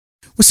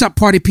What's up,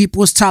 party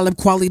people? It's Talib,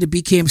 Kweli, the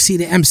BKMC,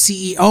 the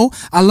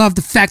MCEO. I love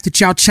the fact that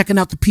y'all checking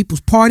out the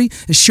People's Party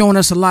and showing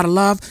us a lot of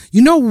love.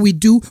 You know what we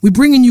do? We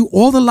bringing you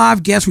all the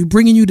live guests. We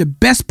bringing you the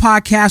best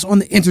podcast on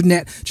the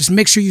internet. Just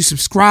make sure you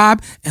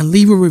subscribe and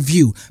leave a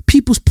review.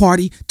 People's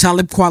Party,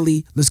 Talib,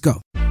 Kweli. Let's go.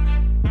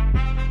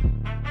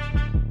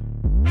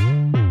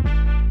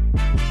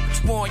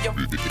 What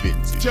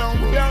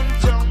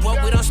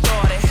we done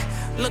started.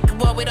 Look at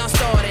what we done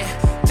started.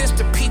 This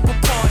the People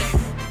Party.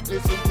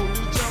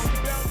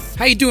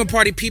 How you doing,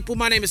 party people?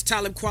 My name is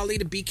Talib Kweli,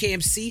 the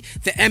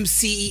BKMC, the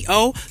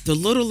MCEO, the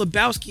Little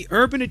Lebowski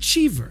Urban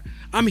Achiever.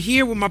 I'm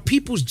here with my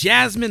people's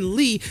Jasmin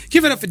Leigh.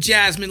 Give it up for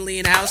Jasmin Leigh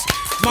in the house.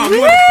 My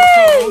wonderful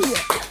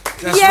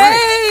co-host. That's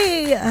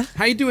Yay! right.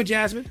 How you doing,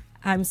 Jasmin?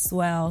 I'm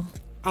swell.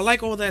 I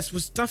like all that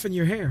stuff in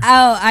your hair.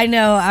 Oh, I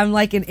know. I'm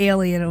like an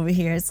alien over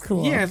here. It's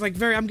cool. Yeah, it's like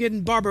I'm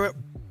getting Barbarella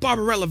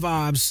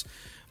vibes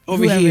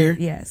over Whoever, here.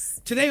 Yes.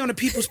 Today on the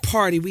People's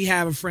Party, we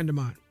have a friend of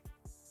mine.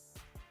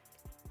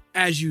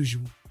 As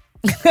usual.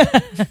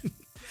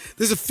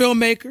 There's a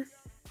filmmaker,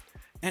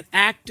 an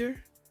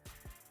actor,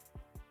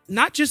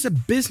 not just a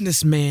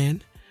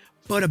businessman,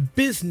 but a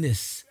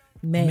business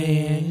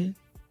man.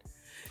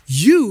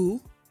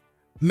 You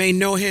may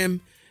know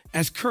him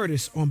as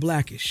Curtis on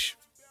Blackish.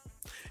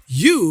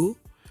 You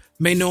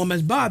may know him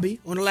as Bobby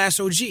on The Last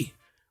OG.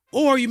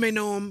 Or you may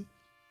know him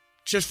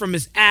just from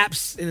his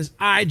apps and his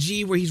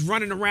IG where he's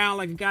running around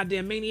like a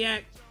goddamn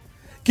maniac.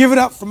 Give it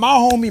up for my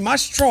homie, my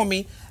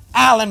stromie,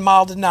 Allen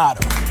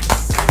Maldonado.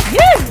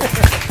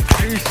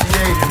 Appreciate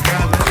it,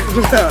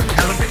 brother.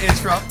 Hell of an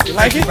intro. You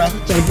like it? Brother.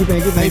 Thank you.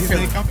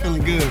 I'm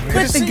feeling good, man.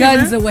 Put the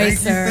guns away,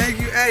 sir. Thank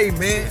you. Hey,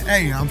 man.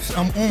 Hey, I'm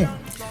on.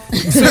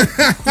 So,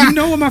 you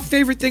know what my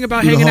favorite thing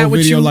about hanging out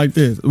with you? Like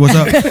this. What's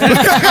up?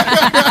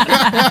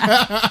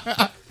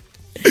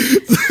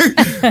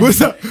 What's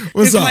up?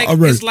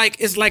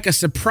 It's like a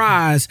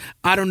surprise.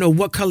 I don't know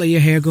what color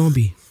your hair gonna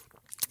be.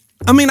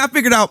 I mean, I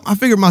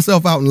figured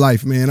myself out in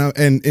life, man.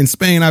 And in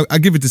Spain, I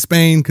give it to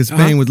Spain because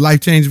Spain was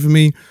life changing for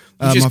me.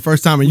 My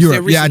first time in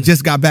Europe. Yeah, I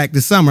just got back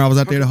this summer. I was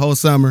out there the whole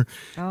summer,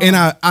 and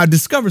I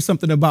discovered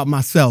something about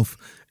myself,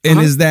 and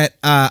is that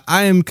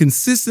I am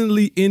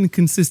consistently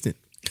inconsistent.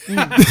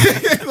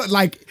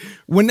 Like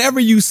whenever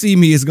you see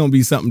me, it's gonna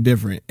be something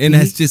different, and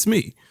that's just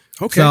me.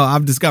 Okay, so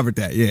I've discovered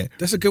that. Yeah,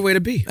 that's a good way to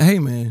be. Hey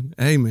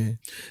man.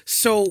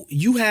 So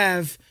you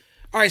have,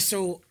 all right.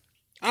 So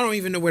I don't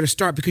even know where to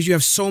start because you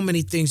have so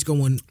many things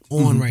going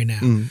on right now.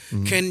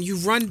 Can you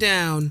run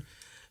down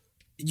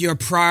your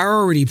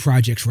priority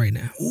projects right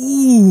now?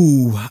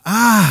 Ooh,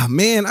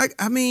 man.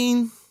 I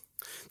mean,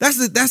 that's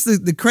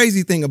the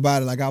crazy thing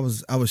about it. Like I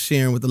was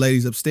sharing with the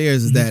ladies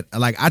upstairs is that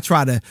like I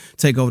try to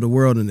take over the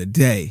world in a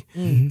day.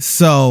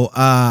 So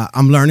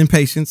I'm learning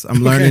patience.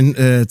 I'm learning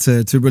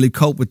to really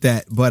cope with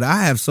that. But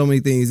I have so many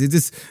things.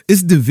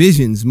 It's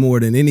divisions more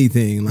than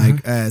anything.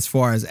 Like as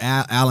far as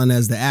Allen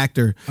as the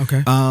actor.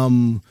 Okay.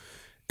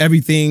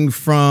 Everything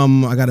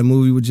from I got a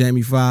movie with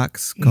Jamie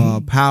Foxx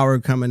called Power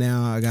coming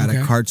out. I got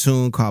a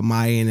cartoon called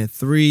Maya and the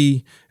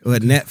 3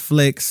 with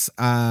Netflix.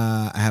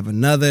 I have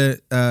another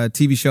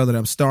TV show that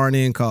I'm starring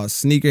in called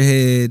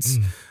Sneakerheads.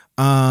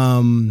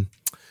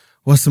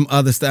 What's some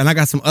other stuff? And I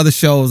got some other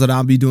shows that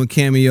I'll be doing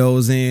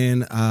cameos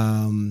in.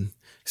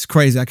 It's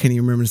crazy. I can't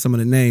even remember some of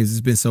the names. It's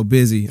been so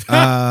busy.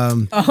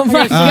 Oh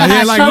my God.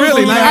 Yeah, like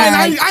really. Like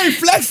I ain't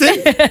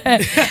flexing.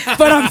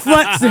 But I'm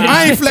flexing.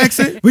 I ain't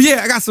flexing. But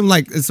yeah, I got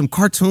some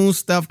cartoon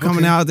stuff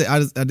coming out.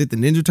 I did the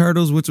Ninja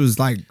Turtles, which was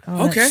like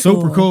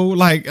super cool.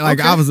 Like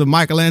I was a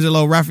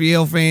Michelangelo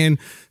Raphael fan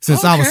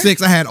since I was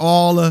 6. I had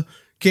all the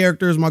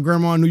characters. My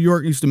grandma in New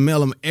York used to mail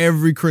them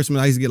every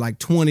Christmas. I used to get like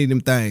 20 of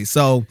them things.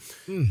 So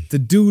to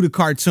do the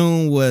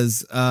cartoon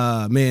was,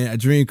 man, a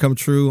dream come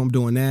true. I'm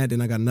doing that. Then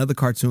I got another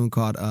cartoon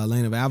called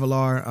Lane of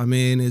Avalar I'm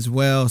in as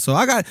well. So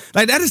I got,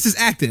 like, that is just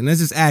acting.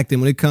 That's just acting.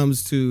 When it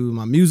comes to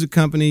my music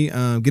company,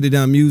 Get It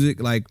Done Music,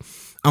 like,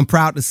 I'm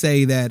proud to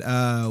say that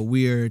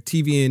we're a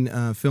TV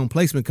and film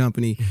placement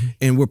company,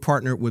 and we're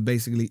partnered with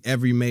basically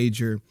every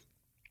major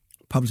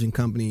publishing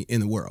company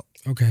in the world.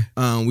 Okay.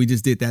 We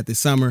just did that this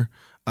summer.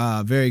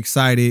 Very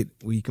excited.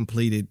 We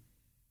completed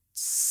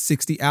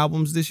 60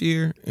 albums this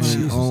year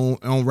and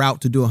on route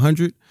to do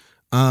 100.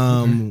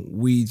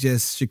 We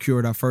just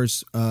secured our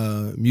first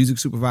music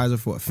supervisor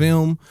for a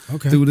film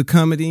through the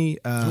company.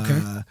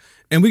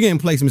 And we're getting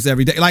placements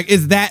every day. Like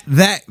it's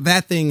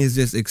that thing has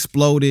just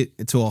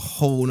exploded to a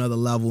whole nother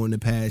level in the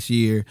past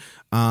year,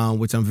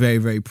 which I'm very,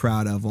 very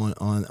proud of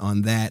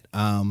on that.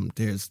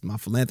 There's my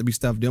philanthropy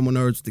stuff, Demo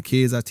Nerds with the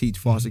kids. I teach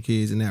foster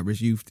kids and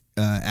at-risk youth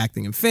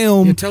acting and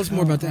film. Yeah, tell us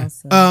more about that.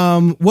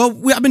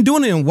 Well, I've been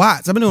doing it in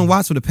Watts. I've been doing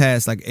Watts for the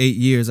past like 8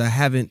 years. I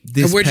haven't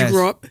this. And where'd you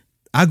grow up?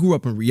 I grew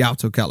up in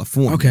Rialto,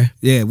 California. Okay.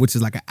 Yeah, which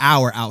is like an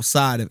hour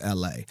outside of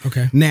LA.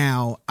 Okay.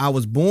 Now, I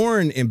was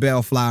born in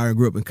Bellflower and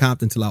grew up in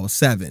Compton until I was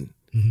 7.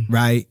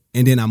 Right.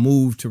 And then I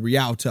moved to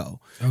Rialto.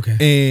 Okay.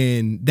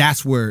 And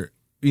that's where,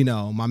 you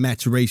know, my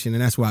maturation,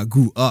 and that's where I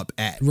grew up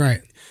at.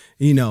 Right.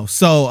 You know,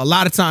 so a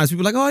lot of times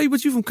people are like, oh,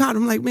 but you from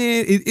Compton. I'm like,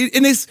 man,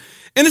 and it's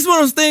one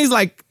of those things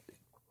like,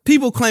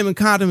 people claiming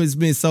Compton has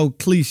been so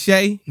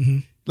cliche.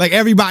 Like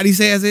everybody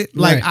says it.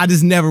 Like I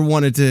just never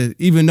wanted to,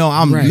 even though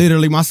I'm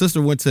literally, my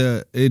sister went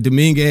to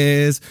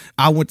Dominguez.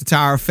 I went to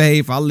Tower of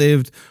Faith. I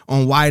lived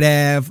on White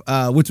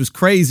Ave, which was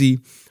crazy.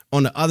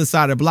 On the other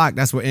side of the block,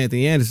 that's where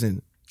Anthony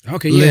Anderson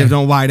lived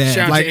on White Ave.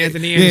 Shout out like, to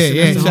Anthony Anderson.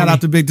 Yeah. Shout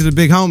out to the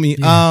big homie.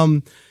 Yeah.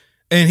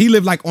 And he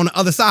lived like on the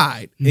other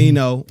side, you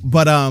know.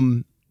 But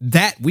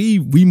that we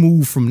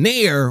moved from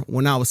there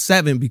when I was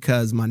 7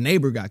 because my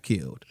neighbor got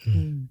killed.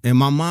 And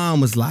my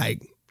mom was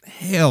like,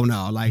 hell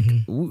no, like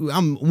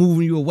I'm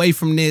moving you away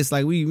from this.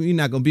 Like we're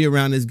not gonna be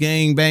around this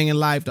gang banging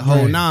life, the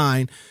whole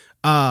nine.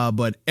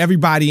 But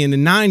everybody in the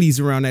 90s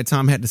around that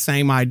time had the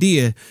same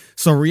idea.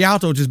 So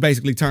Rialto just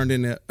basically turned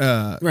into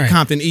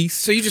Compton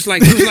East. So you just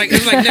like it was like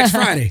next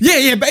Friday.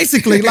 Yeah,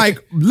 basically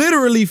like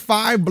literally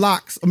 5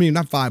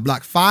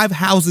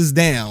 houses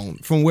down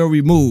from where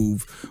we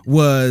moved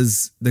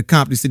was the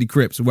Compton City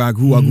Crips, where I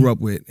grew up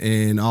with,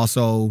 and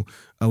also.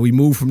 We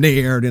moved from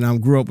there. Then I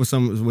grew up with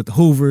the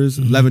Hoovers,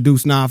 11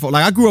 Deuce 9.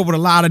 Like I grew up with a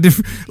lot of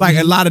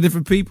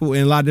different people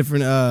and a lot of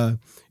different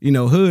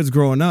hoods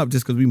growing up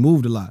just because we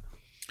moved a lot.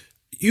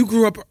 You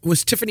grew up,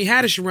 was Tiffany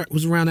Haddish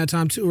was around that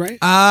time too, right?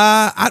 But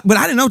I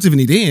didn't know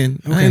Tiffany then.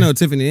 Okay. I didn't know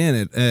Tiffany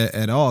then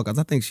at all because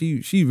I think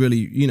she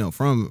really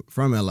from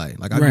LA.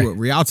 Like I grew up,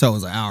 Rialto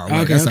was an hour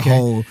away. That's a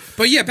whole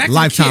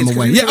lifetime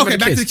away. Yeah, okay,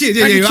 back to the kids.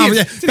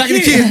 Back to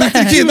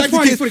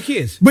the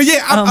kids. But yeah,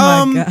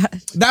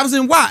 that was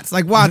in Watts.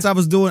 Like Watts,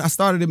 I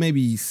started it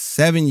maybe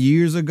 7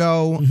 years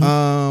ago.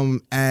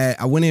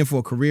 I went in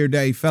for a career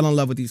day, fell in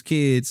love with these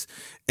kids.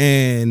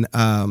 And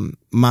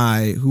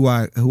who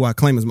I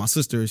claim is my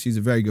sister, she's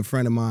a very good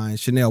friend of mine,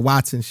 Chanel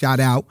Watson, shout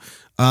out.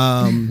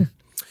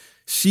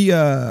 She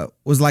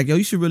was like, yo,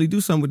 you should really do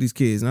something with these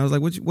kids. And I was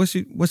like,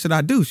 what should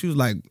I do? She was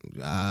like,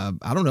 I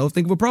don't know,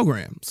 think of a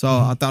program. So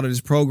I thought of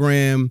this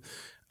program.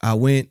 I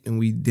went and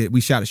we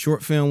shot a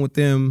short film with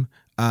them.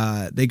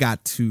 They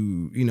got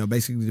to,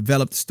 basically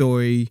develop the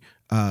story,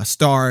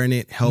 star in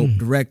it, help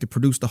direct it,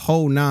 produce the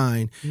whole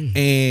 9.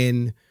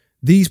 And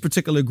these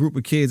particular group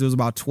of kids, there was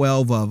about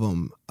 12 of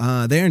them,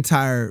 their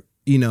entire,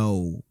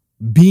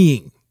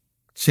 being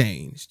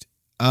changed.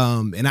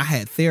 And I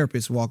had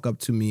therapists walk up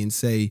to me and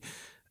say,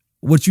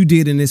 what you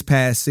did in this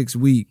past 6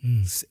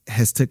 weeks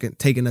has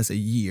taken us a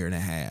year and a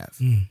half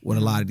with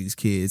a lot of these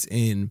kids.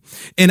 And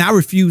I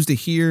refused to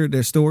hear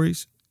their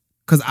stories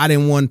because I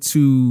didn't want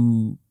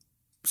to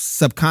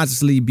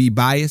subconsciously be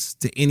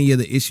biased to any of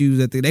the issues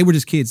that they were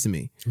just kids to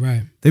me.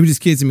 Right. They were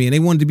just kids to me and they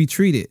wanted to be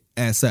treated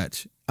as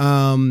such.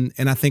 And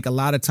I think a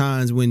lot of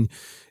times when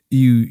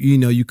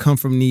you come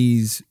from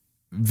these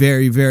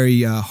very,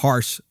 very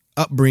harsh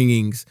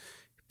upbringings,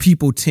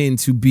 people tend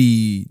to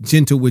be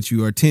gentle with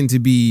you or tend to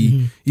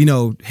be,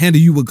 handle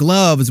you with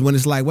gloves when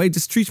it's like, wait,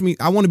 just treat me.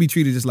 I want to be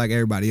treated just like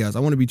everybody else. I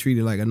want to be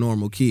treated like a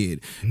normal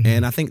kid.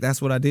 And I think that's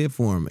what I did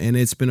for them. And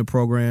it's been a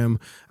program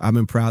I've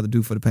been proud to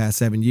do for the past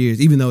 7 years,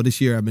 even though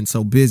this year I've been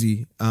so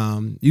busy.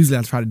 Usually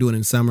I try to do it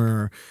in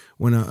summer or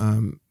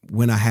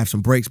when I have some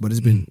breaks, but it's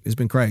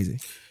been crazy.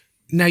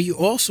 Now you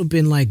also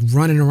been like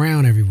running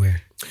around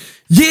everywhere.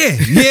 Yeah.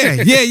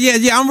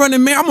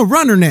 I'm a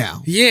runner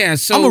now. Yeah,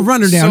 so I'm a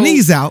runner now.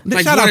 Knees out.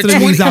 Like shout out to the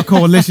Knees Out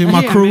Coalition,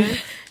 my crew. Man.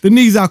 The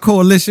Knees Out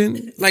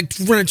Coalition. Like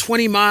running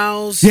 20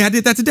 miles. Yeah, I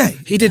did that today.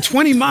 He did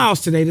 20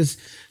 miles today. This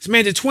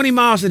man did 20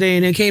 miles today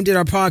and then did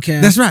our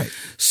podcast. That's right.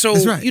 So,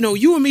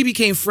 you and me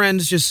became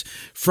friends just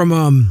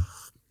from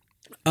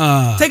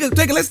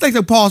let's take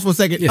a pause for a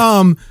second.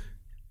 Yeah.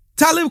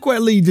 Talib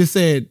Kweli just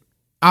said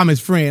I'm his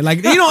friend. Like,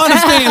 he don't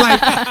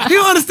understand. He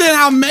don't understand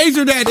how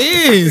major that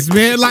is,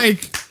 man.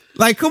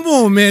 Like, come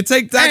on, man.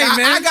 Take that. Hey,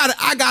 man.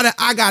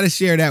 I gotta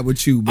share that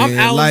with you, man. I'm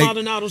Allen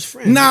Maldonado's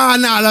friend. Nah.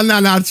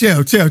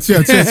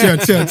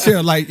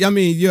 Chill. Like, I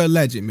mean, you're a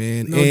legend,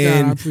 man. No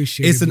doubt, I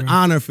appreciate it. It's an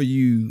honor for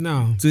you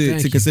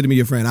to consider me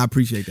your friend. I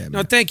appreciate that, man.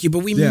 No, thank you.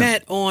 But we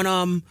met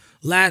on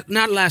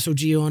not Last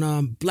OG,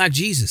 on Black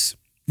Jesus.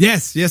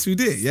 Yes, we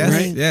did. Yes,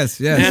 right? yes.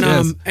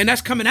 And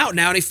that's coming out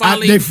now. They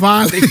finally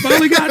got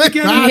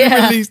together. They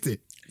released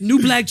it. New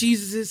Black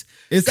Jesus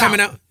is coming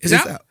out. It's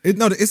out.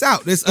 It's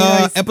out. It's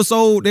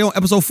episode. They're on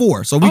episode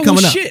 4, so we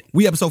coming up.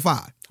 We episode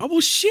 5. Oh well,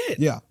 shit.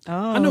 Yeah.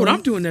 I know what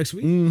I'm doing next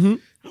week. I'm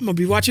gonna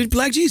be watching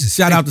Black Jesus.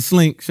 Shout out to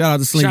Slink. Shout out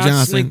to Slink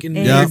Johnson. Slink and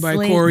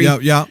everybody, Corey.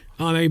 Yep.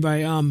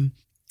 Everybody.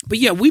 But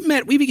yeah,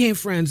 we became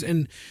friends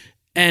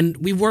and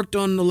we worked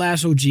on The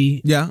Last OG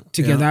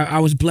together. I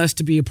was blessed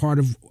to be a part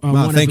of one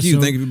episode. Thank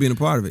you for being a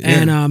part of it.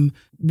 And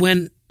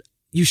when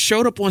you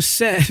showed up on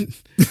set,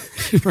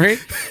 right?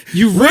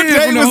 You ran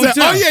from the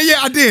hotel. Oh yeah,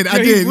 I did.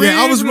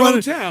 I was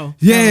running. Hotel,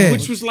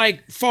 which was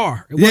like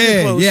far. It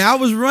wasn't close. I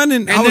was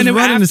running. And then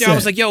after I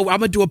was like, "Yo, I'm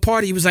gonna do a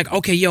party." He was like,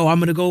 "Okay, yo, I'm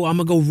gonna go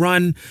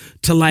run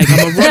to I'm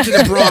gonna run to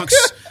the Bronx."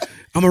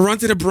 I'm gonna run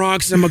to the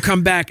Bronx and I'm gonna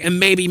come back and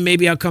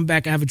maybe I'll come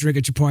back and have a drink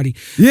at your party.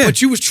 Yeah.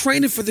 But you was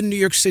training for the New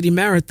York City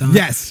Marathon.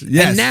 Yes.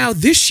 And now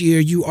this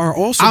year you are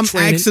also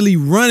training. I'm actually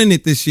running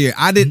it this year.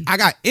 I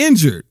got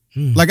injured.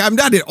 Like I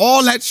did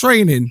all that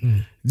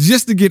training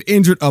just to get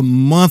injured a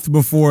month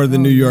before the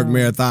New York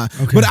Marathon.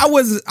 Okay. But I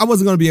wasn't going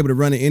to be able to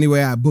run it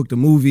anyway. I booked a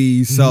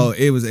movie, so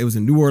it was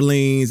in New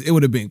Orleans. It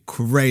would have been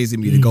crazy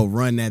me to go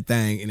run that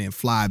thing and then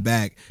fly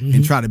back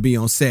and try to be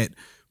on set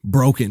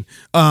broken.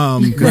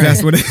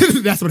 Because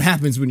that's what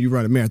happens when you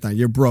run a marathon.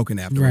 You're broken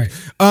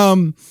afterwards.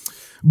 Right.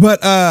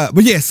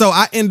 But yeah, so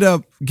I ended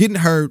up getting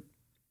hurt,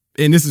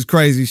 and this is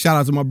crazy. Shout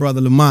out to my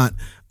brother Lamont.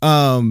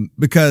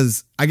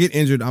 Because I get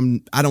injured,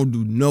 I don't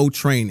do no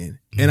training.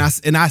 And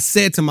I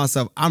said to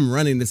myself, I'm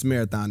running this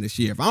marathon this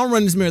year. If I don't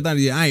run this marathon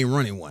this year, I ain't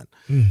running one.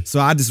 So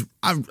I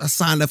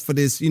signed up for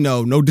this,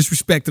 no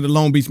disrespect to the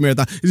Long Beach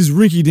Marathon. It's this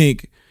rinky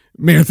dink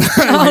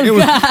marathon. It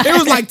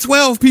was like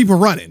 12 people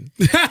running.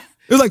 It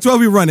was like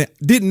 12 people running.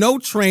 Did no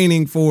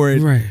training for it.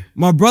 Right.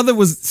 My brother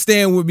was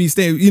staying with me, he's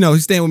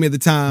staying with me at the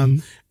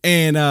time.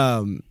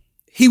 And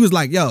he was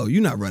like, yo,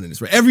 you're not running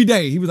this race. Every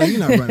day, he was like, you're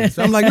not running this.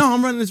 I'm like, no,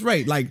 I'm running this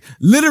race. Like,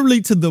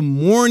 literally to the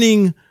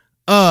morning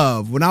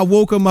of, when I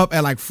woke him up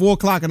at like 4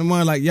 o'clock in the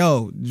morning, like,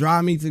 yo,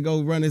 drive me to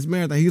go run this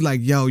marathon. He's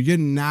like, yo, you're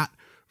not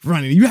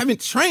running. You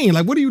haven't trained.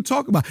 Like, what are you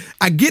talking about?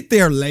 I get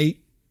there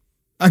late.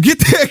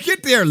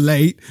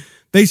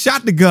 They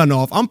shot the gun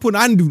off.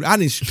 I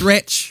didn't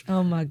stretch.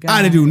 Oh my God.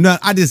 I didn't do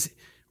nothing. I just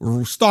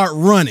start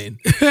running.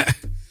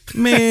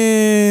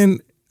 Man,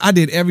 I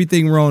did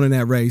everything wrong in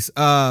that race.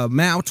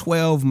 Mile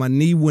 12, my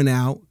knee went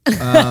out.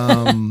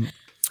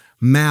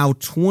 Mile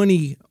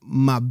 20,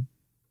 my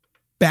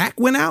back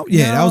went out.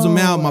 Yeah, that was a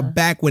mile. My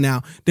back went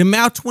out. Then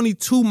mile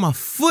 22, my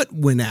foot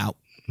went out.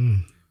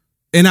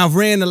 And I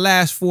ran the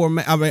last four.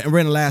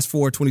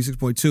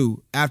 26.2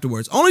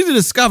 afterwards, only to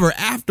discover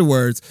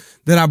afterwards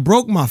that I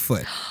broke my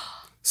foot.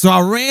 So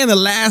I ran the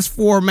last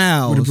 4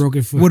 miles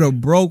with a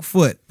broke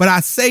foot. But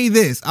I'll say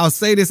this,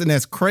 and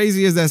as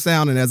crazy as that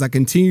sounds, and as I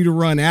continue to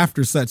run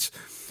after such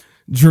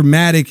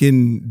dramatic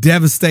and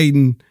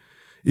devastating,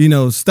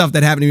 stuff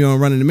that happened to me on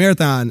running the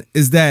marathon,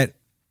 is that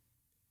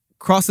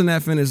crossing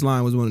that finish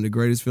line was one of the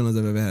greatest feelings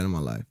I've ever had in my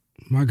life.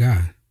 My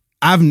God.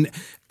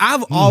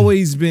 I've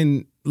always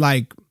been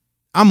like,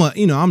 I'm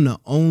the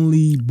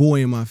only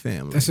boy in my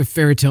family. That's a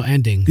fairy tale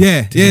ending.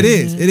 Yeah, it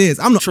is. It is.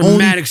 I'm the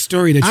traumatic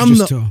story that you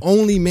just told. I'm the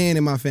only man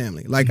in my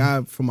family. Like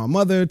from my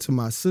mother to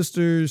my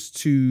sisters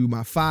to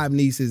my 5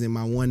 nieces and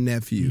my 1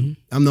 nephew.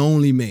 I'm the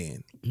only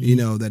man,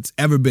 that's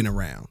ever been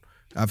around.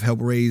 I've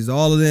helped raise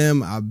all of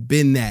them. I've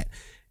been that.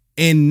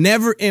 And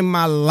never in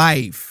my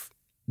life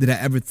did I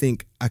ever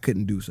think I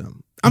couldn't do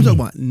something. I'm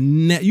talking about,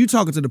 you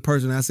talking to the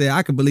person I said,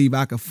 I could believe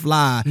I could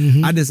fly.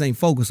 I just ain't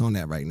focused on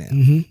that right now. You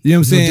know what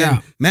I'm saying? No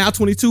doubt. Mile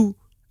 22,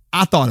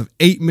 I thought of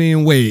 8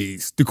 million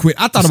ways to quit.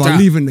 I thought about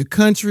leaving the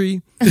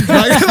country.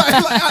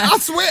 I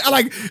swear,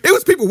 it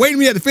was people waiting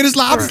me at the finish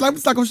line. I'm just like, I'm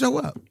just not going to show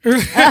up.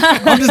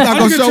 I'm just not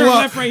going to show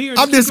up.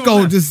 I'm just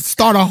going to just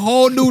start a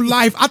whole new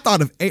life. I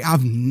thought of 8.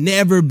 I've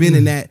never been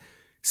in that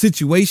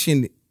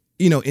situation,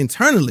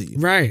 internally.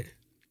 Right.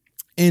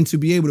 And to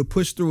be able to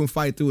push through and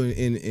fight through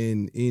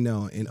and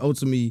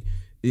ultimately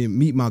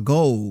meet my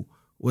goal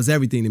was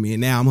everything to me.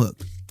 And now I'm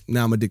hooked.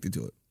 Now I'm addicted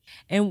to it.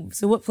 And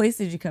so what place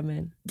did you come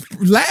in?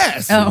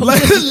 Last. Out of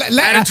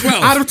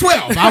 12. Out of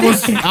 12. I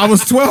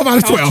was 12 out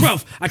of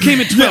 12. I came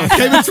in 12. Yeah,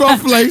 came in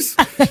 12th place.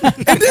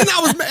 And then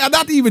I was mad.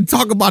 Not to even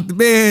talk about the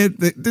man.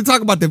 To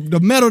talk about the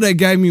medal they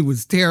gave me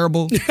was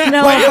terrible.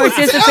 No,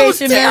 participation it was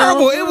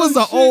terrible. medal. It was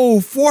an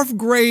old 4th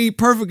grade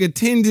perfect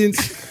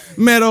attendance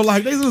medal.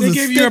 Like this was they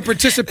gave you a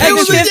participation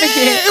certificate.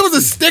 It was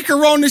a sticker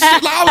on the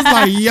shit. I was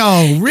like,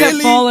 yo, really?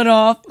 Kept falling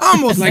off. I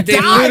almost like they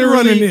died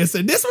running this.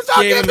 And this what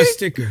y'all gave gave him me? a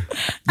sticker.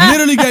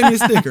 Literally gave me a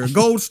sticker,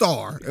 gold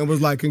star, and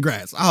was like,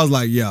 congrats. I was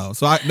like, yo.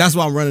 So that's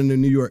why I'm running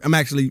in New York. I'm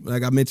actually,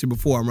 like I mentioned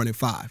before, I'm running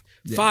 5.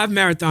 Yeah. 5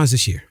 marathons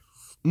this year.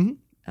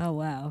 Oh,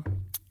 wow.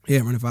 Yeah,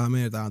 I'm running 5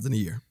 marathons in a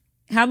year.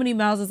 How many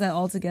miles is that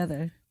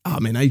altogether? Oh,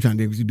 man, now you trying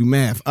to do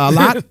math. A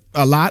lot.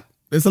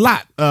 It's a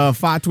lot.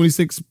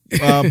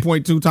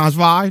 526.2 times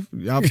 5.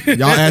 Y'all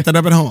add that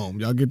up at home.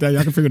 Y'all get that.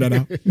 Y'all can figure that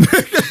out.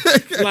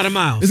 A lot of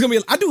miles. It's gonna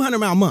be. I do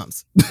 100-mile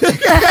months.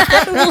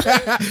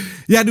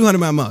 Yeah, I do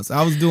 100-mile months.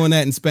 I was doing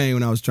that in Spain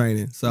when I was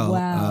training. So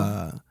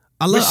wow.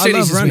 I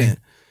love running.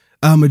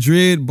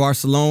 Madrid,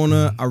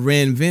 Barcelona. I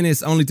ran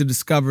Venice only to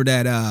discover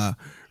that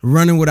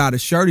running without a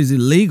shirt is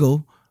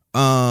illegal.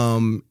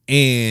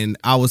 And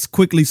I was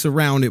quickly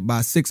surrounded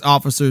by 6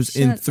 officers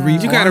in 3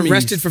 You got armies.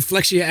 arrested for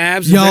flexing your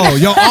abs? Yo,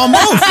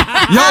 almost.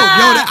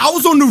 I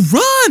was on the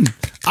run.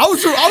 I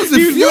was a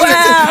fugitive.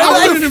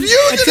 I was a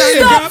fugitive.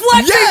 Stop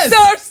flexing,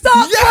 sir.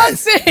 Stop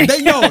flexing.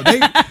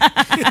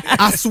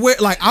 I swear,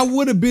 like, I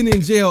would have been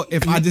in jail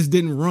if I just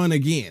didn't run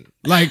again.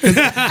 Like,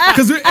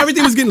 because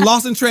everything was getting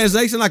lost in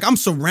translation. Like, I'm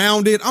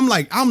surrounded. I'm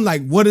like,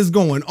 what is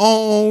going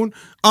on?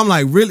 I'm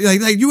like, really?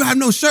 Like you have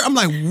no shirt? I'm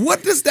like,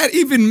 what does that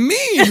even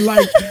mean?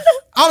 Like,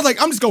 I was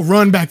like, I'm just gonna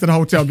run back to the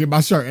hotel, get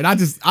my shirt, and I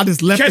just left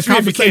Catch the me if you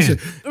conversation.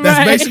 can. That's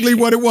Right. basically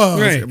what it was.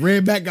 Right.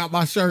 Ran back, got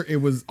my shirt. It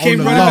was Came on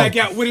the running low. back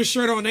out with his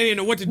shirt on. They didn't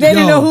know what to do. They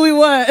didn't Yo. know who he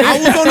was. I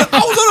was on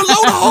the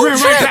low the whole Ran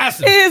right trip.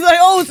 past him. He's like,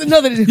 oh, it's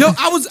another. Yo,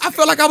 I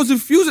felt like I was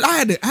infused. I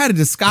had a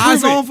disguise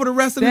Prove it. on for the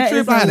rest of the That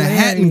trip. is I had a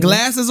hat and hilarious.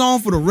 glasses on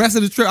for the rest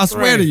of the trip. I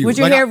swear Right. to you. Was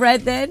your Like, hair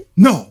red then?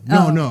 No.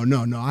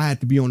 Oh. I had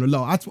to be on the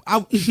low.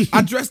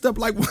 I dressed up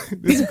like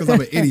this is because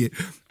I'm an idiot.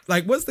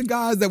 Like, what's the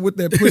guys that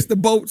push the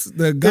boats,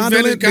 the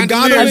gondola?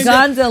 gondoliers. A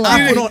gondola.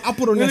 I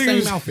put on that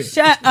same outfit.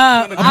 Shut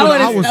up.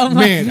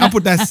 I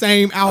put that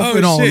same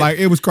outfit on. shit. Like,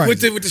 it was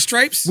crazy. With the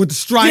stripes? With the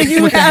stripes, Did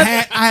you with the have-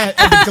 hat, I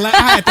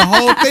had the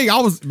whole thing. I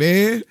was,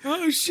 man.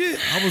 Oh shit.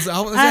 I I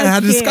had a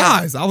can't.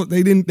 disguise.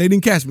 They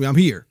didn't catch me. I'm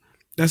here.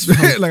 That's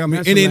Like, I mean,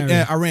 that's and then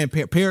hilarious. I ran.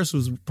 Paris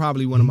was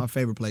probably one of my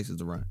favorite places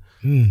to run.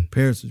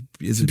 Paris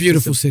is a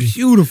beautiful city.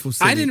 Beautiful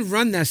city. I didn't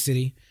run that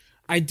city.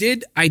 I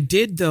did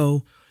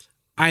though.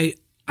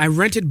 I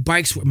rented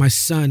bikes with my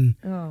son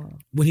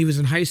when he was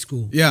in high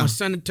school. Yeah. My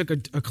son took a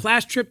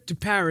class trip to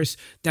Paris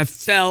that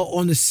fell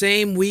on the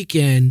same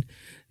weekend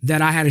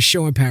that I had a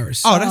show in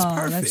Paris. Oh, that's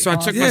perfect. that's So I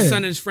took my Yeah. son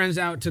and his friends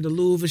out to the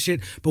Louvre and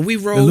shit. But we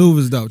rode. The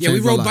Louvre is dope. Yeah, we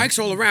Changed my rode life. bikes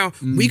all around.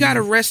 We got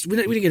arrested. We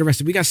didn't get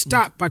arrested. We got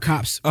stopped by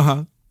cops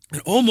Uh-huh.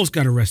 and almost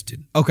got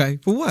arrested Okay.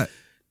 For what?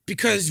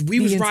 because we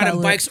was Being riding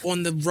Talib. bikes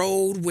on the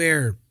road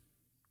where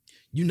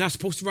you're not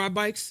supposed to ride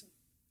bikes.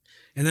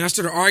 And then I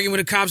started arguing with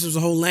the cops. It was a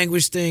whole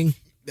language thing.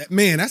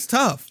 Man, that's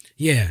tough.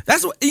 Yeah.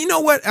 That's what you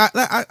know. What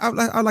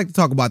I like to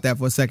talk about that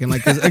for a second.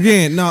 Like, 'cause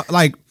again, no,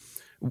 like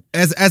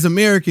as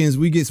Americans,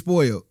 we get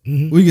spoiled.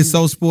 We get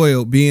so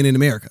spoiled being in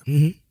America,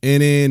 and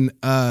then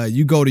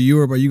you go to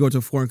Europe or you go to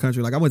a foreign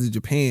country. Like I went to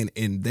Japan,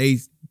 and they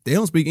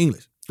don't speak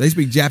English. They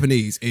speak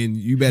Japanese, and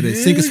you better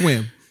sink or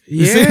swim.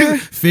 Yeah.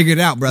 Figure it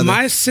out, brother.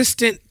 My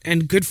assistant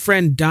and good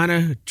friend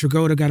Donna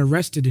Tragoda got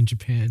arrested in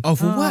Japan. oh,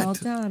 for what?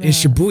 Donna. In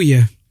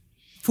Shibuya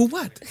For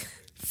what?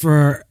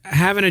 for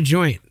having a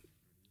joint.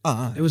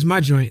 It was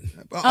my joint.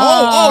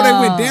 Oh,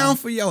 they went down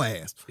for your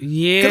ass.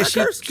 Yeah, Can I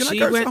curse? Can I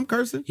curse? went. I'm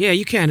cursing. Yeah,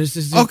 you can. It's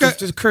just, Okay.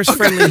 just curse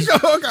friendly.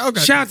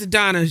 Okay. Shout out to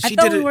Donna. I She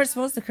thought did we it. weren't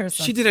supposed to curse.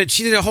 She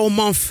did a whole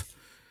month.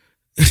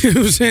 You know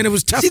what I'm saying? It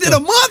was tough. She did though.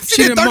 a month.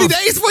 She did a 30 month.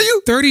 days for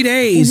you. 30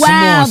 days. Wow, Come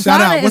on, shout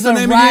Donna out. What's is her a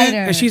name writer.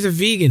 again? And she's a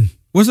vegan.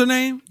 What's her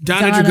name?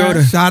 Donna Donna.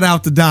 Tragoda. Shout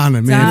out to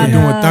Donna, man, for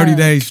Donna. doing 30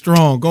 days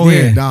strong. Go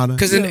ahead, Donna.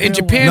 Because You're a in real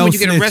Japan, one. when No you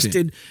get snitching.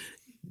 arrested,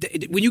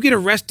 when you get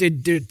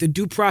arrested, the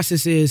due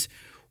process is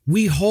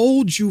we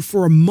hold you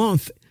for a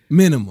month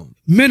Minimum.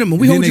 minimum.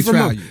 We Then hold they you for a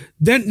trial month.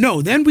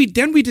 you.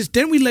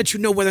 Then we let you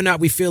know whether or not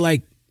we feel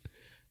like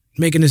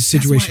making this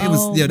situation. It was,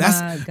 Oh yeah, that's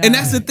my and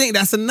that's the God. thing.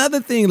 That's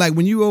another thing. Like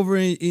when you over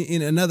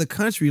in another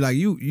country, like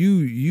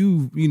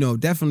you know,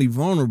 definitely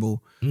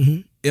vulnerable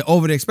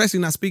over there, especially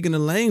not speaking the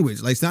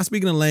language. Like not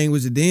speaking the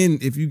language, and then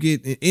if you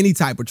get in any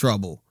type of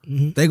trouble,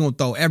 they gonna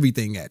throw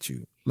everything at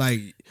you. Like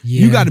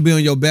Yeah. you got to be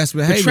on your best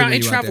But behavior. when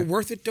ain't you out travel there.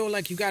 worth it though?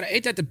 Like you gotta,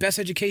 ain't that the best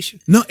education?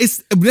 No,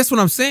 that's what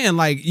I'm saying.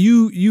 Like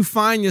you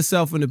find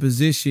yourself in a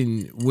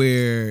position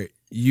where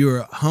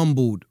you're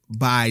humbled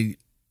by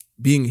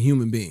being a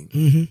human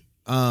being,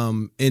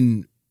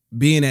 and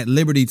being at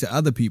liberty to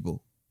other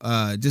people.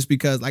 Just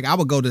because, like, I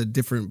would go to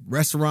different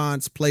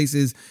restaurants,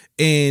 places,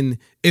 and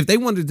if they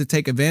wanted to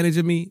take advantage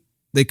of me,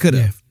 they could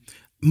have.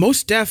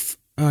 Most deaf,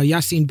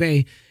 Yassine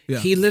Bey, Yeah.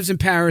 he lives in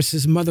Paris.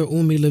 His mother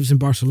Umi lives in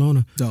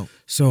Barcelona. Dope.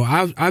 So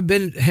I've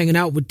been hanging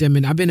out with them,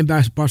 and I've been in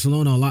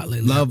Barcelona a lot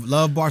lately.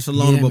 Love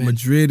Barcelona, Yeah, but man.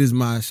 Madrid is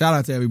my shout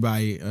out to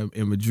everybody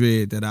in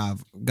Madrid that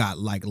I've got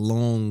like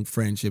long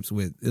friendships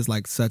with. It's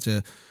like such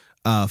a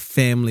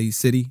family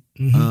city,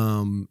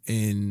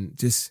 and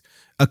just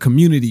a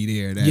community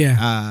there.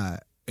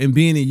 That, and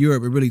being in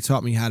Europe, it really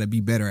taught me how to be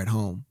better at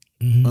home,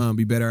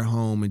 be better at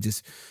home, and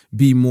just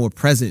be more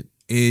present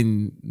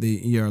in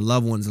your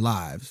loved ones'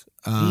 lives.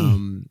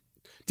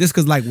 Just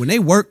because, like, when they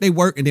work,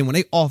 and then when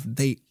they off,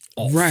 they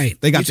off. Right.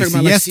 They got You their talking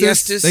about, like,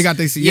 siestas. They got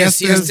their Yeah, siestas.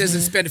 siestas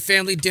and spend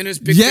family dinners,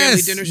 big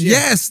family dinners. Yeah.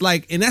 Yes,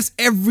 like, and that's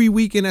every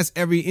weekend. And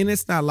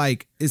it's not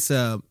like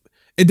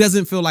it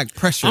doesn't feel like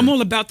pressure. I'm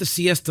all about the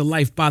siesta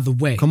life, by the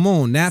way. Come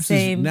on, naps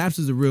Same.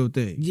 is a real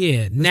thing.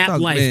 Yeah, nap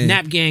talk, life, man.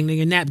 nap gang,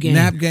 nigga, nap gang.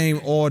 Nap game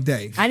all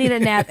day. I need a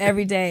nap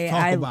every day.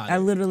 Talk about it. I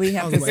literally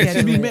have Talk to about it. It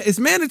should schedule be it. it's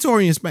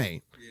mandatory in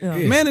Spain.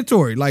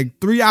 Mandatory,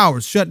 like 3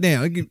 hours shut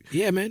down.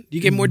 Yeah, man,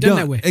 you get more done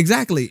that way.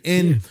 Exactly,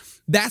 and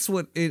that's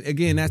what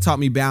again that taught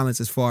me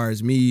balance as far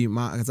as me,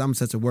 because I'm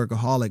such a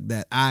workaholic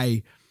that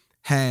I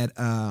had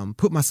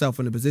put myself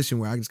in a position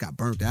where I just got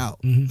burnt out.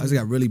 I just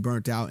got really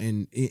burnt out,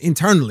 and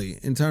internally,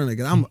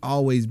 because I'm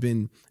always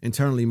been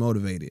internally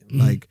motivated.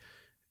 Like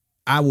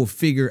I will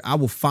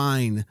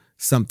find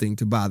something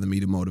to bother me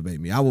to motivate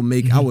me. I will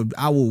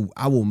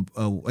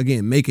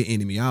again make an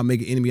enemy. I'll make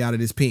an enemy out of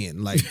this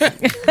pen. Like, man,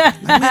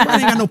 I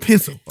ain't got no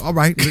pencil. All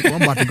right,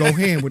 I'm about to go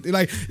hand with it.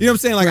 Like, you know what I'm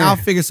saying? Like, I'll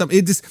figure something.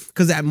 It just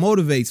because that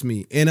motivates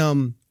me,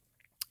 and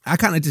I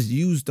kind of just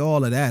used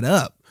all of that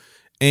up,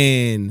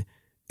 and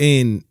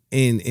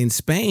in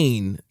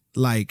Spain,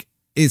 like,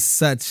 it's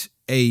such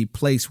a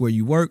place where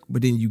you work,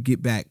 but then you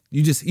get back.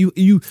 This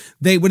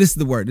is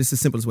the word. This is the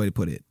simplest way to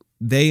put it.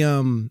 they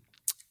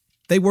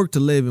work to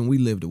live and we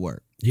live to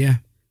work. Yeah.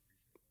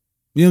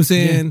 You know what I'm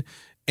saying?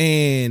 Yeah.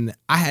 And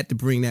I had to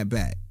bring that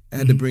back.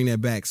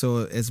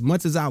 So as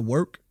much as I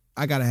work,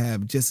 I got to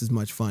have just as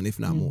much fun, if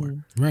not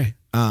more. Right.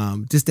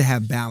 Just to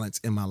have balance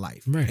in my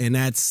life. Right. And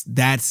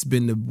that's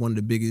been one of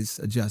the biggest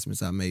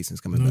adjustments I've made since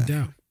coming back.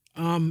 No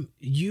doubt.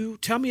 You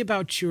tell me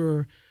about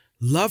your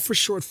love for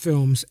short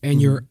films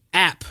and your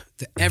app,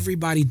 the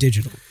Everybody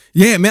Digital.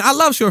 Yeah, man, I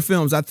love short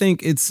films. I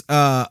think it's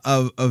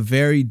a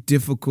very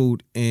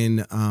difficult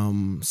and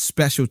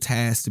special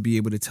task to be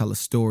able to tell a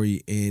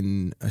story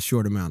in a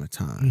short amount of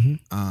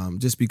time.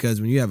 Just because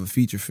when you have a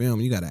feature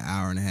film, you got an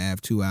hour and a half,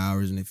 2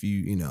 hours, and if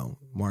you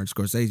Martin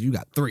Scorsese, you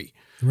got 3.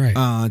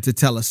 Right. To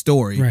tell a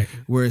story. Right.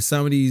 Whereas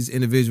some of these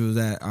individuals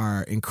that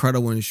are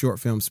incredible in the short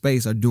film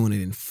space are doing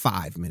it in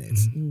 5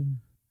 minutes.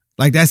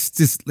 Like that's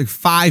just like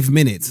 5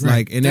 minutes.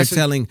 Right. And they're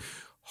telling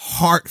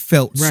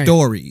heartfelt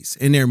stories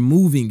and they're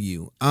moving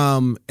you.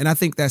 And I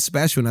think that's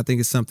special. And I think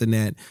it's something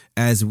that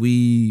as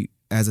we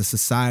as a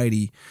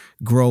society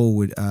grow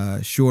with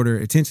shorter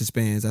attention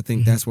spans, I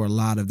think that's where a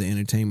lot of the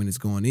entertainment is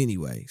going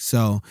anyway.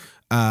 So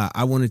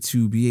I wanted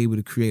to be able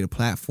to create a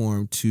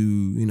platform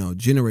to,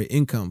 generate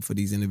income for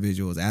these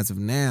individuals. As of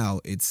now,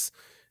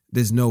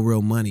 there's no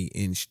real money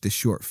in the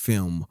short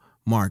film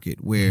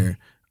market where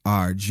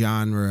our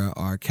genre,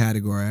 our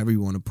category, however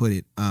you want to put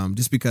it,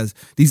 just because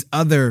these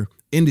other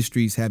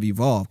industries have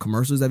evolved.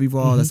 Commercials have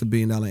evolved. That's $1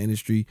 billion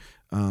industry.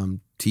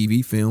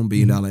 TV, film, $1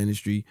 billion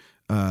industry.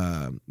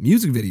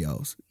 Music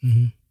videos,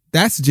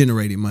 that's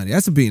generating money.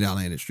 That's $1 billion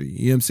industry.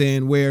 You know what I'm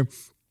saying? Where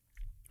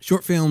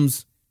short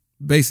films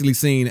basically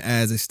seen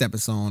as a stepping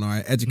stone or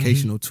an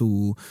educational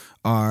tool,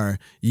 or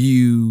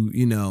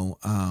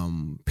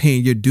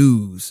paying your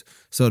dues,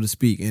 so to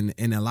speak.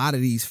 And a lot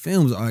of these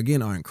films are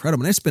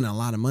incredible. They're spending a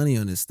lot of money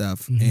on this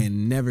stuff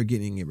and never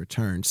getting it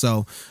returned.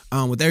 So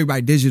with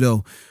Everybody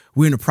Digital,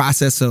 we're in the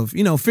process of,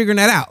 figuring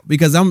that out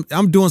because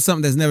I'm doing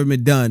something that's never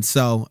been done.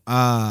 So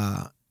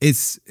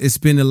it's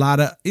been a lot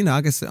of,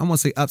 I guess I'm gonna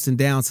say ups and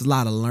downs, a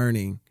lot of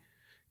learning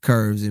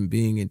curves and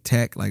being in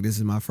tech. Like this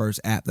is my first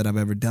app that I've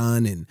ever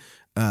done, and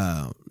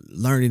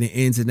learning the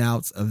ins and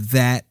outs of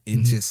that,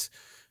 and just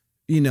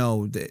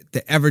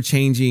the ever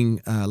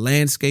changing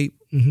landscape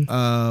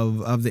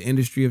of the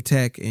industry of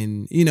tech,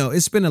 and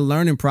it's been a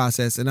learning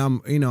process, and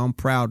I'm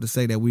proud to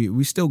say that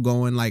we still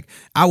going. Like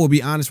I will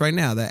be honest right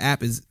now, the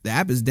app is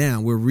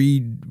down. We're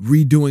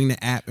redoing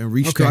the app and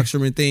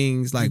restructuring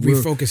things, like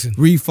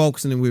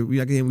refocusing,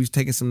 and we've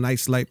taken some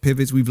nice slight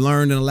pivots. We've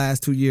learned in the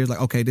last 2 years,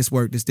 like okay, this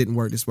worked, this didn't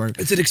work, this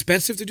worked. Is it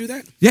expensive to do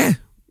that? Yeah.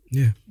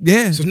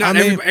 So not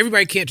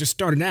everybody can't just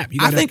start an app.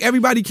 I think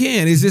everybody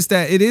can. It's just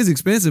that it is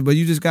expensive, but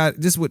you just got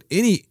with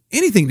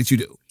anything that you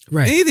do.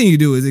 Right. Anything you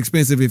do is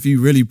expensive if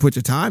you really put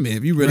your time in.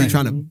 If you're really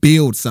trying to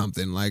build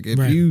something, like if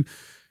you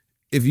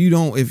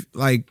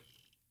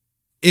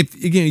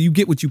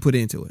get what you put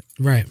into it.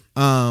 Right.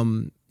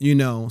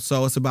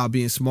 So it's about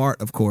being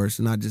smart, of course,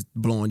 and not just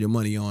blowing your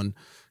money on,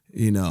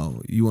 you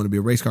want to be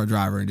a race car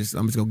driver and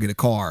I'm just gonna get a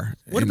car.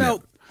 What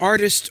about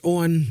artists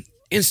on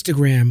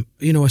Instagram,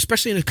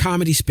 especially in the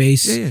comedy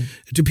space?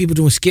 Do people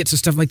doing skits and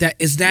stuff like that?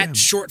 Is that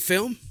short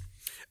film?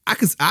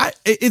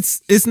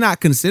 It's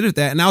not considered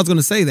that, and I was going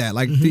to say that,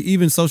 like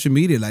even social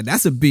media, like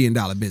that's $1 billion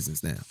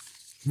business now.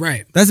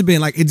 Right. That's it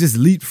it just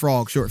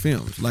leapfrog short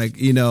films, like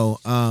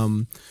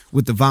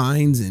with the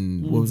Vines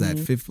and what was that?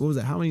 What was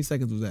that? How many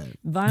seconds was that?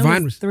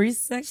 Vine was 3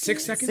 seconds.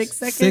 6 seconds. 6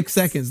 seconds. 6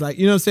 seconds. Like,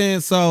 you know what I'm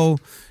saying? So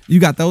you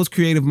got those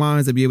creative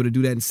minds that be able to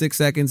do that in 6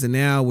 seconds, and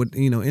now with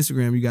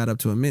Instagram, you got up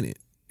to a minute.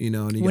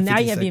 And now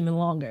you have even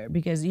longer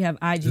because you have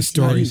IG the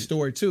story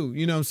too.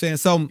 You know what I'm saying?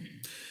 So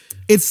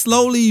it's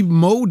slowly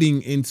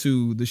molding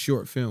into the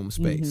short film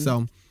space.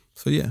 So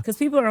yeah, because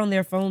people are on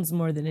their phones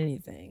more than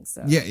anything.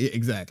 So yeah,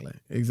 exactly.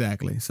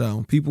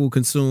 So people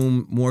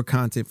consume more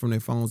content from their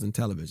phones and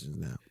televisions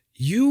now.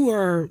 You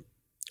are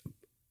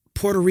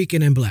Puerto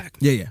Rican and black.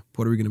 Yeah,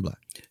 Puerto Rican and black.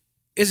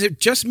 Is it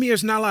just me, or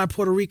is not a lot of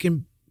Puerto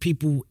Rican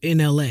people in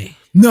LA?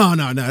 No.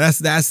 That's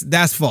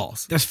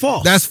false. That's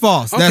false. That's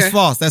false. Okay. That's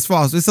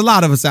false. It's a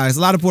lot of us out. It's a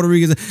lot of Puerto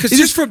Ricans. Because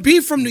just for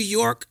being from New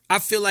York, I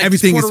feel like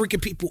everything Puerto Rican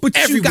people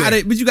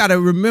everywhere. But you got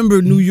to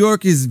remember, New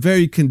York is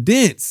very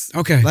condensed.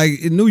 Okay. Like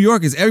in New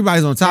York,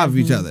 everybody's on top of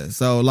each other.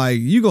 So like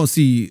you're gonna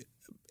see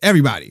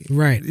everybody.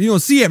 Right. You're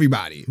gonna see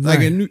everybody. Like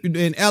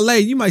in LA,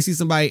 you might see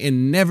somebody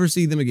and never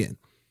see them again.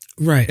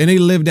 Right. And they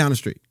live down the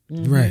street.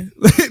 Right.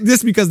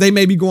 Just because they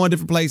may be going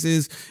different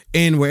places,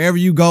 and wherever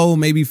you go,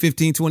 maybe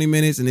 15, 20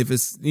 minutes. And if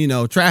it's,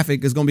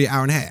 traffic, it's going to be an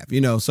hour and a half,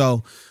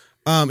 so,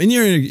 and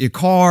you're in your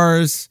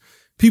cars,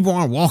 people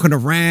aren't walking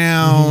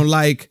around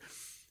but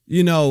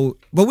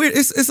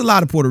it's a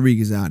lot of Puerto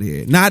Ricans out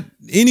here, not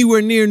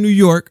anywhere near New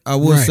York. I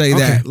will say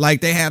that,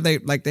 like they have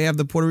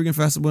the Puerto Rican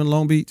festival in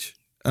Long Beach.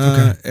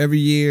 every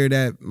year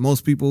that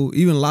most people,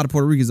 even a lot of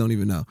Puerto Ricans, don't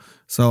even know.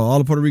 So all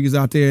the Puerto Ricans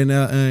out there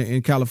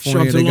in California,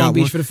 show up to they Long got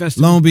Beach one. for the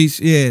festival. Long Beach,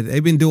 yeah,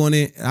 they've been doing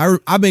it.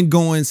 I've been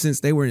going since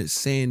they were in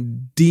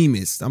San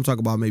Dimas. I'm talking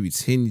about maybe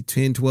 10,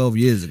 12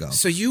 years ago.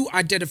 So you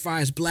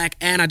identify as black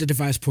and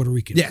identify as Puerto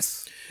Rican.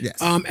 Yes.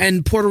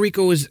 And Puerto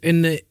Rico is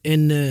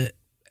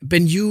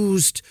been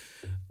used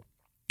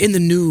in the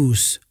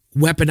news,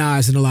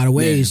 weaponized in a lot of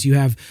ways. You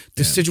have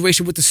the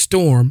situation with the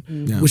storm,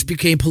 which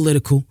became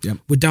political,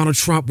 with Donald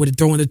Trump, with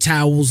throwing the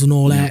towels and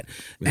all that.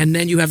 And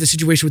then you have the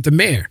situation with the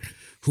mayor,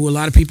 who a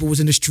lot of people was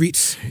in the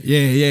streets.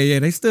 Yeah.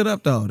 They stood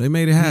up though. They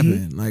made it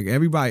happen. Like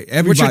everybody.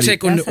 What's your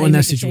take on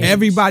that situation?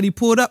 Everybody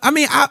pulled up. I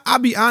mean, I'll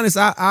be honest.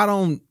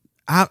 I'm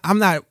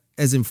not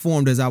as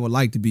informed as I would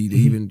like to be to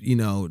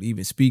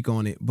even speak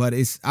on it. But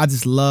I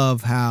just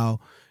love how,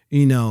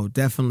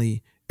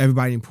 definitely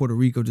everybody in Puerto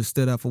Rico just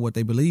stood up for what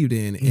they believed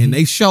in, and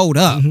they showed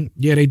up.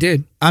 Yeah, they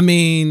did. I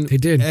mean, they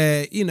did.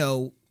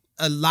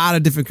 A lot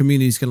of different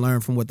communities can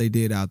learn from what they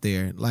did out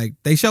there. Like,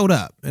 they showed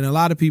up, and a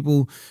lot of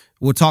people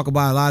will talk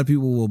about it. A lot of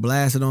people will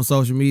blast it on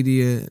social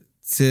media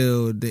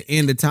till the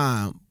end of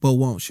time, but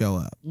won't show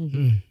up.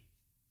 And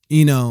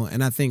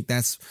I think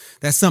that's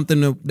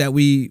something that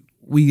we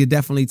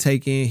definitely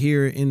take in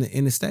here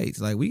in the States.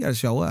 Like, we got to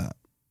show up.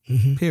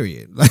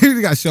 Period. Like,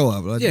 we got to show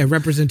up. Yeah,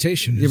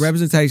 representation. Yeah,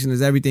 representation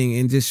is everything,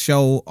 and just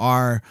show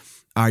our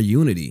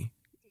unity.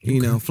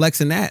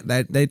 Flexing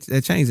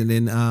that changed, and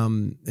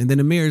then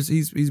Amir's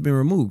he's been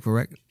removed,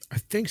 correct? I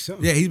think so.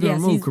 Yeah, he's been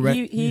removed, correct?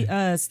 He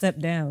stepped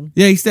down.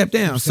 Yeah, he stepped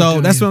down.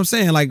 That's what I'm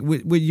saying. Like,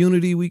 with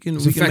unity, we can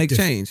make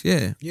change.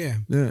 Yeah.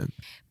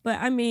 But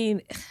I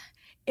mean,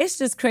 it's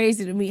just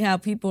crazy to me how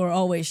people are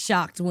always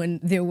shocked when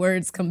their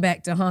words come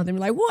back to haunt them.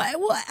 Like, what?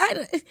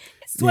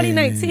 It's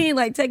 2019.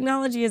 Like,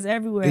 technology is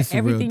everywhere.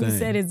 Everything you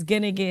said is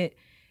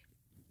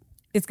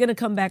it's gonna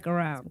come back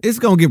around. It's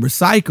gonna get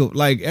recycled.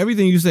 Like,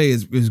 everything you say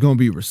is gonna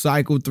be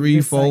recycled 3,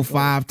 4,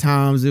 5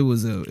 times. It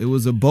was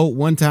a boat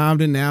one time,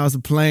 then now it's a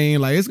plane.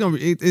 Like, it's gonna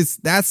be.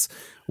 That's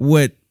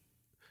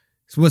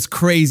what's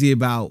crazy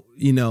about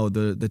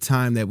the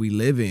time that we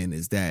live in,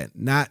 is that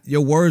not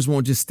your words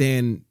won't just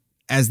stand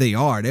as they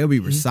are. They'll be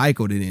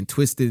recycled and then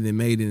twisted and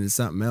made into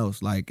something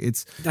else. Like,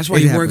 that's why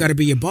your word got to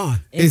be your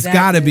bond. It's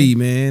got to be,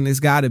 man. It's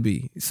got to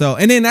be. So,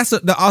 and then that's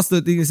also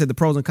the thing you said, the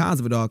pros and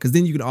cons of it all, because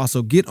then you can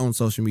also get on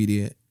social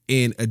media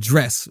and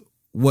address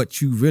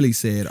what you really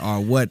said or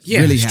what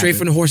really happened. Straight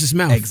from the horse's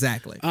mouth.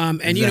 Exactly.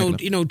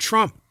 And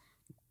Trump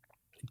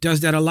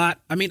does that a lot.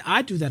 I mean,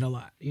 I do that a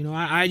lot.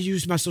 I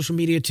use my social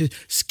media to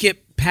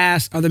skip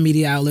past other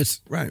media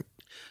outlets. Right.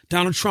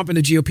 Donald Trump and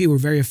the GOP were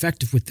very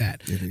effective with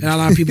that. And a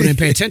lot of people didn't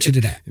pay attention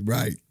to that.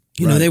 Right.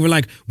 They were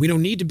like, we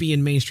don't need to be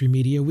in mainstream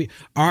media.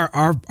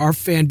 Our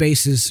fan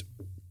base is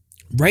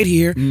right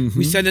here.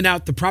 We're sending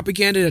out the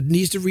propaganda that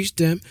needs to reach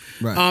them.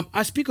 Right.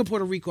 I speak of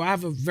Puerto Rico. I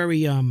have a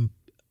very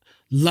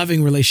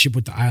loving relationship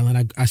with the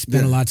island. I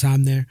spent a lot of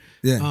time there.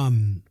 Yeah.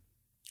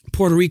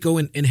 Puerto Rico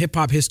in hip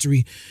hop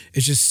history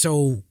is just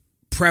so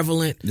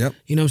prevalent. Yep.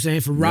 You know what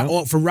I'm saying? For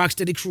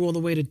Rocksteady Crew all the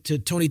way to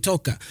Tony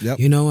Toca. Yep.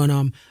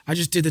 And I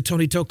just did the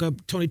Tony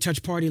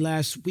Touch party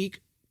last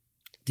week,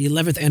 the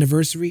 11th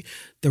anniversary.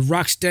 The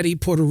Rocksteady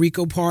Puerto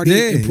Rico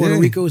party in Puerto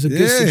Rico is a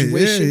good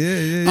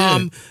situation.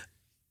 Yeah.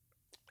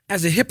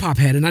 As a hip hop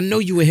head, and I know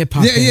you a hip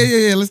hop head.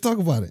 Yeah. Let's talk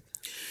about it.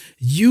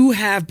 You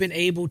have been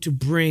able to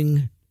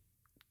bring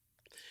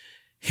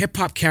hip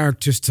hop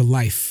characters to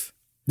life.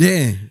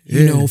 Yeah.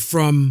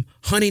 From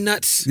Honey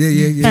Nuts.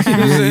 Yeah.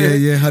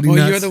 Honey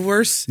Nuts. You're the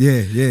Worst.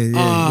 Yeah.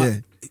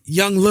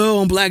 Young Lil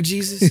on Black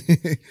Jesus.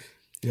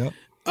 Yep.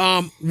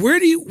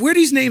 Where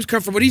these names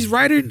come from? Are these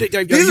writers?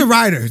 These are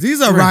writers.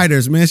 These are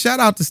writers, man. Shout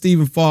out to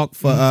Stephen Falk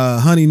for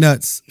Honey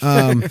Nuts.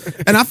 And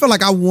I feel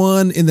like I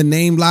won in the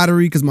name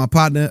lottery because my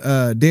partner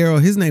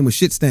Daryl, his name was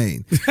Shit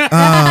Stain. So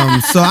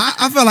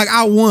I felt like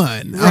I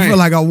won. Right. I feel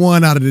like I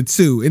won out of the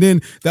two. And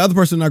then the other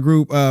person in our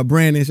group,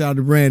 Brandon, shout out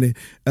to Brandon.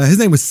 His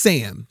name was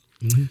Sam.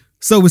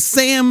 So it was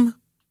Sam,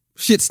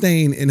 Shit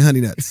Stain, and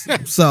Honey Nuts.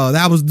 So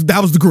that was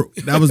the group.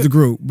 That was the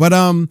group. But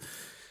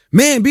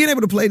man, being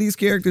able to play these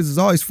characters is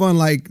always fun.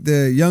 Like,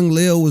 the young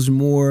Lil was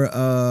more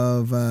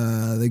of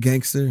the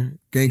gangster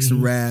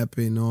rap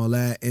and all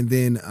that, and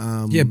then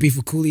beef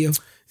with Coolio.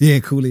 Yeah,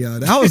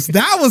 Coolio.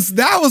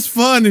 That was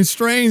fun and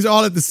strange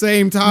all at the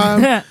same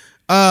time.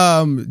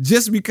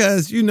 Just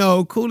because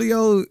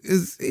Coolio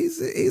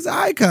he's an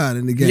icon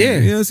in the game.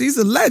 Yeah, he's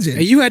a legend.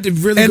 And you had to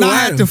really I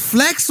had to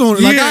flex on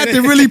it. Like, I had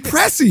to really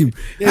press him.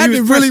 I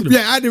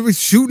had to be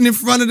shooting in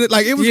front of it.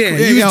 Like, it was.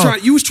 Yeah,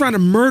 you was trying to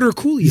murder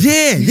Coolio.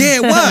 Yeah,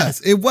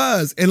 it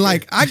was, and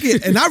like I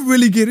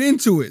really get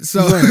into it.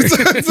 So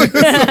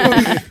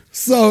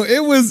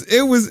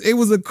it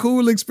was a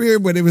cool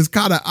experience, but it was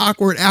kind of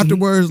awkward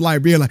afterwards.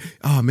 Like, being like,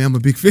 oh man, I'm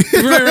a big fan.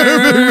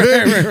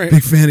 Right.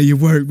 Big fan of your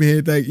work,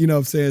 man. Like, you know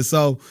what I'm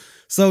saying?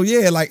 So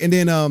yeah, like, and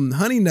then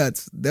Honey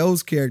Nuts,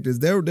 those characters,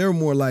 they're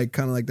more like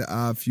kind of like the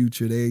Odd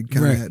Future. They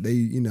kind of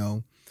beat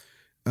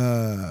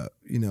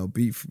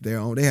their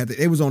own.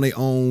 They was on their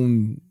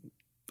own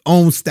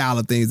style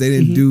of things. They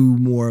didn't do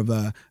more of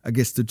I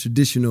guess the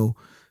traditional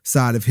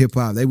side of hip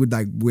hop. They would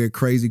like wear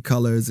crazy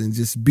colors and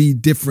just be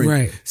different.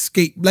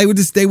 Right.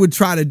 They would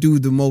try to do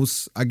the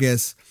most, I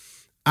guess,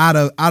 out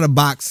of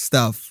box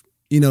stuff,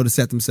 to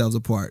set themselves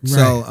apart. Right.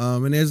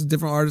 So, and there's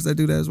different artists that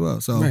do that as well.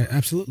 So, right,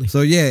 absolutely.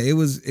 So yeah,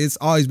 it's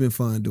always been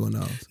fun doing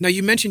those. Now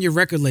you mentioned your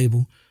record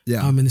label.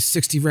 Yeah. And the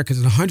 60 records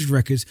and 100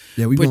 records.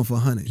 Yeah, we going for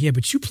 100. Yeah,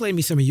 but you played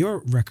me some of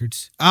your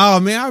records. Oh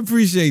man, I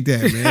appreciate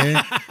that,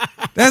 man.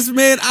 That's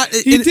man.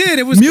 He did.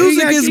 It was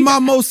music is my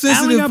most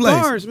sensitive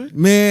place. Bars,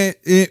 man.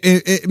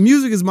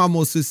 Music is my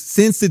most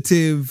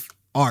sensitive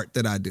art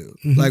that I do.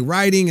 Like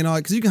writing and all,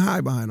 because you can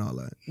hide behind all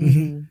that.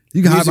 You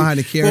can hide behind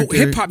the character.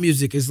 Well, hip hop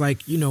music is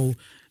like,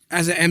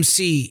 as an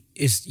MC,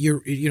 is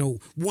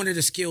one of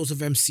the skills of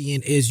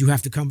MCing is you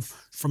have to come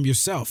from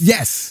yourself.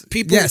 Yes.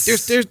 People, there's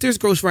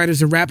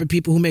ghostwriters and rapping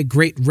people who make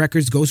great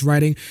records,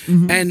 ghostwriting,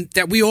 and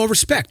that we all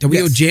respect, that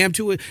we all jam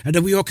to it, and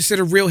that we all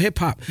consider real hip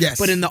hop. Yes.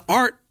 But in the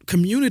art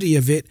community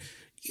of it,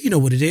 you know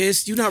what it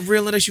is. You're not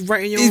real unless you're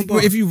writing your own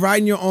bar. If you're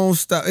writing your own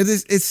stuff,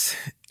 it's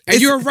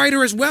and you're a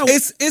writer as well.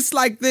 It's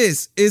like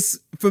this. It's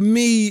for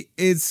me.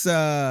 It's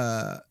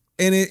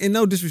and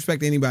no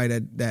disrespect to anybody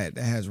that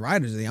has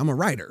writers. I'm a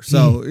writer,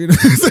 so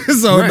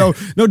right.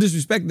 no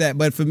disrespect to that.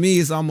 But for me,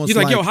 it's almost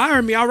you're like, yo,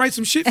 hire me. I'll write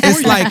some shit for you.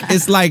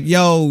 It's like,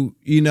 yo,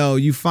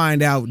 you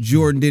find out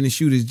Jordan didn't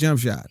shoot his jump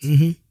shots.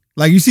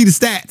 Like you see the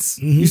stats,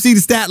 you see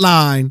the stat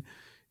line,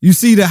 you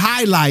see the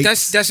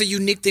highlights. That's a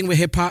unique thing with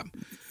hip hop.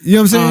 You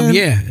know what I'm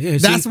saying? Yeah.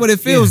 That's what it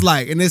feels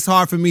like, and it's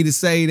hard for me to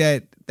say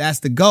that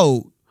that's the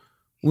GOAT.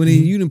 When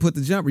you didn't put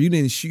the jumper, you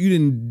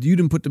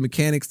didn't put the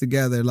mechanics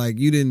together. Like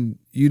you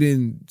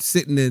didn't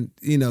sit in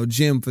the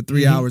gym for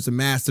 3 hours to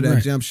master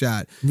that jump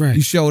shot. Right.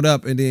 You showed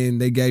up and then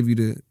they gave you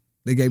the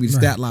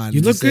stat line.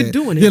 You look good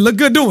doing it. You look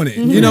good doing it.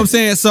 You know what I'm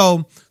saying?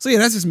 So yeah,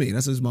 that's just me.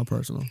 That's just my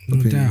personal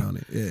opinion on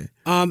it.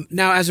 Yeah.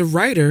 Now as a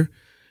writer,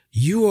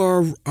 you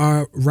are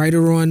a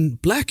writer on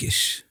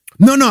Blackish.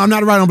 No, I'm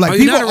not a writer on Black.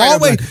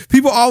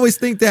 People always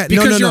think that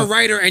because you're a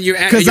writer and you're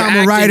because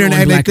I'm a writer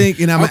and they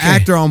think and I'm an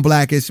actor on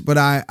Blackish. But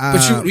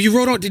but you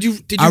wrote on. Did you?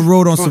 I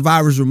wrote on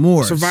Survivor's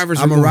Remorse.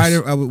 Survivor's Remorse. I'm a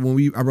writer.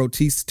 I wrote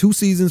 2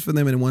 seasons for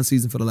them and 1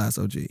 season for The Last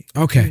OG.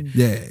 Okay.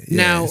 Yeah.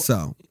 Now,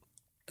 so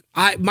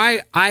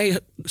I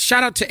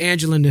shout out to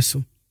Angela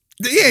Nissel.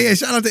 Yeah.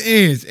 Shout out to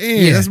Ange.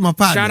 That's my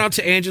partner. Shout out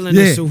to Angela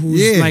Nissel,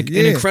 who's an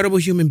incredible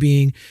human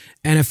being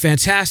and a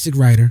fantastic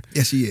writer.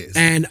 Yes, she is.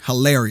 And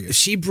hilarious.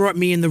 She brought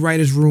me in the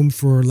writer's room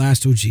for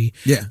Last OG.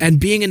 Yeah. And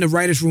being in the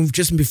writer's room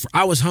just before,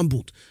 I was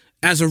humbled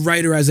as a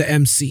writer, as an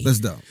MC. That's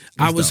dope.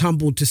 I was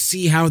humbled to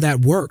see how that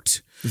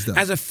worked.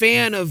 As a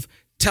fan of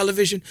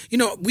television,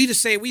 we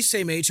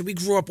same age, so we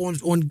grew up on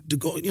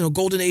the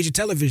golden age of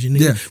television.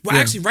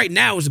 Actually, right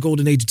now is the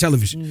golden age of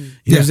television. You know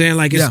what I'm saying?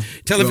 Like,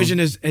 television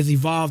has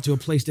evolved to a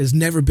place that's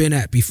never been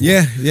at before.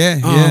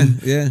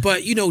 Yeah.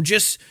 But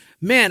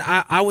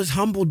I was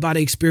humbled by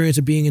the experience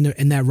of being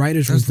in that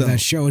writer's room for that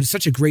show. It's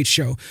such a great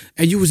show,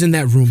 and you was in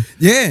that room.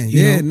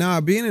 Yeah.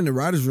 Being in the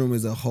writer's room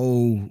is a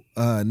whole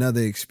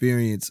another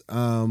experience.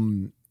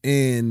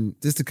 And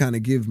just to kind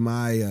of give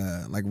my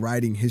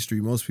writing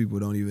history, most people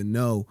don't even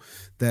know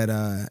that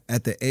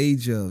at the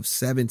age of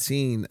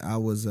 17, I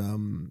was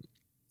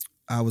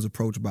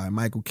approached by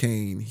Michael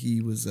Caine.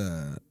 He was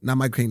not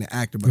Michael Caine the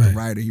actor, but the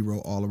writer. He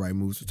wrote All the Right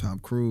Moves for Tom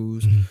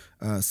Cruise,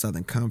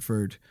 Southern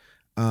Comfort.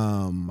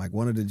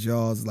 One of the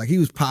Jaws, he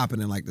was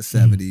popping in the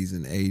 70s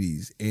and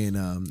 80s, and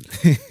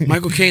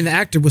Michael Caine, the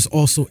actor, was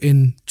also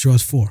in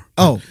Jaws 4.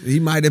 Oh,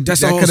 he might have. That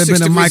could have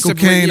been a Michael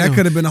Caine. That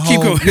could have been a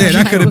whole. Yeah,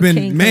 that could have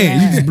been.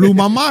 Man, you just blew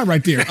my mind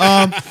right there.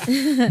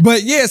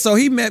 But yeah, so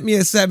he met me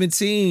at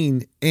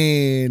 17,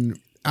 and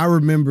I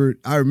remember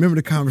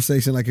the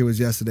conversation like it was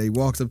yesterday. He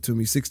walks up to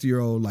me,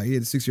 60-year-old, he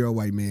had a 60-year-old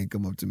white man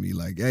come up to me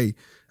like, "Hey,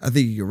 I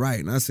think you can write,"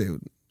 and I said,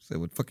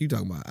 "What the fuck are you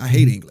talking about? I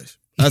hate English."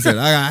 I said,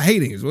 I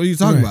hate English. What are you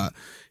talking about?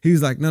 He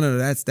was like, no,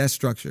 that's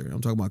structure.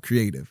 I'm talking about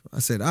creative. I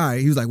said, all right.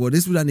 He was like, well,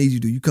 this is what I need you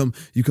to do.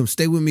 You come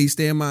stay with me,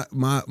 stay in my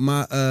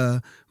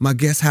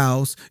guest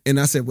house. And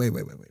I said, wait.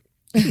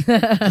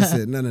 I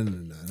said, no.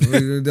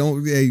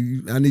 Don't. Hey,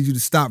 I need you to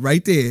stop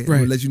right there. I'm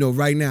gonna let you know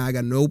right now. I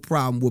got no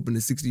problem whooping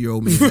the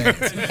 60-year-old man's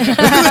ass.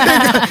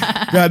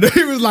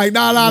 He was like,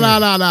 no.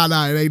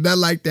 It ain't nothing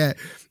like that.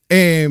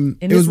 And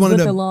it was one of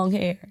the long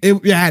hair. I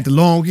had the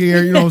long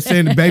hair. You know what I'm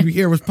saying? The baby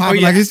hair was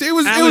popping. It was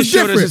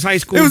different. His high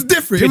school it was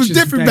different. It was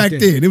different back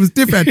then. It was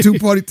different. Had 2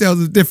 ponytails. It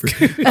was different.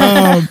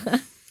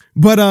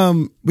 But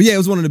yeah, it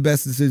was one of the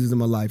best decisions in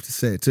my life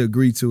to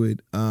agree to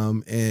it.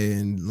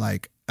 And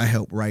I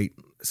helped write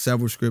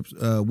several scripts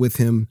with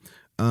him.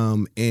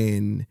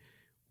 And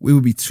it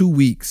would be 2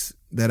 weeks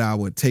that I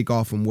would take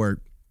off from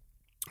work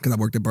because I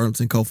worked at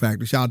Burlington Coat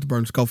Factory. Shout out to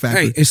Burlington Coat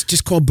Factory. Hey, it's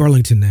just called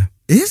Burlington now.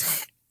 Is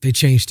it? They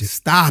changed it.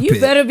 Stop it.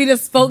 You better be the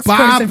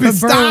spokesperson for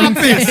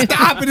Burlington.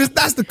 Stop it.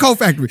 That's the Coat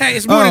Factory. Hey,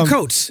 it's more than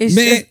coats.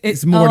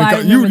 It's more than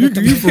coats.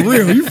 You for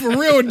real. You for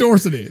real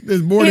endorsing it.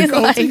 There's more than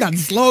coats. You got the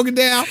slogan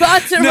down.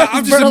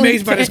 I'm just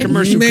amazed by this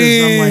commercial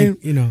because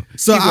I'm like,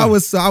 So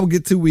I would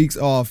get 2 weeks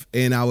off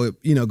and I would,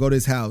 go to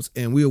his house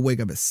and we would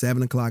wake up at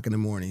 7:00 in the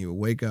morning. He would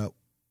wake up,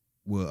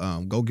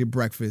 we'll go get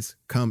breakfast,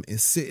 come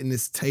and sit in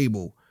this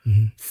table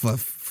for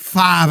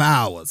 5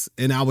 hours,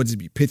 and I would just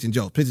be pitching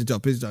jokes.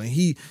 And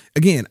he,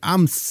 again,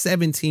 I'm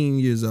 17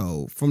 years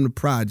old from the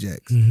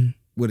projects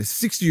with a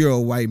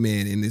 60-year-old white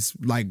man in this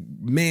like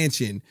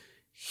mansion.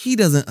 He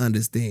doesn't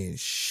understand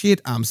shit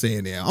I'm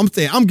saying there.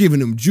 I'm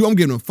giving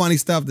him funny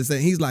stuff to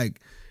say. He's like,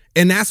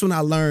 and that's when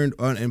I learned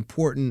an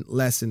important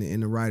lesson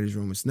in the writer's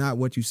room. It's not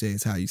what you say,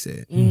 it's how you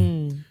say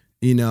it.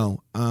 You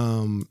know,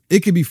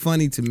 it could be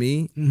funny to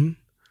me,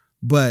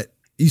 but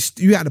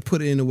you got to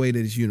put it in a way that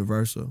it's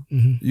universal.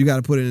 You got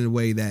to put it in a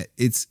way that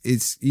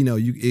it's you know,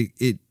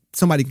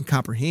 somebody can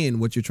comprehend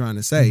what you're trying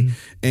to say.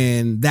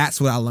 And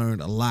that's what I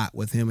learned a lot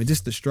with him. And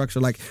just the structure,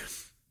 like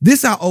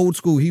this how old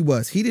school he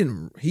was. He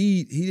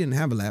didn't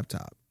have a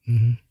laptop.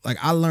 Like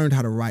I learned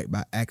how to write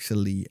by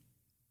actually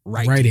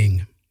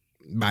writing.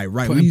 By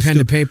writing. Putting pen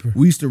to paper.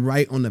 We used to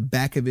write on the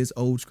back of his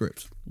old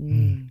scripts.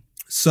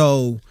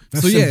 So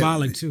that's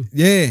symbolic too.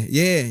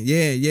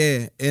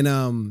 Yeah.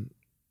 And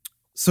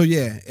so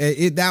yeah,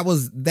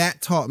 that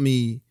taught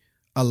me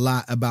a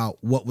lot about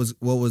what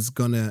was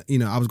gonna, you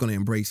know, I was gonna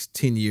embrace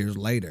 10 years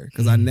later,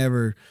 because I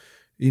never,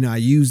 you know, I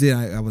used it.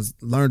 I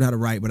learned how to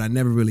write, but I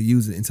never really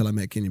used it until I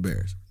met Kenya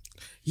Barris.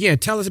 Yeah,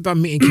 tell us about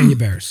meeting Kenya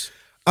Barris.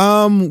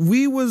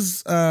 We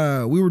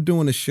were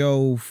doing a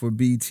show for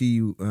BT,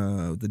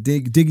 the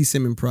Diggy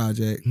Simmons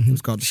project. It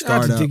was called The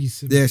Startup. Shout out to Diggy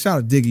Simmons. Yeah, shout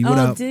out to Diggy. What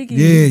up?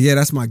 Diggy. Yeah,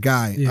 that's my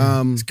guy.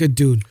 Yeah, it's a good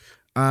dude.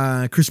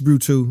 Chris Brew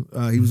too.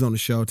 He was on the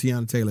show.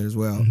 Tiana Taylor as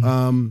well.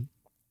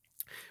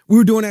 We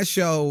were doing that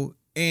show,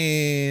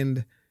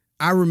 and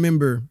I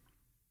remember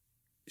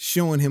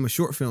showing him a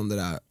short film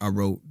that I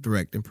wrote,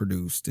 directed, and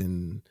produced,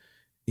 and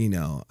you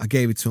know, I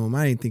gave it to him.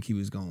 I didn't think he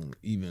was gonna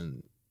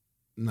even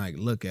like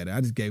look at it.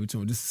 I just gave it to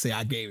him just to say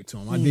I gave it to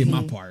him. I did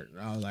my part.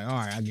 I was like, all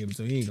right, I'll give it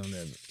to him. He ain't gonna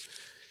never.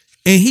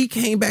 And he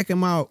came back in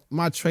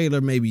my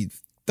trailer maybe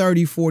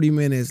 30, 40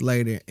 minutes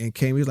later and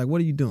came. He was like,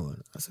 what are you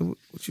doing? I said,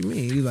 what you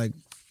mean? He's like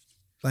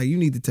you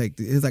need to take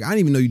this. He's like, I didn't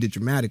even know you did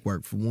dramatic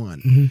work for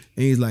one. And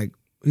he's like,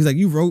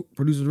 you wrote,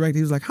 produced, directed.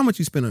 He was like, how much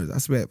you spent on this? I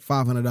spent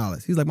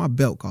 $500. He's like, my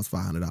belt cost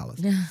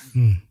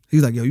 $500.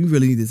 He's like, yo, you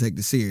really need to take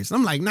this serious. And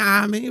I'm like,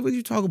 nah, man, what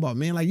you talking about,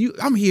 man? Like,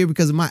 I'm here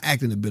because of my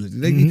acting ability.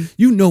 Like,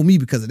 you know me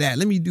because of that.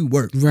 Let me do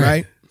work,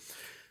 right?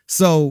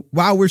 So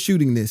while we're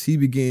shooting this, he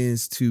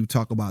begins to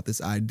talk about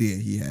this idea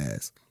he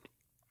has.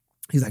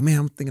 He's like, man,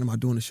 I'm thinking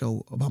about doing a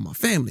show about my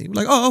family. I'm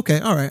like, oh,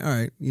 okay, all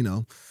right. You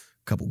know,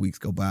 a couple weeks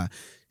go by.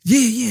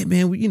 Yeah,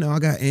 man. You know, I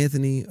got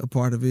Anthony a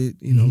part of it.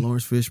 You know,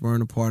 Lawrence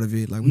Fishburne a part of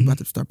it. Like, we about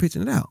to start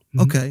pitching it out.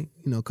 Okay,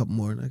 you know, a couple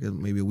more. Like,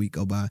 maybe a week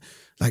go by.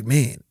 Like,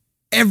 man,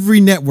 every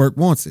network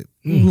wants it.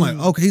 I'm like,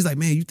 okay. He's like,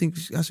 man, you think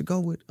I should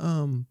go with,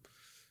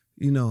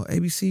 you know,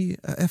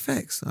 ABC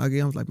FX? I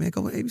was like, man,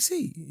 go with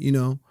ABC. You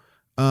know,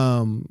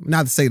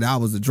 not to say that I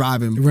was the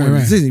driving point of the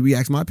decision. We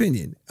asked my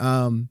opinion.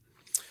 And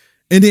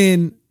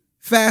then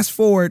fast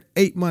forward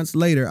 8 months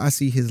later, I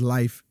see his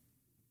life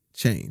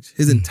change.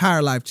 His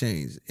entire life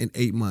changed in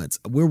 8 months.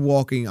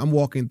 I'm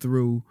walking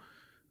through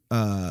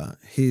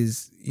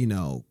his, you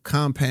know,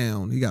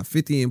 compound. He got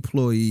 50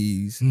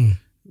 employees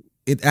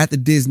at the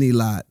Disney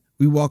lot.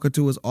 We walk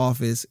into his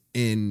office,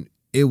 and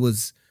it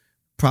was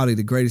probably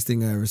the greatest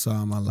thing I ever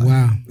saw in my life.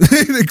 Wow.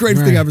 The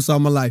greatest thing I ever saw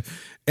in my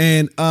life.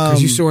 And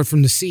because you saw it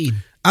from the seed.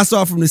 I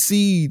saw it from the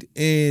seed,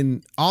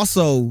 and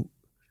also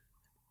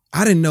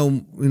I didn't know,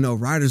 you know,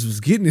 writers was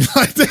getting it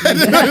like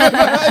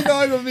that.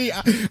 I'm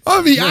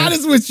gonna be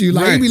honest with you.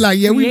 Like, he'd be like,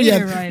 yeah,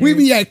 we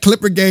be at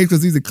Clipper games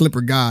because he's a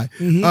Clipper guy.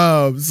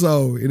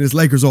 So, and it's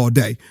Lakers all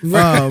day. He's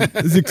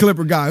a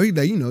Clipper guy. He,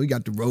 you know, he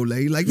got the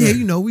Rolex. Like, yeah,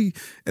 you know,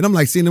 and I'm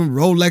like seeing them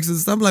Rolexes and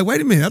stuff. I'm like,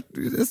 wait a minute,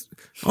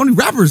 only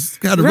rappers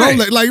got a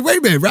Rolex. Like, wait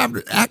a minute,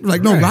 rappers act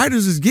like no,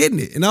 writers is getting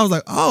it. And I was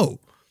like, oh.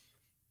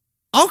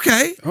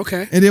 Okay.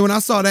 And then when I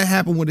saw that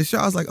happen with the show,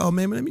 I was like, oh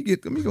man, let me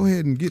go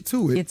ahead and get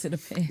to it. Get to the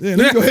pen. Yeah,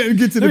 let me go ahead and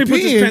get to the pen. Let me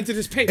put this pen to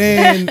this paper.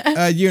 And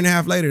a year and a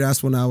half later,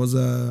 that's when I was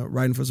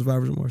writing for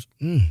Survivor's Remorse.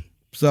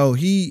 So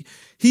he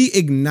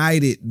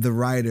ignited the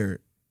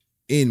writer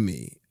in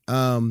me.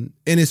 And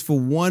it's for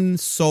one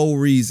sole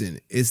reason.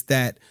 It's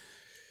that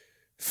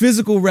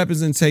physical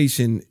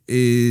representation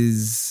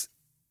is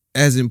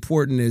as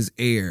important as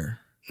air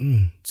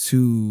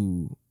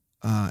to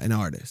an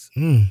artist.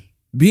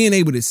 Being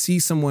able to see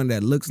someone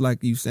that looks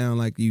like you, sound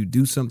like you,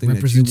 do something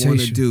that you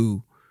want to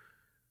do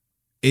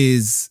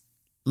is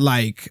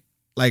like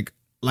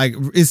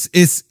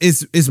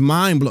it's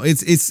mind blowing.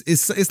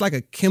 It's like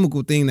a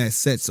chemical thing that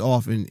sets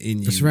off in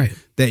you. That's right.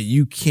 That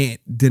you can't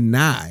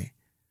deny.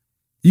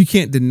 You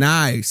can't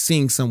deny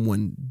seeing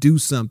someone do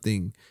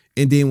something,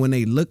 and then when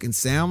they look and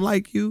sound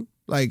like you,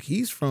 like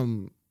he's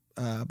from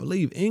I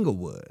believe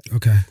Inglewood.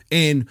 Okay.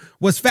 And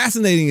what's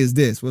fascinating is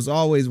this. What's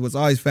always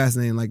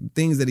fascinating, like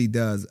things that he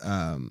does,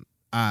 I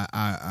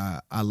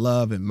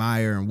love,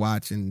 admire, and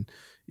watch, and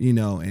you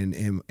know,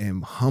 and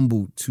am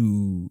humbled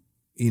to,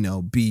 you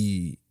know,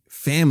 be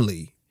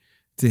family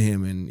to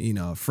him, and you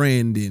know, a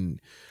friend,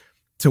 and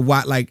to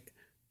watch. Like,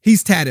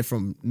 he's tatted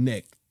from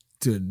neck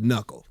to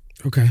knuckle.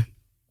 Okay.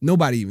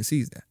 Nobody even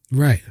sees that.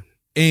 Right.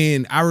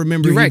 And I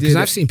remember you're right, because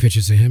I've seen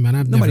pictures of him,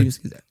 and nobody even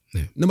sees that.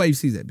 Yeah. Nobody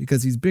sees that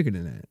because he's bigger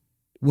than that.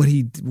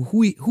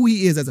 Who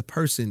he is as a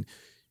person,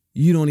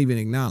 you don't even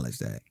acknowledge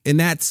that. And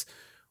that's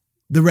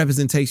the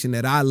representation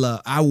that I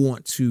love. I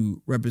want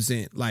to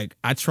represent. Like,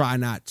 I try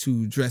not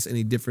to dress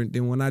any different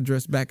than when I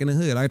dressed back in the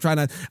hood.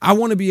 I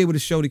want to be able to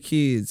show the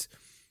kids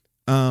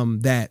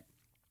that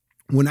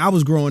when I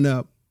was growing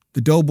up,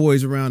 the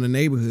doughboys around the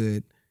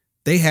neighborhood,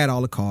 they had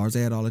all the cars,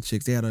 they had all the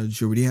chicks, they had all the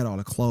jewelry, they had all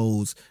the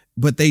clothes,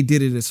 but they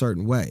did it a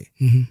certain way.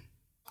 Mm-hmm.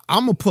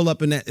 I'm gonna pull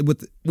up in that with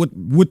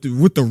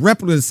the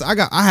replicas.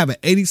 I have an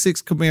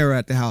 '86 Camaro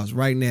at the house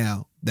right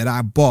now that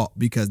I bought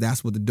because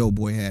that's what the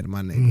doughboy had in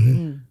my neighborhood.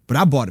 Mm-hmm. But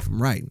I bought it from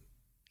Wrighton.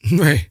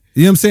 Right.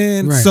 You know what I'm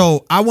saying? Right.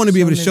 So I want to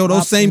be able to show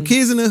those same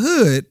kids in the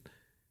hood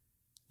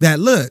that,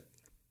 look,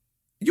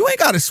 you ain't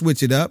got to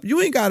switch it up.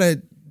 You ain't got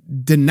to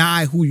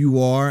deny who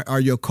you are or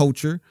your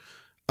culture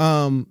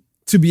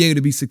to be able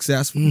to be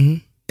successful.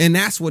 Mm-hmm. And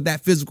that's what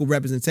that physical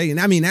representation,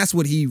 I mean, that's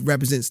what he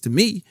represents to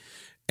me.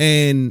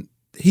 And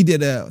he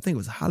did I think it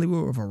was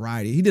Hollywood or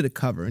Variety. He did a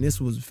cover, and this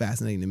was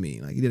fascinating to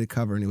me. Like, he did a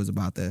cover, and it was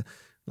about the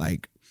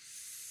like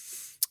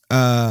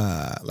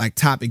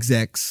top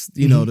execs,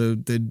 you know,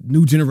 the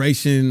new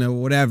generation or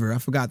whatever. I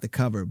forgot the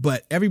cover,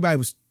 but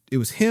it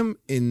was him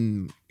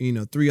and, you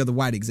know, 3 other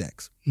white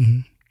execs. Mm-hmm.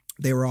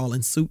 They were all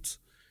in suits.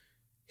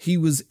 He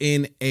was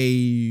in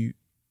a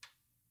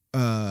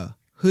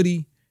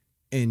hoodie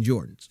and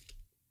Jordans.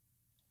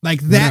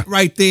 Like, that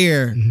right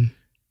there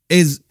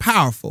is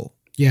powerful.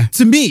 Yeah.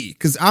 To me,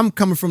 because I'm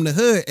coming from the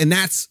hood and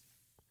that's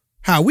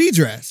how we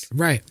dress.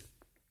 Right.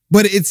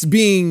 But it's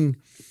being,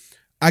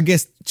 I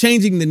guess,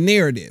 changing the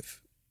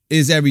narrative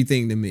is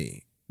everything to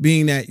me.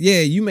 Being that, yeah,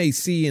 you may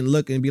see and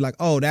look and be like,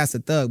 oh, that's a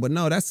thug. But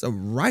no, that's a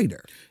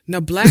writer. Now,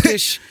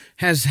 Blackish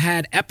has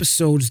had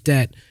episodes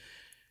that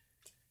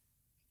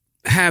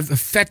have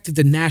affected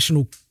the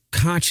national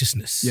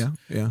consciousness.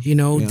 Yeah. You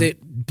know,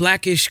 that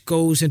Blackish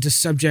goes into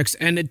subjects,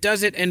 and it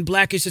does it, and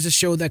Blackish is a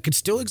show that could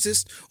still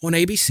exist on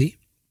ABC.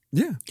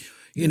 Yeah.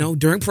 You know,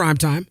 during prime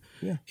time.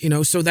 Yeah. You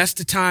know, so that's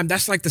the time,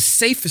 that's like the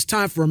safest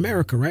time for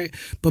America, right?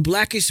 But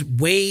Blackish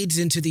wades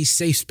into these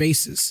safe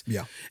spaces.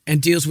 Yeah.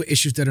 And deals with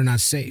issues that are not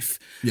safe.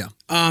 Yeah.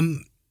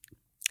 And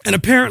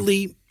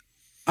apparently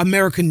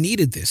America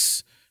needed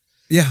this.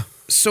 Yeah.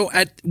 So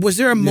was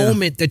there a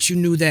moment that you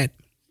knew that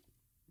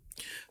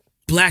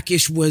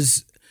Blackish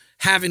was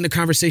having the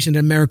conversation that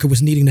America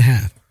was needing to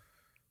have?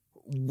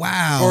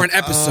 Wow. Or an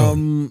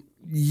episode?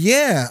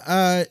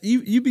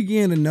 You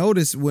begin to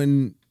notice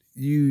when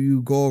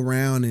you go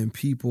around and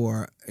people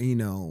are, you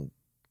know,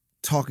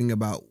 talking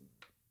about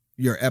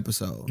your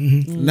episode.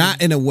 Mm-hmm. Not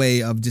in a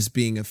way of just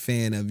being a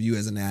fan of you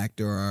as an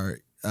actor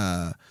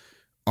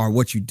or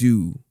what you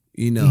do,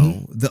 you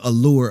know, the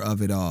allure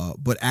of it all,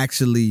 but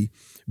actually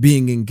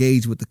being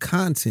engaged with the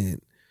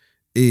content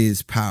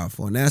is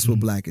powerful. And that's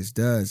what Blackish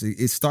does.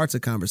 It starts a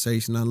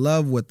conversation. I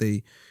love what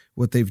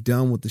they've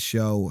done with the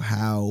show,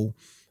 how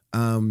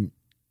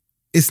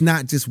it's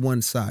not just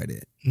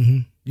one-sided. Mm-hmm.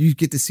 You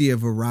get to see a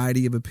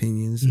variety of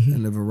opinions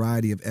and a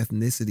variety of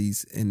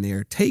ethnicities and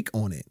their take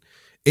on it.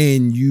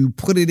 And you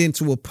put it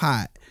into a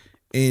pot,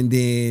 and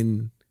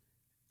then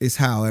it's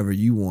however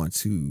you want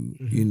to,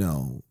 you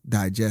know,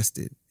 digest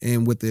it.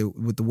 And with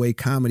the way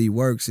comedy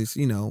works, it's,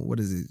 you know, what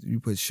is it?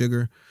 You put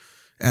sugar,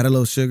 add a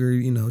little sugar,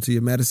 you know, to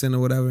your medicine or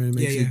whatever, and it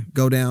makes it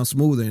go down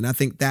smoother. And I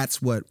think that's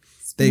what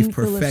they've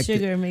perfected.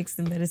 Of sugar makes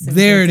the medicine.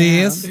 There it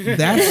is.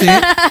 That's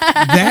it.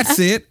 That's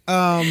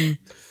it.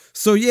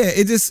 So yeah,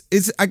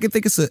 I can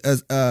think it's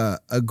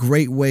a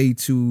great way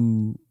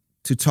to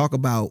talk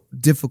about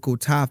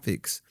difficult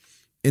topics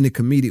in a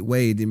comedic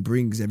way, then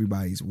brings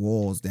everybody's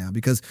walls down.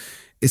 Because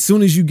as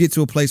soon as you get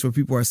to a place where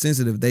people are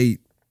sensitive, they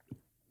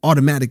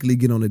automatically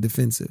get on the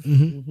defensive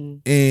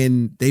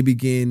and they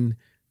begin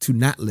to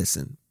not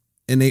listen.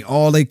 And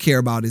all they care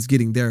about is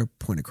getting their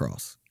point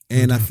across.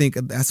 And I think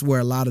that's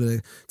where a lot of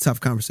the tough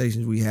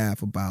conversations we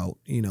have about,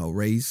 you know,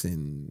 race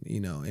and,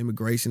 you know,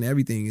 immigration,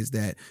 everything, is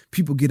that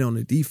people get on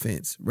the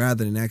defense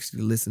rather than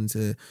actually listen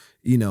to,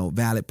 you know,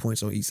 valid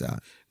points on each side.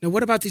 Now,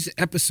 what about these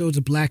episodes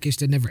of Blackish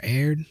that never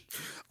aired?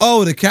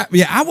 Oh,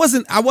 I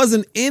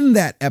wasn't in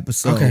that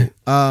episode. Okay.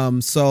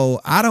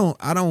 So I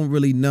don't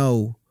really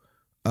know.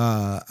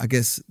 I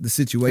guess the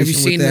situation. Have you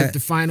seen with that. The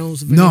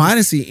finals? No, I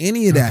didn't see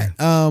any of that.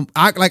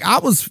 I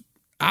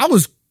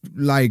was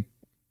like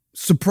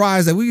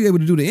surprised that we were able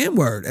to do the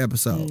N-word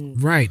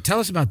episode. Right.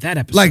 Tell us about that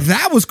episode. Like,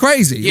 that was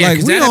crazy. Yeah,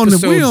 like, we on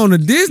the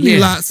Disney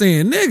lot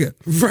saying nigga.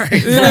 Right.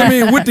 You know what I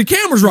mean? With the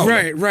cameras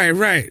rolling.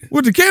 Right.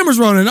 With the cameras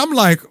rolling. I'm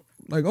like,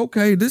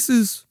 okay, this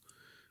is,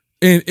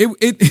 and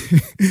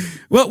it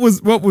what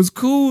was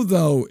cool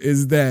though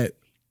is that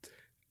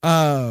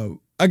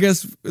I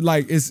guess,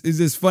 like, it's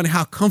just funny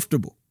how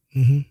comfortable.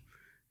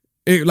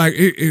 It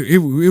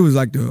was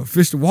like the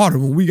fish to water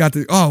when we got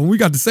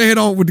to say it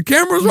on with the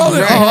cameras rolling.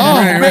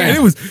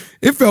 Man,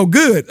 it felt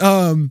good.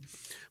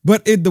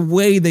 But the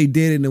way they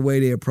did it and the way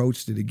they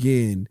approached it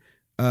again,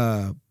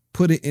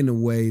 put it in a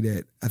way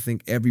that I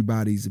think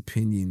everybody's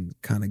opinion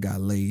kind of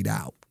got laid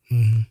out.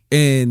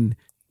 And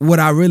what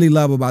I really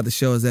love about the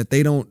show is that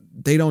they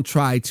don't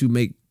try to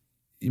make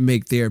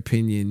make their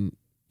opinion,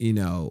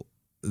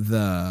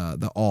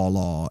 the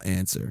all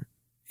answer.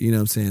 You know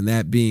what I'm saying?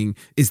 That being,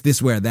 it's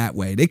this way or that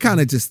way. They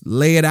kind of just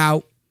lay it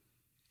out,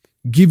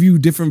 give you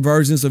different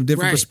versions of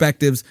different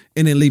perspectives,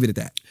 and then leave it at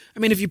that. I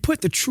mean, if you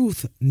put the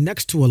truth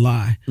next to a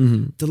lie,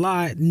 the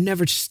lie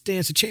never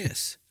stands a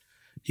chance.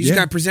 You just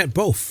got to present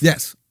both.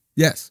 Yes.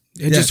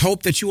 And just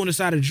hope that you're on the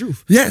side of the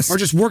truth. Yes. Or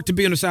just work to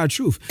be on the side of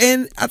truth.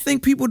 And I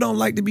think people don't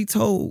like to be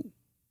told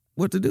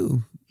what to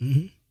do.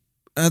 Mm-hmm.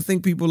 I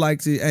think people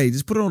like to, hey,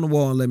 just put it on the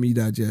wall and let me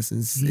digest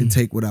and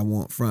take what I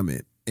want from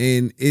it.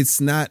 And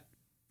it's not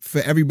for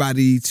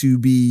everybody to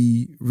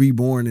be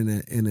reborn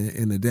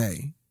in a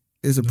day.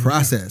 It's a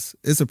process.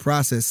 It's a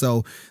process.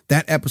 So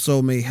that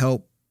episode may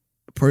help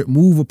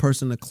move a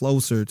person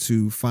closer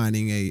to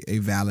finding a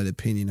valid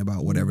opinion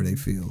about whatever they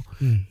feel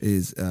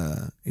is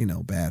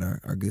bad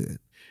or good.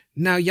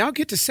 Now y'all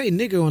get to say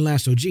nigga on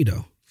Last OG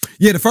though.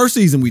 Yeah, the first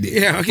season we did.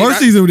 Yeah, okay. First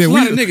season we did. A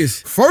lot of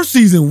niggas. First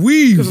season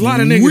we a lot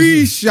of niggas.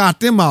 We shot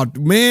them out,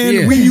 man.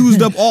 Yeah. We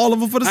used up all of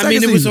them for the second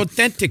season. It was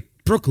authentic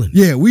Brooklyn.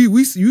 Yeah, you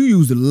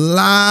used a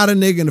lot of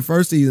nigga in the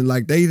first season.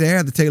 Like they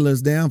had to tailor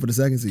us down for the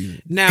second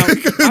season. Now we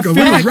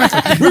was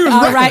reckless. We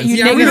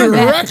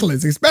were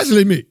reckless,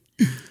 especially me.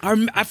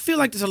 I feel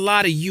like there's a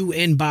lot of you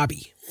and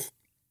Bobby.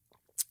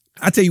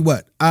 I tell you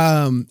what,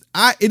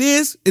 it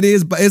is,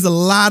 but it's a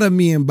lot of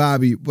me and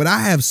Bobby. But I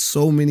have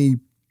so many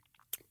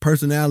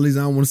personalities.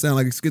 I don't want to sound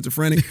like a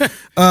schizophrenic.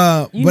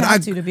 But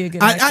to be a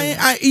good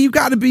actor. You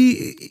got to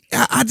be.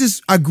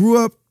 I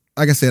grew up.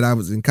 Like I said, I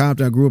was in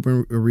Compton. I grew up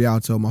in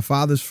Rialto. My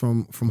father's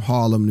from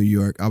Harlem, New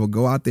York. I would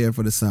go out there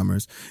for the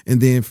summers,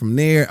 and then from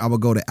there, I would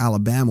go to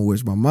Alabama,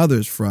 which my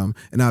mother's from,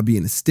 and I'd be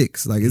in the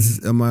sticks. Like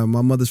my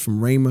mother's from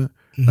Raymond,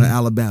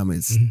 Alabama.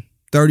 It's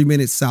 30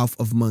 minutes south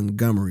of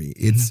Montgomery.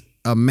 It's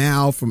a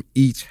mile from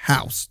each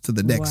house to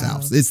the next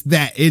house. It's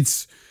that.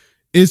 It's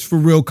for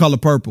real color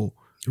purple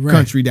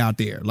country out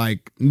there.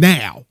 Like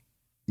now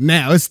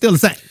it's still the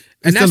same.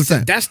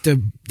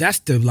 That's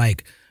the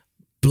like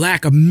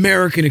Black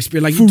American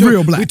experience. Like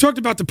real black. We talked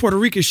about the Puerto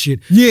Rican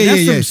shit.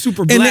 That's some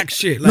super black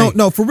shit. Like,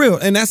 no, for real.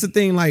 And that's the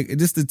thing. Like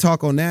just to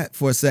talk on that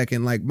for a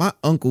second. Like my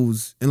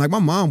uncles and like my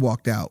mom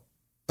walked out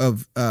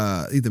of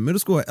either middle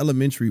school or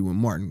elementary when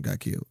Martin got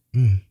killed.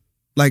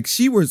 Like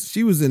she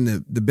was in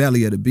the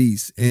belly of the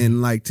beast,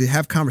 and like to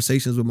have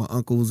conversations with my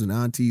uncles and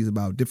aunties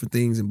about different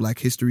things in Black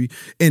history,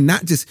 and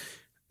not just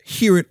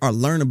hear it or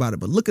learn about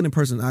it, but look in a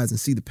person's eyes and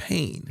see the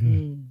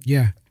pain.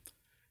 Yeah,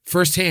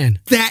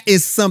 firsthand. That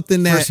is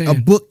something that a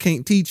book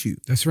can't teach you.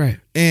 That's right.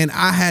 And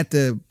I had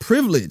the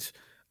privilege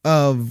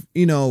of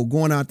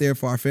going out there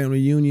for our family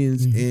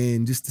reunions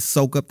and just to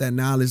soak up that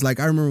knowledge. Like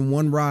I remember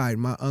one ride,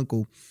 my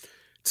uncle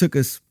took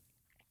me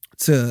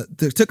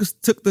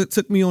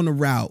on the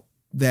route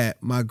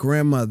that my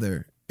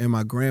grandmother and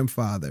my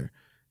grandfather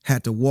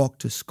had to walk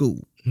to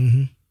school.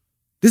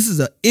 This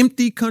is an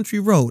empty country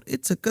road.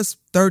 It took us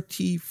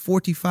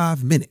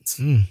 45 minutes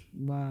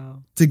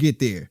to get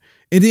there.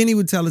 And then he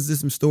would tell us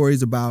some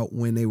stories about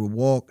when they would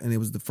walk, and that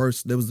was the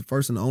first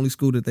and the only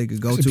school that they could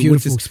go to. It's a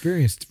beautiful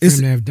experience for them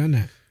to have done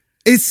that.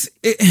 It's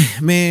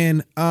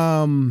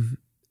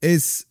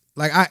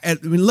like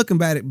looking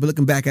back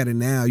at it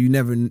now, I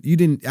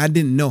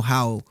didn't know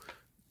how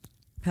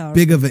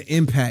big of an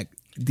impact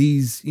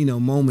these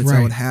moments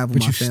I would have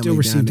with my family. But you still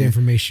received the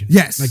information.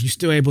 Yes, like you're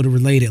still able to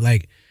relate it.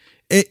 Like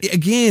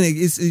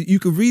you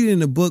could read it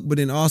in a book, but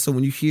then also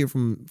when you hear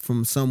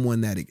from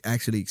someone that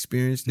actually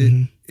experienced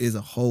it, is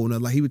a whole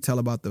nother. Like he would tell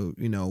about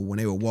when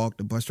they would walk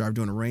the bus driver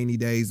during the rainy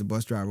days, the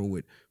bus driver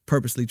would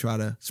purposely try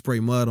to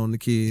spray mud on the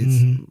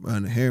kids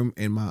and him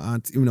and my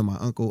aunt,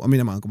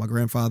 my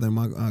grandfather and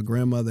my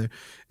grandmother,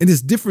 and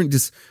this different,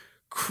 just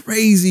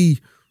crazy,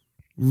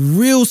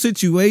 real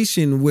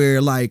situation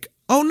where like,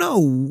 oh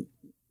no,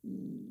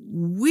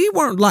 we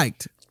weren't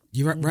liked.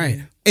 You're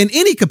right. In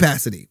any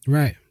capacity.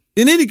 Right.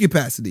 In any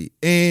capacity.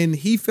 And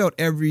he felt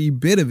every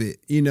bit of it,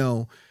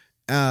 and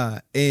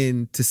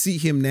to see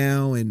him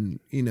now and,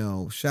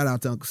 shout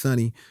out to Uncle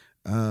Sonny,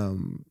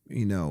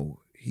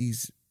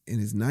 he's in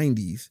his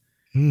 90s.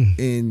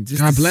 And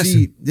just God bless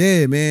him.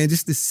 Yeah, man,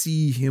 just to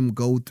see him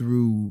go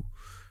through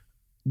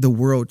the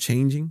world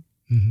changing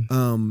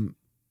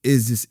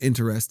is just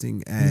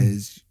interesting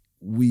as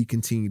we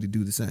continue to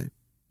do the same.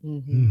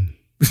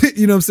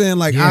 You know what I'm saying?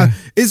 Like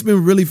it's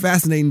been really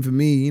fascinating for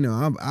me.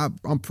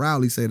 I'm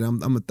proudly say that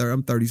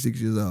I'm 36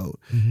 years old,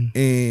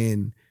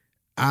 and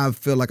I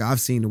feel like I've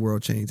seen the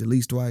world change at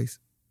least twice.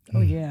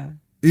 Oh yeah,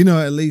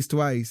 at least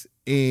twice,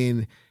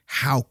 and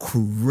how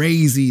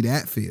crazy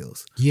that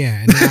feels.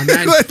 Yeah, now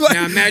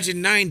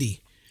imagine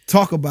 90.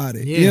 Talk about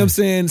it. Yeah. You know what I'm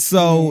saying?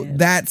 So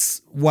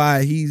that's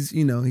why he's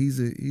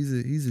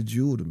a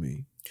jewel to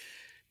me.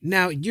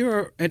 Now,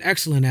 you're an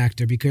excellent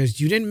actor because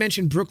you didn't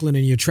mention Brooklyn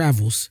in your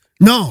travels.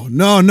 No.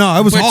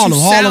 It was Harlem. You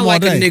Harlem sound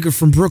like all day. a nigga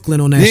from Brooklyn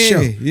on that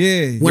show.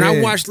 Yeah. When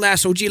I watched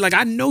Last OG, like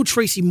I know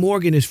Tracy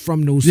Morgan is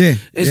from those.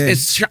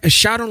 It's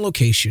shot on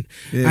location.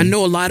 Yeah. I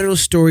know a lot of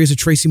those stories are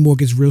Tracy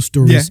Morgan's real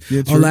stories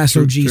on Last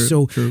OG.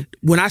 So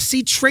when I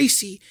see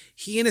Tracy,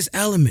 he in his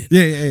element.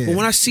 Yeah. But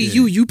when I see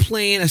you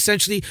playing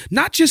essentially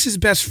not just his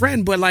best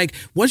friend, but like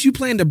once you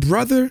playing the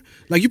brother,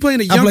 like you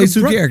playing a younger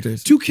brother.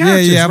 Characters. Two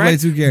characters. Yeah, I right? played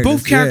 2 characters.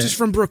 Both characters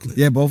from Brooklyn.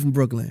 Yeah, both from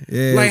Brooklyn.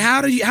 Yeah. Like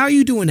how are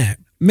you doing that?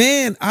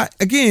 Man,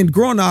 again,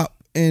 growing up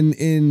and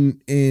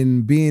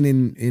in being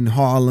in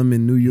Harlem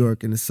and New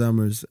York in the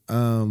summers,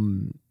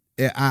 I'm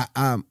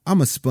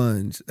a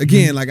sponge.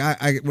 Again, like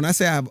I when I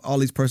say I have all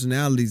these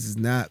personalities, it's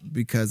not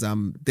because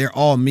they're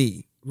all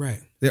me.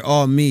 Right. They're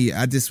all me.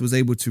 I just was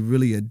able to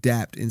really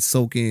adapt and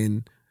soak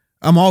in.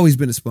 I've always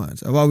been a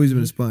sponge. I've always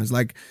been a sponge.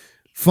 Like,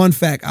 fun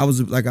fact, I was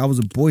a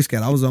Boy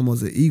Scout. I was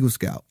almost an Eagle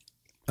Scout.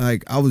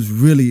 Like, I was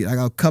really like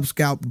a Cub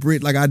Scout,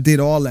 Brit. Like, I did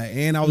all that,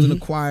 and I was in the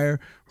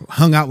choir,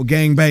 hung out with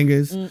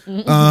gangbangers.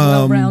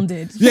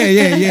 Well-rounded.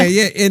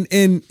 Yeah.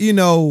 And you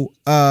know,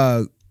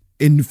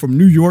 from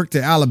New York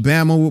to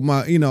Alabama with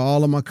my,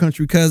 all of my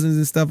country cousins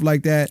and stuff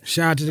like that.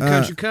 Shout out to the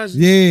country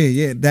cousins.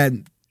 Yeah. That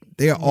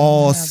they're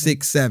all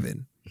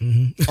 6'7".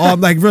 All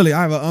like really.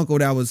 I have an uncle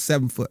that was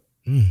 7 foot.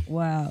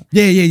 Wow.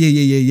 Yeah.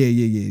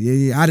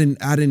 I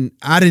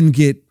didn't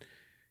get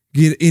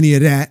any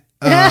of that.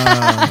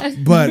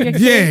 But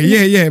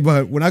yeah.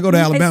 But when I go to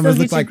Alabama, it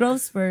looks like,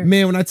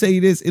 man, when I tell you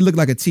this, it looked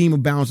like a team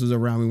of bouncers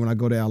around me when I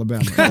go to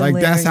Alabama. Like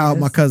that's how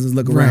my cousins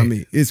look around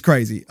me. It's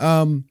crazy.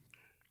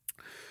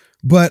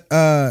 But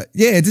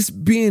just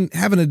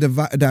having a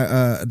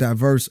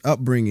diverse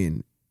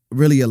upbringing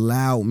really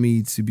allowed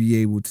me to be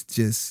able to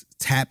just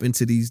tap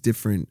into these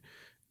different,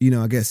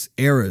 I guess,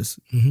 eras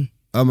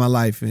of my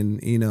life.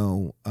 And,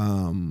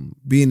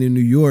 being in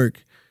New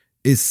York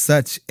is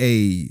such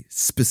a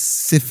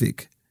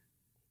specific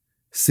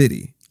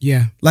city.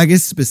 Yeah. Like,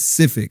 it's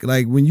specific.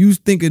 Like, when you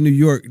think of New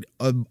York,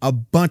 a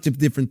bunch of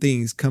different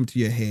things come to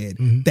your head.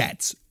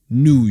 That's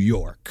New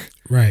York.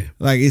 Right.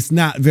 Like, it's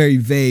not very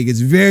vague. It's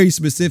very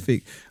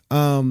specific.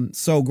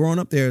 So growing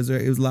up there,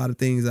 it was a lot of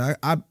things.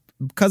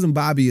 Cousin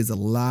Bobby is a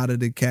lot of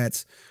the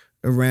cats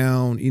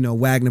around,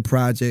 Wagner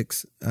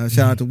projects.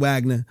 Shout out to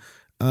Wagner,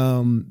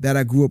 that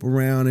I grew up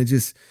around, and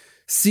just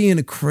seeing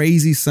the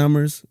crazy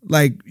summers,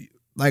 like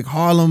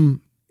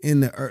Harlem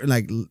in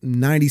the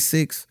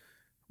 96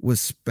 was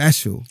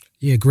special.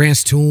 Yeah,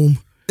 Grant's Tomb.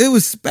 It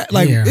was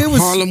it was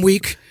Harlem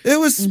Week. It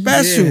was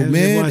special,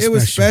 man. It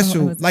was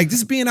special. Like,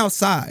 just being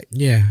outside.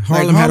 Yeah,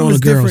 Harlem had all the is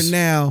girls. Different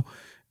now.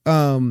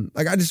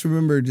 Like, I just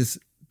remember just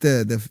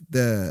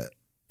the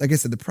like I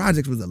said, the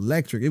project was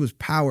electric. It was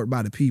powered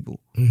by the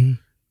people.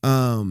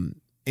 And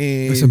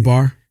it's a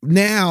bar.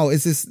 Now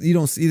it's just, you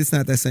don't see, it's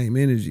not that same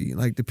energy.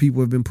 Like, the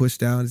people have been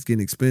pushed out. It's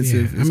getting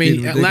expensive. Yeah. I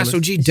mean, Last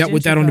OG dealt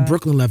with that on the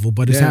Brooklyn level,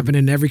 but it's happening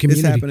in every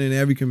community. It's happening in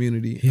every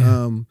community.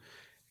 Yeah.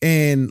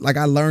 And like,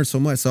 I learned so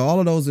much. So all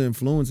of those are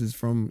influences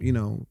from,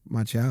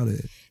 my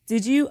childhood.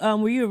 Did you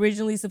were you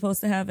originally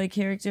supposed to have a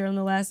character on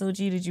The Last OG?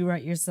 Did you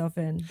write yourself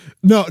in?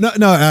 No,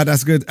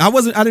 that's good. I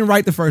didn't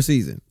write the first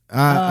season.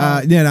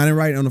 I didn't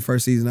write it on the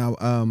first season. I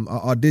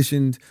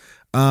auditioned.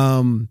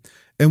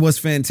 And what's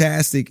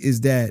fantastic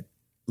is that,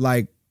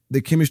 like,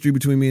 the chemistry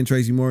between me and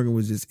Tracy Morgan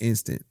was just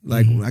instant.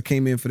 Like, when I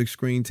came in for the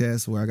screen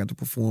test where I got to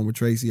perform with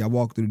Tracy, I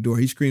walked through the door.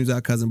 He screams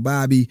out, "Cousin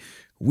Bobby."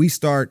 We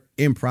start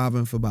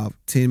improvising for about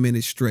 10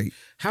 minutes straight.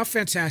 How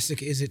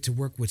fantastic is it to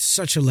work with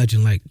such a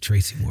legend like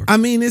Tracy Morgan? I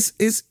mean,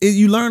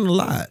 you learn a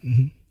lot.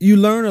 You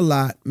learn a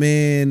lot,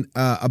 man,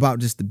 about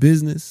just the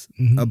business,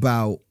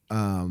 about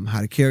how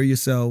to carry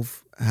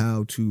yourself,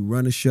 how to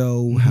run a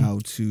show, how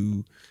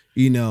to,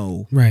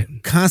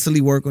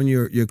 constantly work on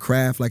your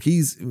craft. Like,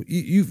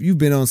 you've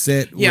been on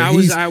set. Yeah,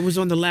 I was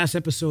on the last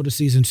episode of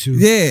season 2.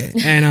 Yeah,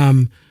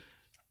 and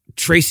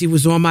Tracy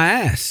was on my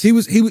ass.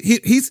 He's in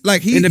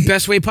the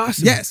best way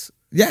possible. Yes.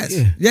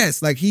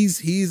 Like,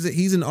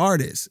 he's an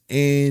artist,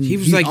 and he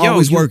was like,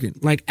 always working.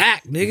 Like,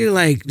 act, nigga.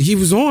 Like, he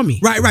was on me.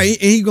 Right.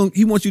 And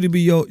he wants you to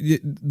be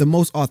the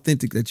most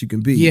authentic that you can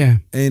be. Yeah.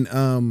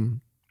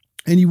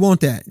 And you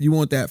want that. You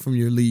want that from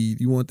your lead.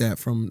 You want that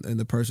from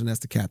the person that's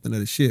the captain of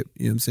the ship.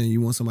 You know what I'm saying?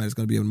 You want somebody that's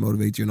going to be able to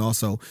motivate you and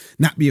also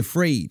not be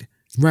afraid.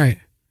 Right.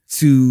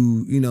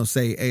 To,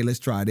 say, hey, let's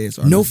try this.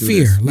 Or no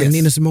fear, like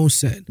Nina Simone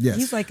said. Yes.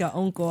 He's like an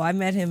uncle. I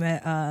met him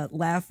at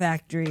Laugh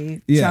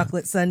Factory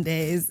Chocolate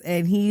Sundays,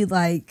 and he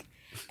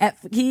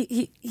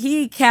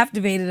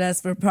captivated us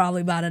for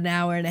probably about an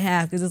hour and a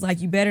half, because it's like,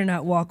 you better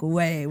not walk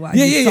away while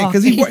you're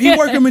talking. Because he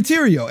working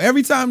material.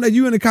 Every time that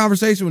you in a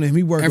conversation with him,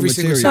 he working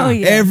material. Single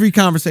time. Every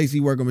conversation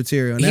he working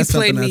material. And he that's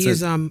played me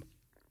as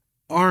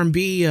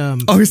R&B.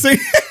 You see?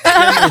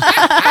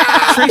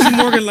 Tracy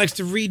Morgan likes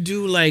to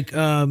redo like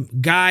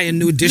Guy and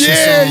New Edition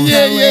songs.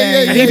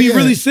 Yeah. And he be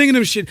really singing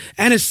them shit.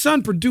 And his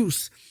son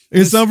produced.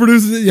 His son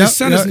produces it. His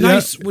son is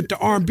nice with the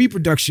R&B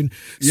production.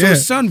 So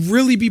his son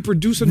really be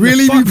producing out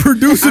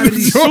of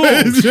these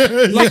songs.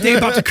 Like they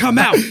about to come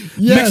out.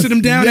 Mixing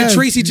them down, and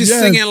Tracy just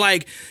singing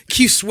like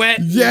Keith Sweat.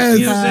 Yes.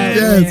 You know what I'm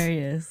saying?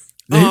 Hilarious.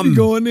 He be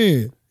going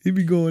in. He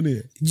be going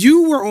in.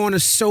 You were on a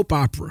soap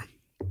opera.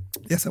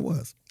 Yes, I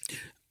was.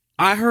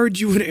 I heard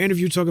you in an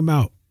interview talking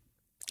about.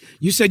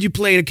 You said you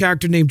played a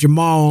character named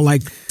Jamal on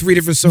like 3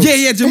 different soaps.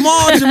 Yeah,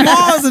 Jamal.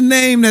 Jamal's a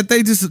name that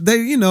they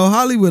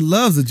Hollywood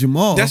loves a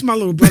Jamal. That's my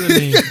little brother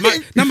name.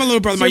 Not my little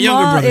brother, my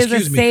younger brother.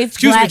 Excuse me. Jamal is a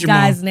safe black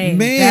guy's name.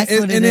 Man,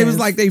 and it was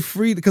like they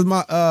freed because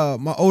my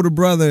older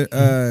brother,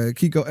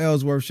 Kiko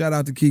Ellsworth, shout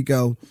out to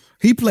Kiko.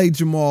 He played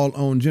Jamal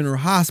on General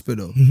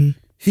Hospital. Mm-hmm.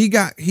 He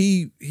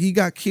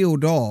got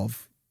killed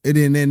off. And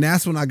then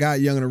that's when I got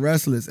Young and the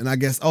Restless, and I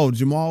guess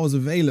Jamal was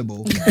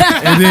available,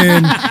 and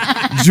then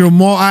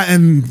Jamal,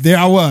 and there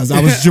I was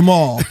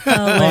Jamal.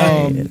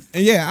 And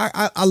yeah,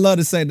 I love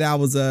to say that I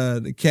was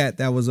the cat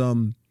that was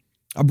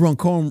I brung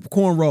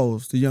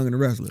cornrows to Young and the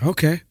Restless.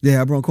 Okay.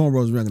 Yeah, I brung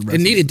cornrows to Young and the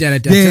Restless. It needed that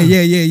at that time.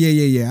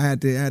 Yeah. I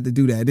had to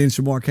do that. Then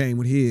Shamar came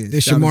with his.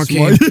 Then Shamar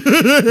came with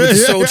the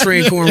Soul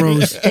Train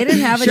cornrows. They didn't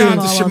have it. Shout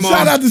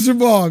out to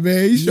Shamar,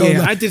 man. He showed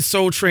up. I did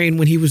Soul Train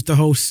when he was the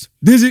host.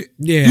 Did you?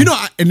 Yeah. You know,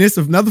 and it's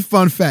another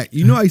fun fact.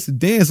 You know, I used to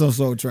dance on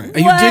Soul Train. You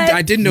did?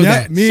 I didn't know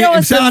that.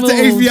 Shout out to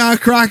Avion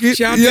Crockett.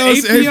 Shout out to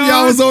Avion.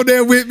 Avion was on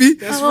there with me.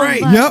 That's right.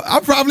 Yep,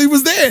 I probably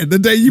was there the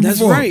day you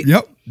before. That's right.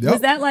 Yep.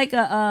 Was that like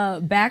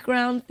a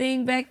background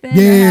thing back then?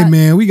 Yeah,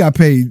 man. We got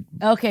paid.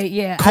 Okay,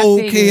 yeah.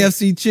 Cold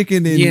KFC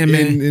chicken and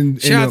man.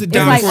 Shout out to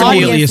Don like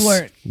Cornelius.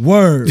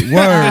 Word.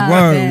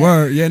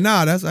 Yeah,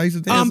 that's how I used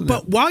to dance.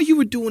 But while you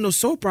were doing those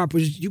soap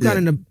operas, you got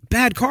in a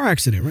bad car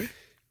accident, right?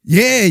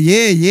 Yeah.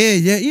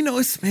 You know,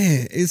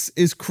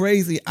 it's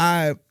crazy.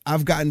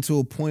 I've gotten to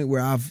a point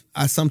where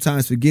I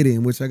sometimes forget it,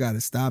 in which I got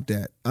to stop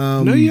that.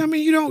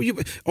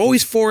 You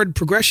always forward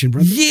progression,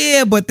 brother.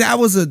 Yeah, but that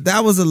was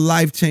a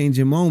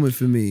life-changing moment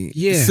for me.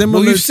 Yeah,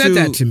 similar you said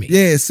that to me.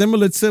 Yeah,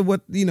 similar to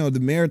what the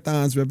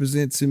marathons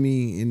represent to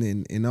me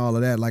and all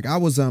of that. Like I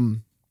was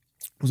on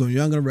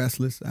Young and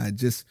Restless. I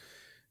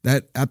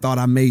thought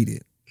I made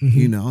it. Mm-hmm.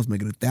 You know, I was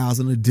making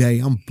 $1,000 a day.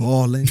 I'm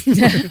balling.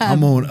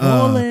 I'm on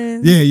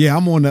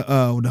I'm on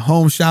the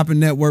Home Shopping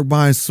Network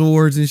buying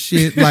swords and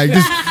shit. Like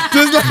just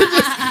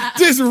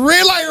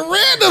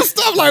random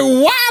stuff. Like,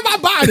 why am I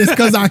buying this?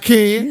 Because I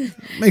can.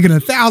 Making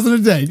 $1,000 a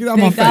day. Get out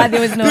my face. God, there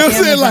was no you know what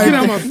I'm saying? Like, get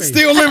out my face.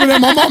 Still living at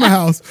my mama's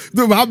house.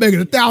 Dude, I'm making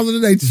 $1,000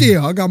 a day.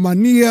 Chill. I got my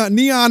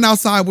neon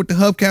outside with the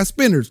hubcap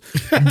spinners.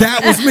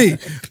 That was me.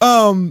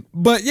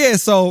 But yeah,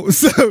 so I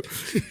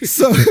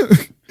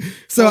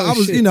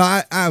was, shit.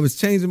 I was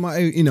changing my,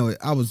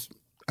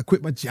 I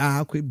quit my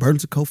job, quit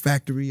Burlington Coat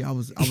Factory. I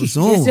was on.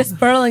 It's just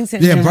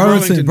Burlington. Yeah,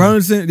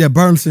 Burlington. Yeah,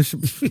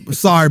 Burlington.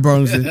 Sorry,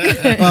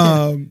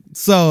 Burlington.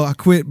 So I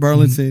quit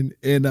Burlington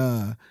and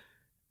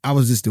I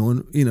was just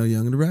doing,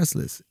 Young and the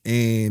Restless.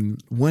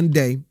 And one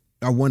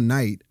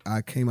night,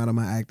 I came out of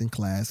my acting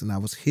class and I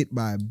was hit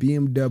by a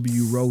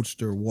BMW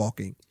Roadster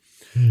walking.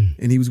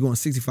 And he was going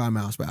 65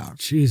 miles per hour.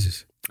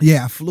 Jesus.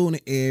 Yeah, I flew in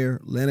the air,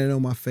 landed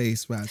on my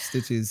face, about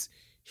stitches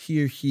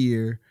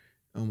here,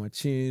 on my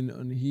chin,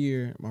 on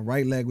here. My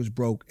right leg was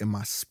broke and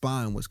my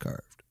spine was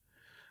curved.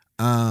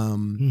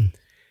 And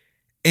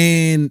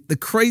the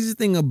crazy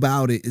thing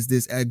about it is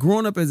this: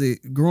 growing up,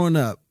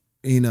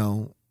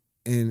 in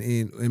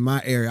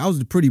my area, I was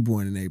the pretty boy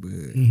in the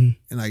neighborhood. Mm-hmm.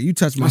 And like you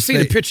touch my face. I seen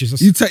the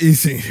pictures. You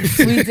seen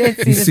we did see the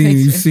pictures.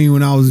 You seen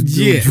when I was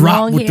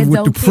dropped with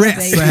the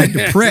press. I had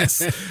the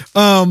press.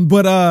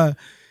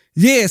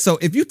 Yeah, so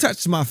if you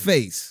touched my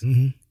face,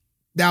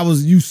 that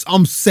was you.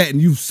 I'm setting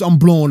you. I'm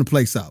blowing the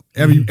place up.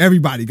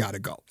 Everybody got to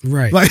go.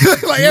 Right. Like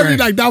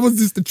that was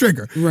just the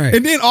trigger. Right.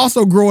 And then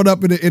also growing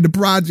up in the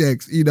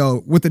projects,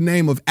 with the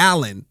name of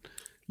Allen,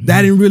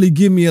 that didn't really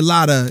give me a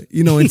lot of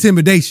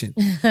intimidation.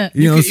 You know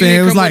what I'm saying?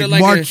 It was like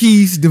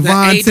Marquise,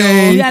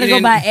 Devontae. You got to go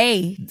by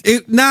A.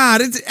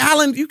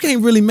 Allen. You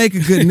can't really make a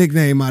good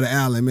nickname out of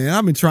Allen, man.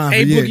 I've been trying for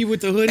years. A Boogie with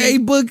the hoodie. A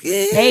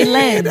Boogie.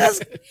 A-Len.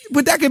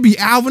 But that could be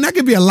Alvin. That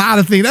could be a lot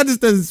of things. That just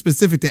doesn't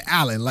specific to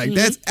Allen. Like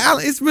that's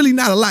Allen. It's really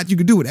not a lot you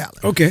could do with Allen.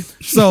 Okay.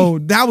 So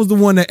that was the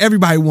one that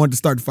everybody wanted to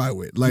start the fight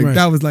with. Like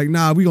that was like,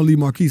 nah, we gonna leave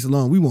Marquise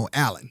alone. We want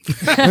Allen.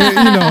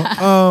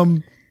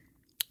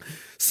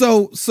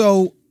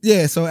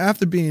 Yeah, so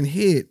after being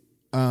hit,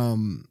 I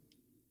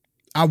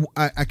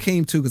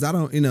came to, because I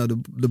don't,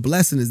 the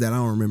blessing is that I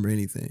don't remember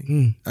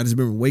anything. I just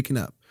remember waking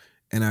up,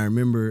 and I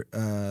remember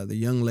the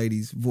young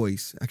lady's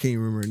voice. I can't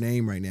even remember her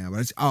name right now,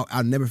 but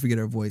I'll never forget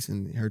her voice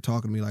and her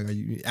talking to me, like, are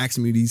you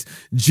asking me these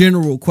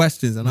general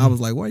questions? And I was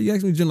like, why are you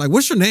asking me general? Like,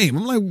 what's your name?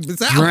 I'm like,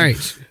 it's Allen.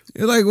 Right.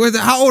 You're like,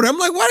 how old? I'm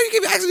like, why do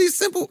you keep asking these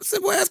simple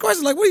ass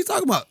questions? Like, what are you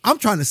talking about? I'm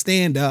trying to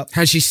stand up.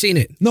 Has she seen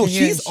it? No,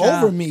 she's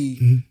over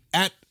me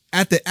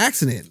at the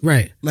accident.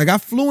 Right. Like I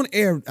flew in the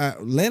air,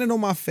 landed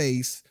on my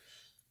face,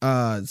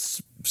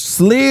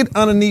 slid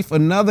underneath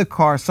another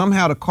car.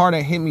 Somehow the car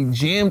that hit me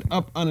jammed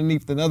up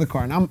underneath another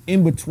car, and I'm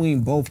in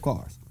between both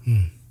cars,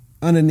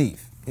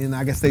 underneath. And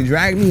I guess they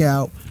dragged me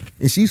out,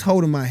 and she's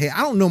holding my head.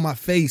 I don't know, my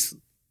face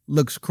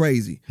looks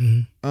crazy.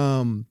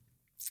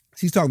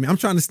 She's talking to me. I'm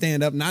trying to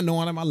stand up, not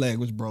knowing that my leg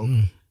was broke.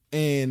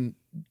 And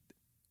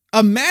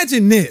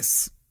imagine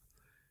this,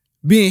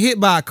 being hit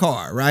by a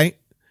car, right?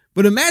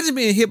 But imagine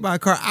being hit by a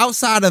car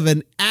outside of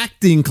an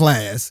acting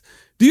class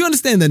Do you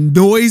understand the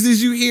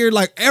noises you hear?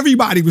 Like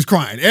everybody was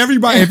crying.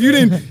 Everybody, if you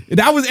didn't,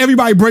 that was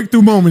everybody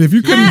breakthrough moment. If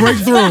you couldn't break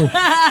through,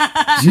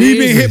 me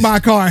being hit by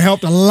a car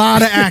helped a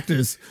lot of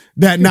actors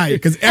that night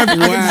because I could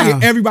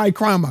see everybody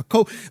crying. My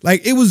coat,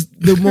 like it was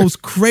the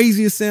most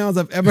craziest sounds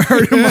I've ever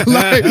heard in my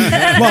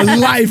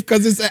life.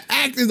 Because it's a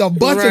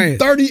bunch of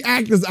 30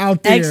 actors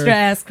out there, extra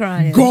ass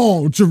crying,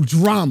 gone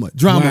drama,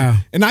 wow.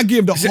 and I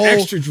give the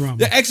extra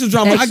drama.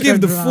 I give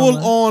the full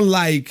on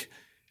like.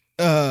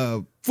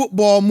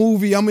 Football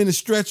movie. I'm in the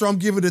stretcher. I'm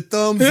giving a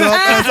thumbs up.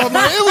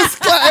 It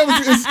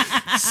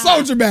was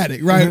so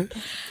dramatic, right?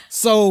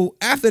 So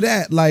after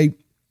that, like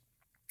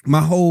my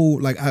whole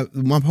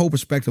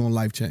perspective on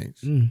life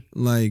changed.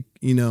 Like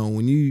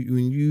when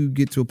you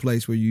get to a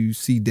place where you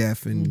see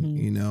death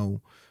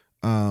and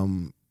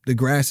the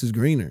grass is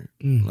greener,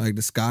 like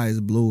the sky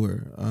is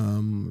bluer.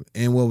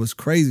 And what was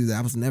crazy is that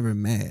I was never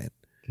mad.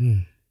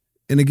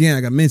 And again,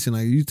 like I mentioned,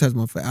 like you touched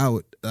my face, I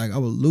would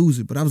lose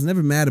it, but I was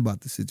never mad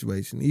about the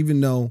situation, even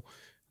though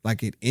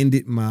like it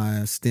ended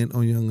my stint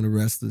on Young and the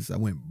Restless. I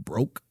went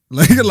broke,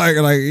 like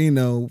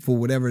for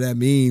whatever that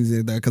means,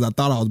 because I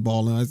thought I was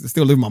balling. I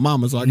still live with my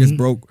mama, so I guess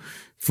broke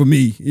for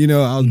me.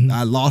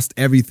 I lost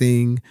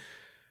everything,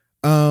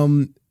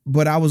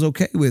 but I was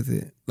okay with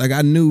it. Like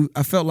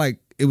I felt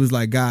like it was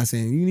like God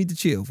saying, "You need to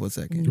chill for a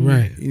second.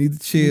 Right? You need to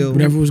chill.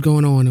 Whatever was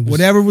going on,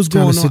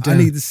 I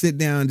need to sit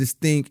down and just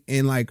think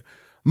and like."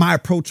 My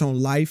approach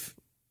on life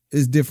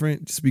is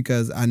different just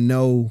because I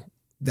know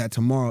that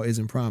tomorrow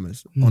isn't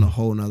promised on a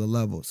whole nother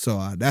level. So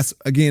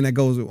that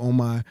goes on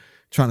my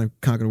trying to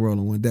conquer the world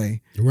in one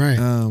day. Right.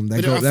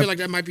 I feel like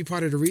that might be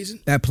part of the reason.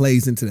 That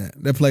plays into that.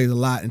 That plays a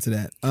lot into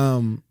that.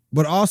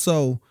 But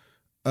also,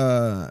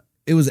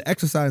 it was an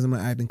exercise in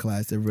my acting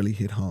class that really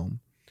hit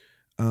home.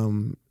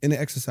 In the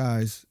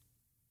exercise,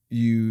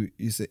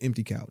 it's an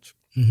empty couch.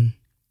 And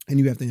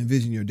you have to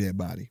envision your dead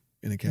body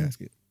in a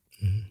casket.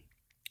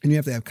 And you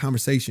have to have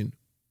conversation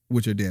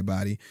with your dead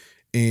body.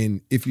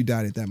 And if you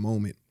died at that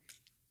moment,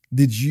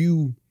 did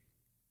you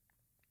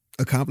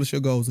accomplish your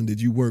goals and did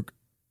you work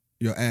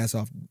your ass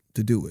off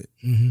to do it?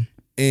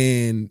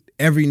 And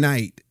every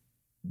night,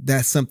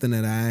 that's something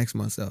that I ask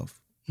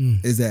myself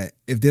is that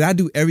did I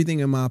do everything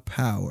in my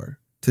power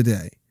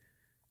today?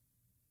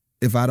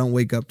 If I don't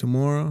wake up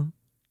tomorrow,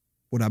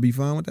 would I be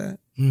fine with that?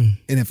 And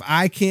if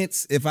I can't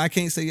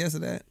say yes to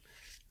that,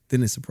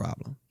 then it's a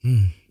problem.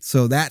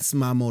 So that's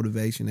my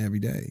motivation every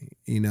day,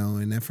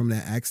 and then from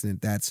that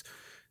accident, that's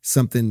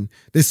something,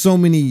 there's so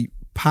many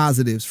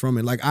positives from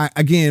it. Like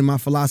my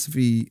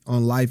philosophy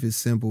on life is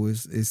simple.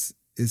 It's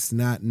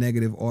not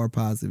negative or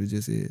positive. It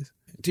just is.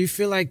 Do you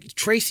feel like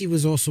Tracy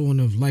was also in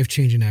a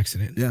life-changing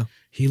accident? Yeah.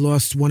 He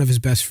lost one of his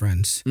best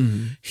friends.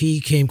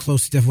 He came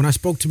close to death. When I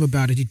spoke to him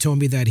about it, he told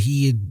me that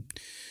he had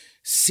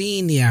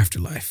seen the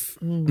afterlife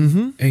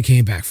and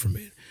came back from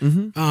it.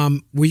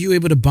 Were you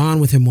able to bond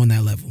with him on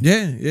that level?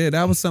 Yeah,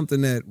 that was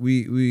something that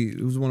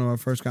it was one of our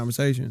first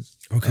conversations.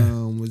 Okay,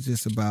 was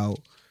just about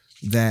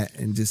that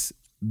and just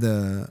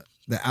the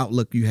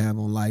outlook you have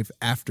on life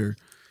after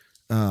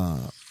a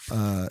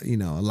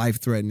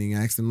life-threatening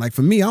accident. Like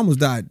for me, I almost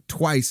died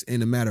twice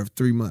in a matter of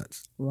 3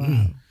 months.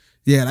 Wow.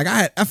 Yeah, like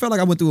I felt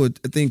like I went through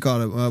a thing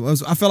called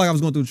I felt like I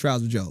was going through the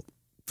trials of Job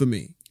for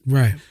me.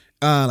 Right.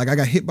 Like I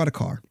got hit by the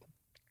car.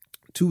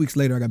 2 weeks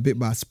later, I got bit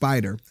by a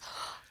spider.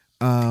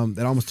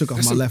 That almost took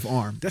off my left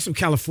arm. That's some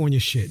California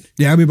shit.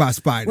 Yeah, I mean by a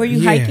spider. Were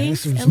you hiking?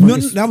 No,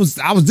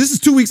 this is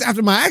 2 weeks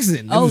after my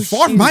accident. It was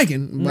far from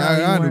hiking. No,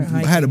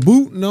 I had a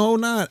boot. No,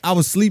 not. I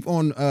was asleep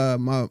on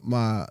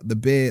the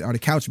bed or the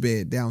couch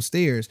bed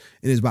downstairs,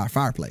 and it was by a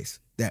fireplace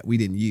that we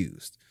didn't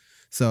use.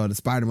 So the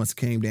spider must have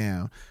came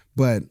down.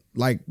 But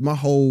like my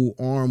whole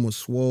arm was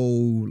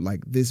swole,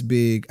 like this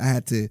big.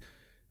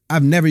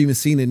 I've never even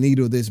seen a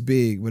needle this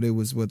big, but it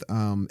was with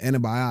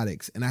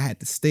antibiotics. And I had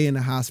to stay in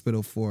the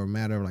hospital for a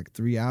matter of like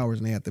 3 hours,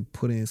 and they had to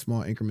put in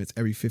small increments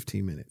every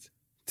 15 minutes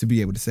to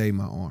be able to save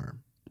my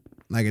arm.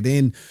 Like, and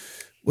then,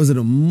 was it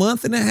a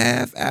month and a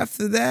half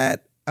after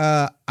that,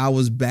 I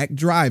was back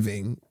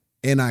driving,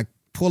 and I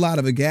pull out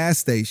of a gas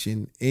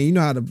station, and you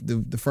know how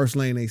the first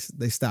lane,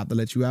 they stop to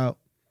let you out?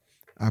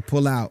 I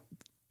pull out,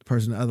 the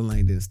person in the other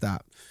lane didn't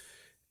stop.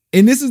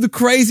 And this is the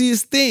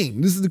craziest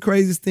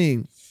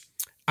thing.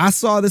 I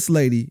saw this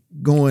lady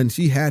going,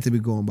 she had to be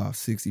going about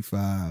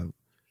 65,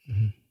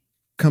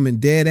 coming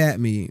dead at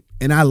me.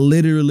 And I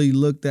literally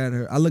looked at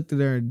her. I looked at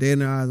her dead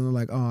in her eyes and was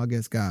like, oh, I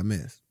guess God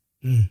missed.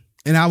 And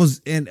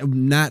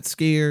I'm not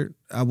scared.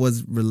 I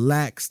was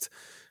relaxed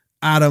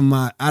out of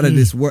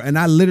this world.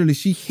 And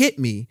she hit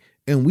me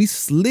and we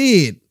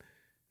slid,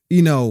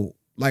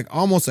 like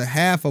almost a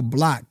half a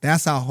block.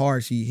 That's how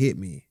hard she hit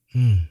me.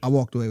 I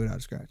walked away without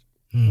a scratch.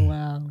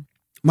 Wow.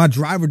 My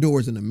driver door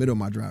is in the middle of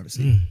my driver's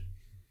seat.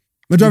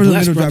 My driver's in the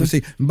middle of the driver's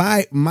seat.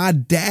 My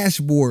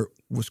dashboard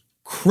was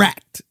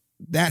cracked.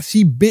 That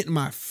she bent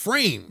my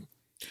frame.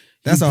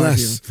 That's all I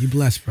hear. You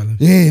blessed, brother.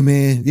 Yeah,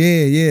 man.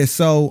 Yeah.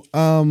 So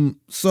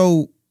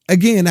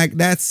again,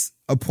 that's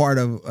a part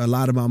of a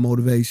lot of my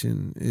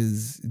motivation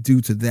is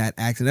due to that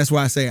accident. That's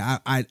why I say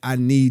I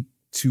need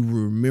to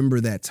remember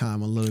that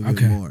time a little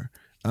bit more.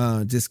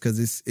 just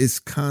because it's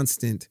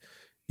constant,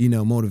 you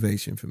know,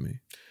 motivation for me.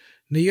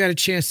 Now you had a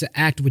chance to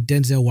act with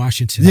Denzel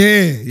Washington.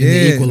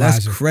 Yeah,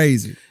 that's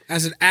crazy.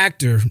 As an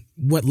actor,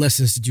 what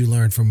lessons did you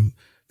learn from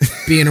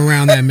being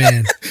around that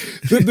man?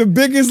 The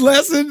biggest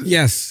lesson?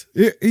 Yes.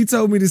 He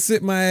told me to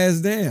sit my ass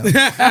down.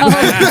 That's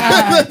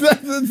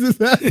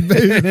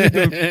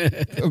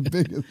the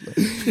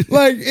biggest.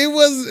 Like,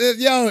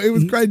 it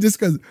was crazy just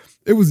because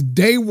it was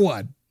day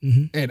one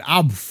and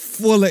I'm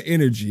full of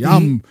energy.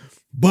 I'm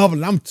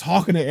bubbling. I'm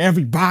talking to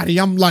everybody.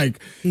 I'm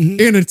like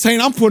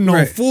entertaining. I'm putting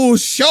on full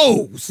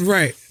shows.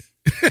 Right.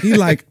 He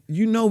like,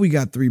 you know, we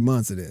got 3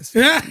 months of this.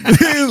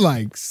 He's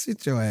like,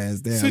 sit your ass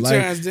down. Sit your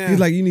ass down. He's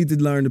like, you need to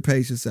learn to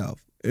pace yourself.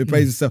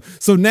 Pace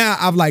yourself. So now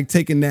I've like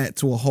taken that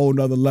to a whole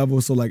nother level.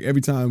 So like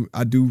every time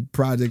I do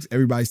projects,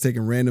 everybody's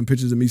taking random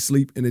pictures of me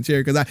sleep in the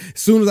chair. Cause as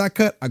soon as I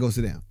cut, I go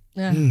sit down.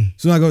 Yeah.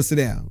 So I go sit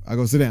down.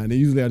 Then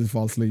usually I just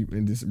fall asleep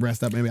and just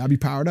rest up. And I'll be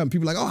powered up. And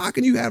people are like, oh, how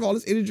can you have all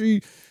this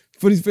energy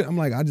for these? I'm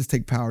like, I just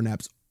take power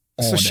naps.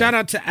 So shout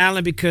out to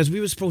Allen because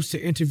we were supposed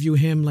to interview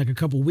him like a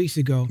couple weeks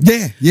ago.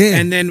 Yeah.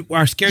 And then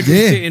our schedules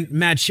didn't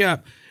match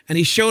up. And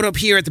he showed up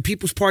here at the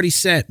People's Party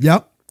set.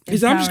 Yep. He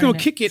said, I'm just going to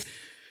kick it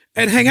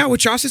and hang out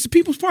with y'all. It's a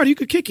People's Party. You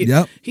could kick it.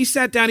 Yep. He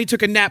sat down. He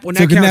took a nap on that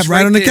couch. Took a nap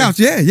right on the there. couch.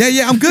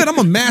 Yeah. I'm good. I'm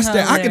a master.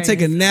 I can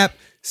take a nap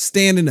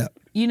standing up.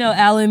 You know,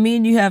 Alan, me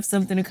and you have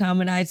something in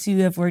common. I too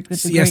have worked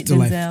with the great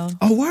Denzel.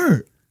 Oh,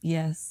 word.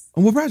 Yes.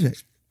 On what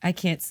project? I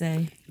can't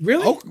say.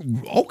 Really? Oh,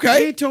 okay.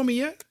 He ain't told me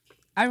yet.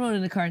 I rode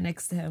in the car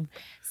next to him.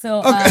 So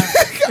okay.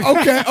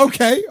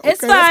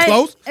 It's fine. That's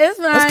close. It's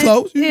fine. That's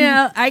close. You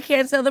know, I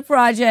can't tell the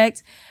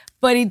project,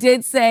 but he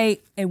did say,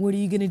 "And what are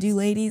you gonna do,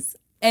 ladies?"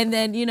 And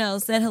then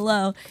said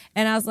hello,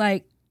 and I was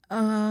like,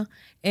 and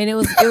it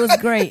was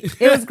great.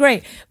 It was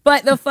great.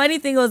 But the funny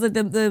thing was that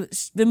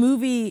the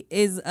movie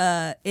is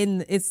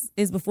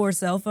before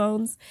cell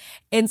phones,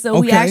 and so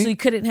we actually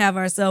couldn't have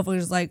our cell phones. It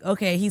was like,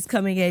 okay, he's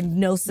coming in,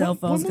 no cell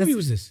phones. What movie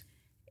was this?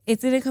 It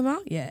didn't come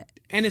out yet.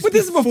 And it's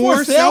this is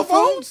before cell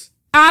phones?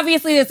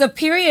 Obviously, it's a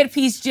period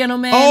piece,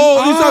 gentlemen. Oh,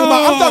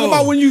 I'm talking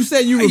about when you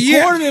said you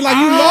recorded it, like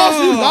you lost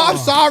it. Oh, I'm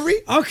sorry.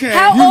 Okay.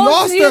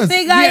 How old do you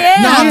think I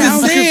am? No, I'm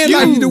just saying,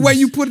 like the way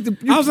you put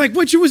it. I was like,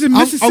 what? You was in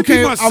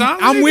Mississippi?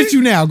 I'm with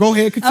you now. Go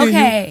ahead, continue.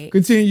 Okay.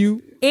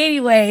 Continue.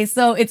 Anyway,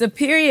 so it's a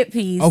period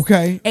piece.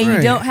 Okay. And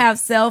you don't have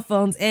cell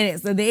phones in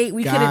it. So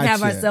we couldn't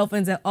have our cell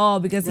phones at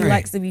all because he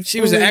likes to be She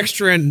was an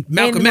extra in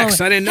Malcolm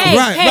X. I didn't know.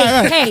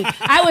 Hey,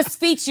 I was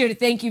featured.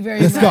 Thank you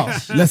very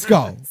much. Let's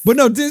go. But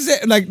no, this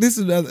is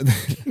another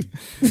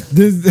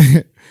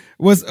this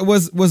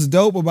what's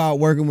dope about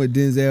working with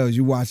Denzel is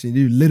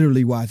you're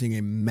literally watching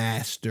a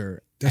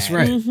master. That's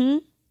right.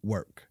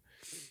 Work.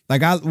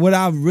 Like what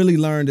I've really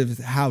learned is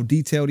how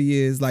detailed he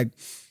is. Like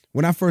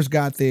when I first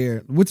got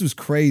there, which was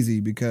crazy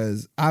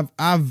because I've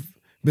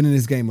been in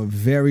this game a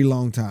very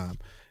long time,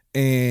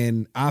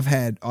 and I've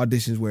had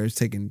auditions where it's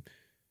taken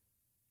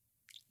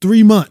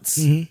 3 months,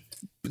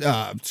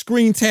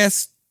 screen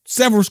tests,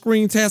 several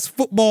screen tests,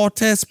 football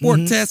tests,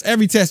 sport tests,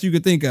 every test you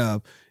could think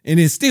of, and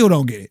then still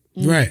don't get it.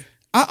 Right.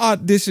 I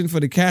auditioned for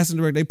the casting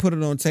director. They put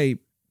it on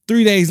tape.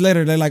 3 days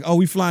later, they're like, "Oh,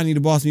 we flying you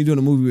to Boston. You're doing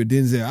a movie with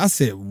Denzel." I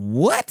said,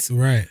 "What?"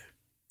 Right.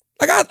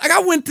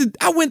 I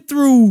went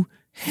through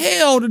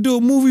hell to do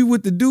a movie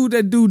with the dude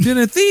that do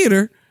dinner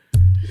theater,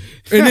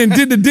 and then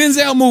did the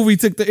Denzel movie.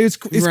 It's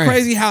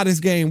crazy how this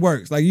game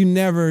works. Like you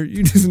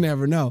just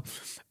never know.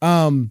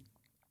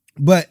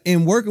 But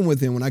in working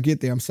with him, when I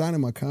get there, I'm signing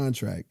my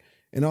contract,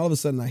 and all of a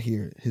sudden I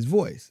hear his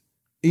voice.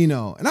 And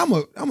I'm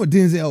a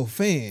Denzel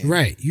fan.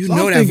 Right. You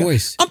know that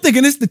voice. I'm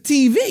thinking it's the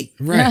TV.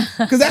 Right.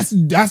 Because that's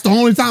the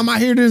only time I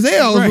hear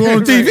Denzel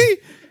on TV. Right.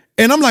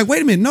 And I'm like,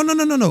 wait a minute.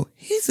 No.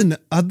 He's in the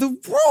other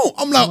room.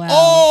 I'm like,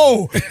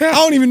 oh, I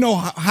don't even know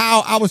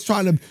how I was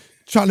trying to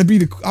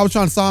I was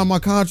trying to sign my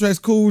contracts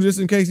cool just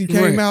in case he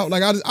came out.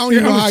 Like I don't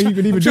even know how you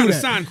could even do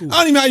that. I don't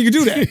even know how you could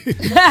do that.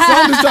 So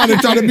I'm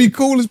just trying to be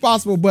cool as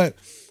possible. But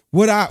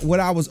what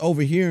I was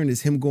overhearing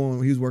is him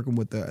going. He was working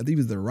with I think he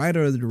was the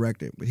writer or the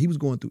director, but he was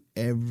going through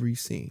every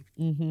scene,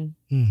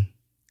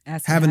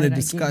 having a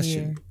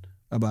discussion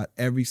about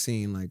every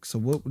scene. Like, so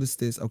what is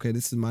this? Okay,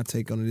 this is my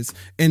take on this,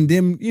 and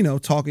them,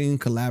 talking and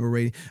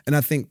collaborating. And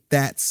I think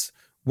that's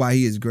why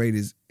he is great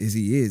as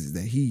he is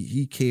that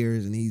he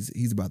cares and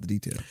he's about the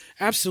details.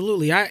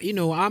 Absolutely.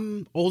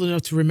 I'm old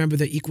enough to remember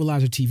the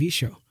Equalizer TV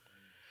show.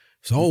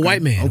 It's an old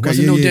white man. It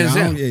wasn't no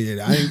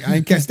Denzel. I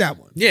ain't catch that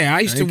one. Yeah,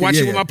 I used to watch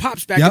it with my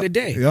pops back in the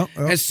day. Yep.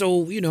 And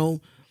so,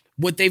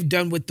 what they've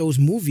done with those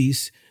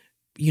movies,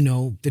 the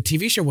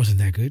TV show wasn't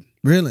that good.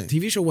 Really? The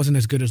TV show wasn't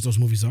as good as those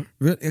movies are.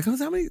 Really?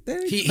 How many?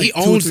 He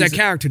owns that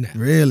character now.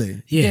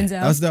 Really? Yeah.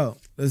 Denzel.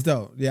 That's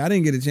dope. Yeah, I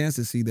didn't get a chance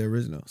to see the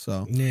original.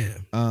 So yeah.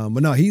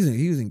 But no, he's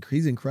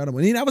incredible.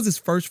 And that was his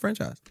first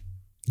franchise.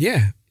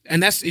 Yeah.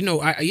 And that's it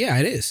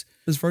is.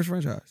 His first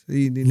franchise.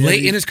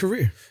 Late in his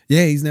career.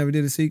 Yeah, he's never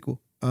did a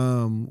sequel.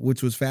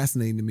 Which was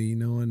fascinating to me,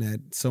 knowing that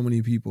so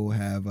many people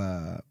have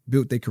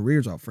built their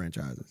careers off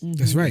franchises.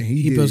 That's right.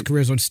 He builds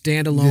careers on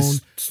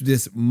standalone.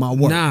 This my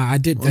work. Nah, I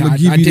did that. I'm gonna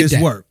give you this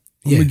work.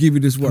 I'm gonna give you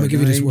this work. I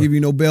ain't give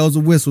you no bells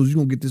or whistles. You're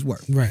gonna get this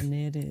work. Right. And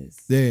it is.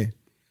 Yeah.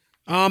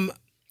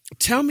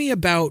 Tell me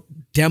about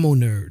Demo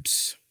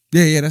Nerds.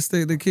 Yeah, that's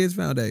the Kids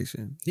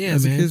Foundation. Yeah,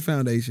 that's man. the Kids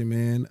Foundation,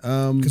 man.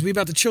 Because we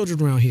about the children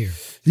around here.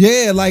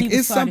 Yeah, like People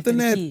it's something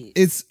that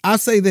kids. I'll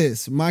say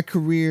this. My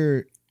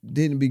career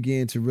didn't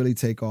begin to really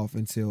take off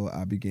until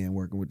I began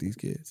working with these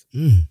kids.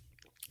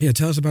 Yeah,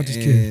 tell us about this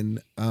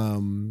kid.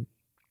 And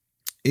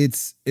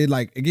it's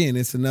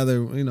another,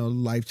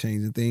 life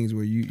changing things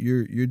where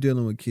you're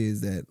dealing with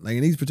kids that, like,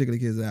 in these particular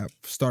kids that I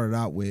started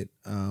out with,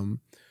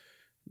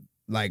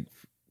 like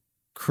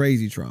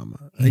crazy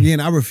trauma. Again,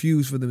 I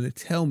refuse for them to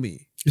tell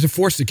me. It's a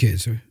foster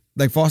kids, right?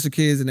 Like foster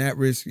kids and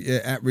at-risk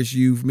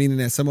youth, meaning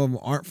that some of them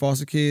aren't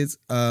foster kids.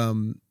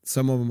 Some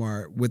of them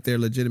are with their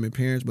legitimate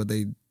parents, but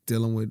they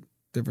dealing with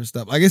different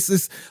stuff. Like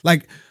it's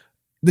like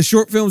the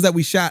short films that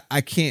we shot,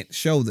 I can't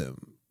show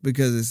them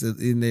because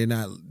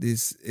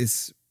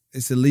it's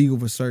illegal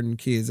for certain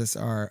kids. That's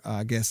our,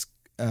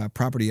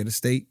 property of the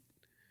state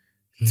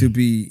to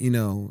be,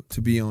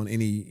 to be on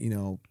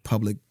any,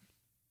 public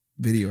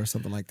video or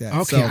something like that.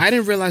 Okay, so, I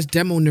didn't realize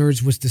Demo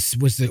Nerds was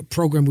the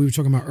program we were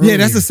talking about earlier. Yeah,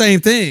 that's the same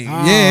thing.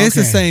 Oh, it's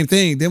the okay. same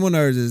thing. Demo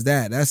Nerds is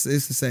that. It's the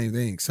same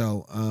thing.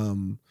 So,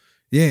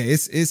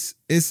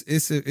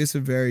 it's a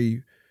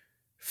very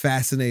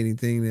fascinating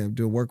thing to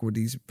do, work with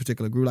these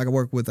particular groups. Like I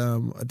work with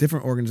a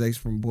different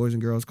organization, from Boys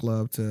and Girls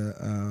Club to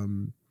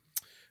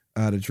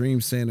the Dream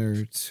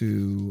Center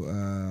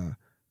to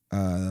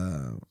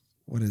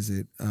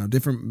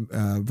different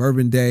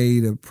Bourbon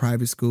Day, the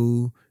private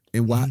school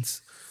in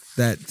Watts.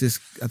 That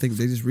I think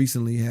they just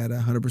recently had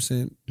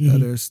 100%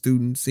 of their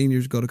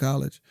seniors go to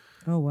college.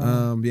 Oh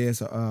wow!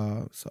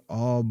 So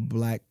all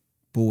black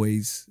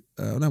boys.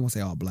 I don't want to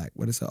say all black,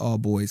 but it's an all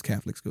boys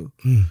Catholic school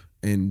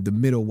in the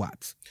middle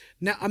Watts.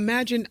 Now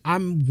imagine I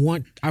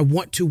want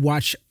to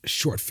watch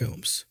short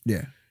films.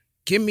 Yeah,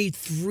 give me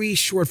 3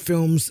 short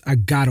films I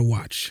gotta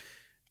watch.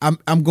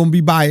 I'm gonna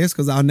be biased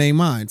because I'll name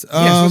mine.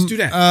 Yes, let's do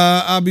that.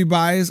 I'll be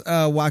biased.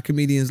 Why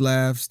Comedians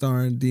Laugh,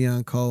 starring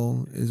Deion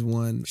Cole, is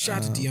one.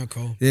 Shout out to Deion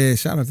Cole. Yeah,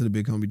 shout out to the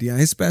big homie Deion.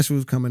 His special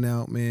is coming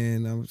out,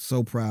 man. I'm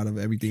so proud of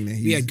everything that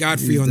We had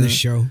Godfrey on this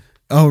show.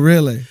 Oh,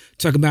 really?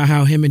 Talk about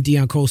how him and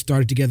Deion Cole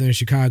started together in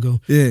Chicago.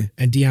 Yeah.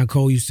 And Deion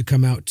Cole used to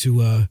come out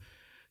to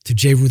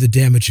J. Rue the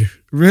Damager.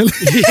 Really?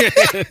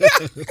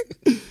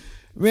 Yeah.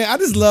 Man, I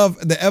just love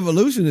the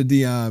evolution of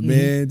Deion,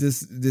 man.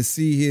 Just to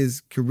see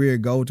his career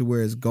go to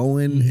where it's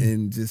going,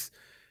 and just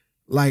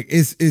like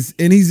it's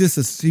and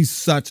he's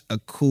such a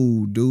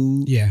cool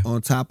dude. Yeah.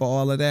 On top of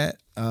all of that,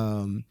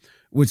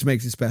 which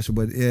makes it special.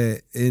 But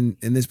in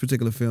this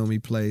particular film, he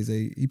plays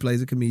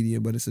a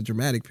comedian, but it's a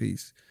dramatic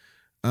piece,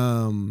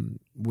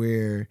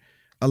 where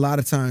a lot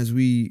of times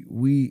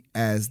we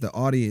as the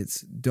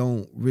audience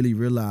don't really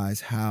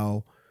realize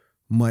how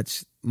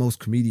much most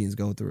comedians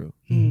go through.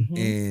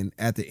 And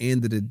at the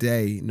end of the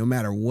day, no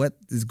matter what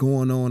is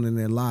going on in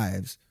their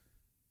lives,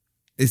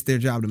 it's their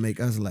job to make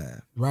us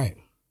laugh. Right.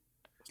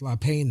 There's a lot of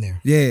pain there.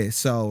 Yeah.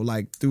 So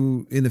like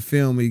in the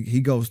film,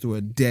 he goes through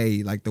a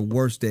day, like the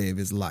worst day of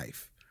his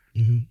life.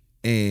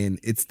 And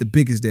it's the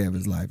biggest day of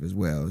his life as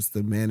well. It's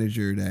the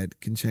manager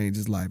that can change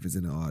his life is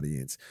in the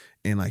audience.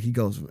 And like he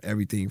goes from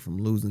everything from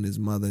losing his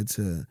mother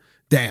to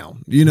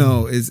down.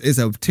 It's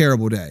a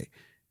terrible day.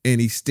 And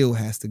he still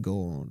has to go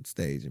on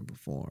stage and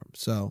perform.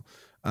 So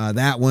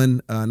that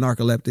one,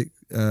 Narcoleptic,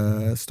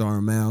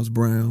 starring Miles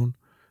Brown,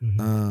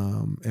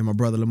 and my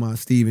brother Lamont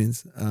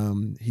Stevens.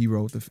 He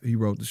wrote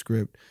the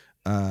script.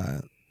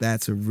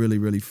 That's a really,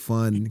 really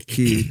fun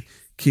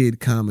kid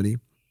comedy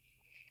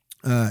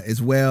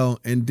as well.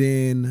 And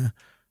then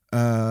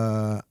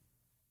I'm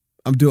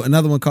doing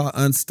another one called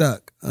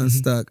Unstuck.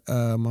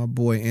 My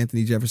boy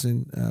Anthony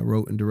Jefferson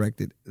wrote and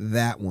directed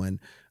that one.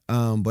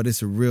 But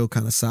it's a real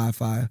kind of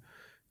sci-fi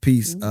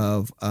piece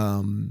of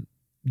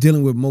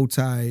dealing with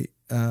multi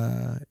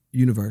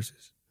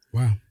universes.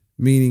 Wow.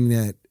 Meaning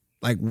that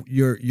like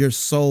your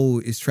soul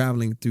is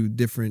traveling through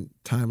different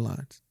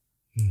timelines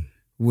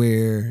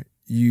where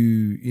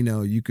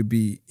you could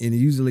be, and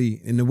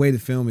usually, and the way the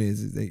film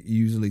is they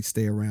usually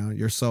stay around,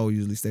 your soul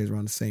usually stays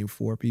around the same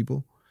 4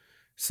 people.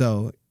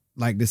 So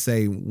like to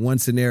say one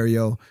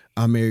scenario,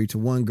 I'm married to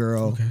one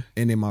girl,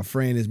 and then my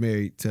friend is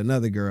married to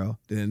another girl.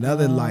 Then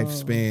another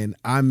lifespan,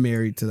 I'm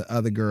married to the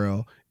other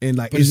girl, and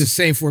like it's the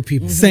same 4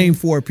 people. Same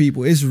 4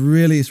 people. It's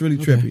really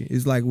trippy.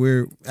 It's like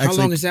we're actually, how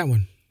long is that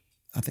one?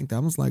 I think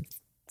that one's like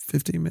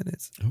 15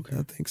 minutes. Okay,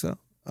 I think so.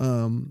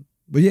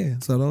 But yeah,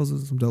 so those are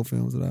some dope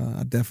films that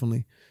I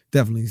definitely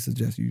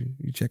suggest you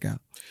check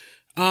out.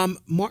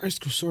 Martin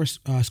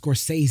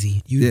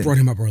Scorsese, you brought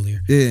him up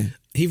earlier. Yeah,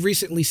 he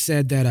recently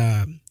said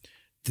that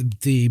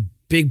the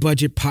big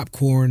budget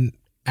popcorn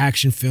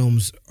action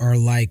films are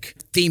like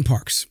theme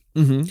parks.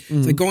 It's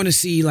like going to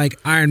see like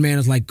Iron Man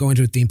is like going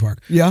to a theme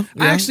park. Yeah.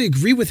 I actually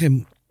agree with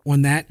him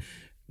on that.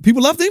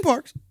 People love theme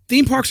parks.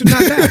 Theme parks are not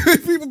bad.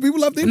 people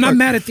love theme parks. I'm not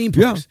mad at theme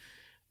parks.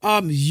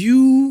 Yeah.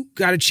 You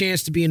got a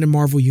chance to be in the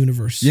Marvel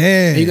universe.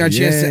 Yeah. And you got a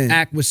chance to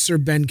act with Sir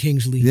Ben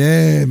Kingsley.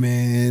 Yeah,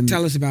 man.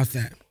 Tell us about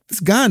that. It's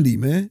Gandhi,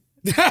 man.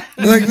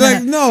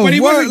 like no, but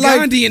he wasn't like,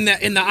 Gandhi in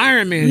the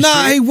Iron Man.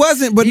 Nah, shit. He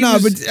wasn't. But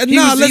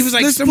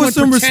let's put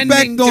some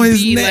respect on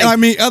his name. Like I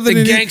mean, other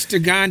than gangster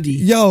Gandhi.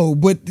 Yo,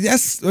 but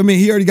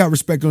he already got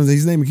respect on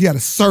his name. He had a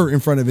sir in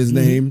front of his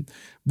name.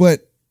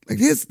 But like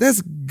he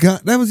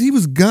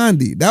was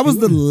Gandhi. That was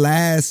the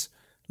last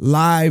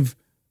live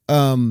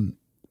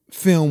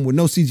film with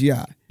no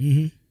CGI.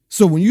 Mm-hmm.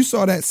 So when you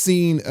saw that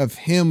scene of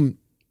him,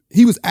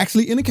 he was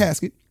actually in a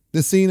casket.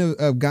 The scene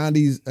of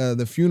Gandhi's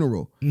the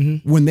funeral,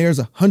 when there's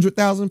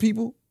 100,000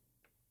 people,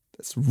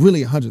 that's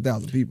really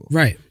 100,000 people.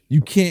 Right.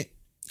 You can't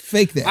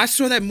fake that. I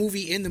saw that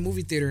movie in the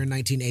movie theater in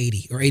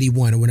 1980 or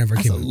 81 or whenever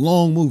it came out. That's a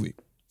long movie.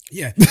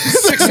 Yeah.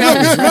 6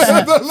 hours.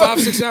 Right?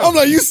 5, 6 hours. I'm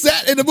like, you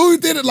sat in the movie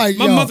theater like,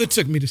 my mother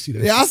took me to see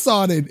that. Yeah, I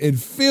saw it in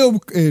film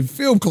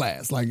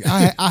class. Like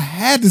I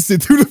had to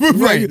sit through the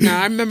movie. Right.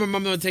 Now I remember my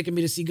mother taking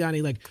me to see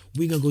Gandhi. Like,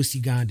 we gonna go see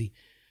Gandhi.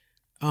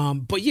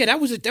 But yeah, that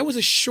was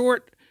a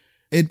short.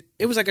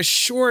 It was like a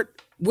short.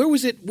 Where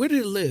was it? Where did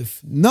it live?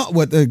 No,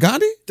 what the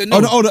Gandhi?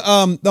 No,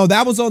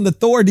 that was on the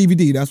Thor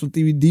DVD. That's what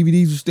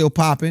DVDs were still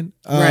popping.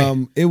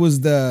 Right. It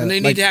was the. And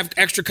they need to have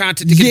extra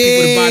content to get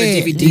people to buy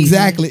the DVD.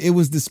 Exactly. It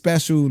was the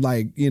special,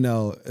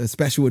 a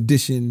special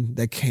edition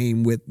that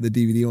came with the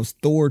DVD. It was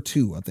Thor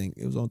 2, I think.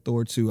 It was on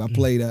Thor 2. I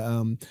played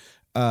and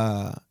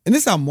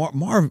this is how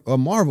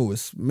Marvel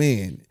was,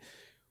 man.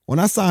 When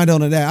I signed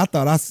on to that, I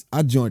thought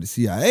I joined the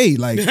CIA.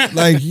 I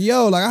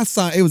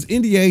signed. It was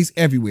NDAs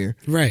everywhere.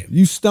 Right.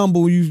 You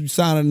stumble, you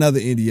sign another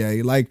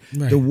NDA. Like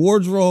the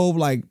wardrobe,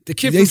 like the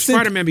kid from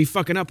Spider-Man be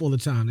fucking up all the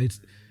time. I'm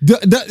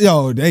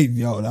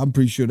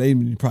pretty sure they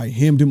probably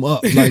hemmed him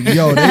up. Like,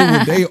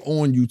 they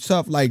on you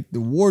tough. Like the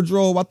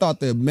wardrobe, I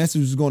thought the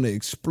message was going to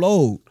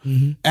explode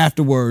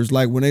afterwards.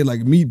 Like when they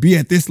be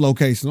at this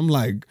location, I'm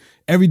like,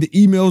 the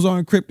emails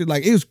are encrypted.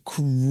 Like it was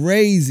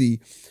crazy,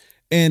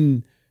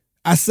 and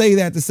I say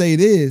that to say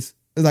it's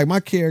like my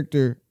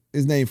character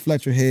is named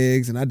Fletcher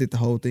Higgs, and I did the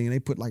whole thing, and they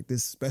put like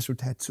this special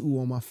tattoo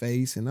on my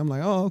face, and I'm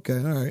like, oh, okay,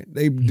 all right.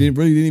 They didn't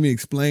even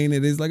explain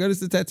it. It's like, oh, this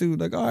is a tattoo.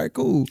 Like, all right,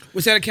 cool.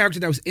 Was that a character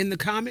that was in the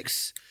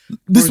comics?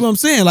 This is what I'm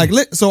saying. Like,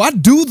 so I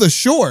do the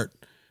short.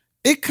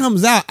 It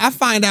comes out. I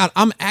find out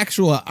I'm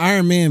actual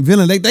Iron Man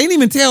villain. They didn't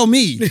even tell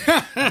me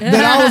that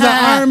I was an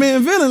Iron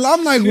Man villain.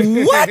 I'm like,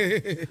 what?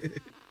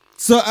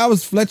 So I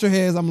was Fletcher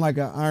Higgs. I'm like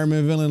an Iron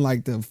Man villain,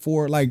 like the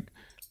four, like.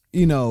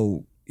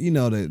 The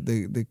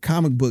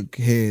comic book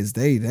heads,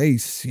 they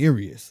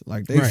serious.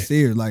 Like they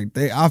serious. Like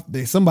they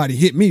somebody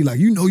hit me like,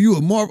 you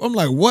a Marvel. I'm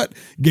like, what?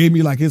 Gave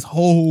me like his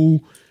whole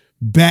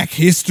back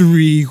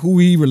history, who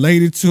he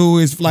related to.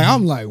 It's like,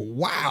 I'm like,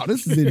 wow,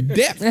 this is in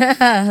depth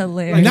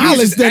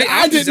knowledge that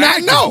I did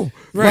not know.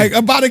 Like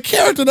about a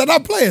character that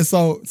I'm playing.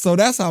 So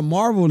that's how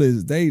Marvel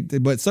is.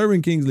 But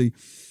Servant Kingsley,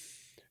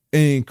 an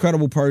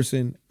incredible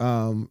person.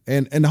 And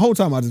the whole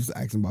time I was just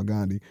asking about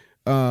Gandhi.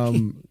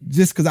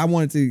 Just because I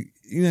wanted to,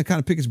 kind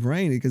of pick his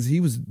brain, because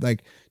he was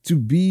like, to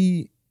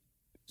be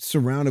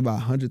surrounded by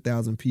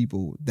 100,000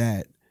 people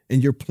and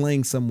you're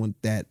playing someone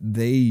that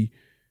they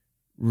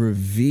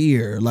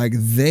revere,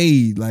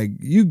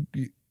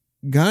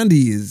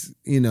 Gandhi is,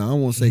 I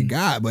won't say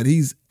God, but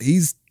he's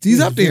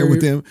up there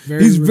with them.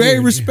 He's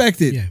very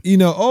respected,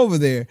 over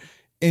there.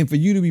 And for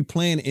you to be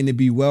playing and to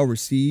be well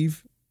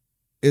received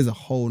is a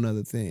whole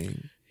nother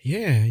thing.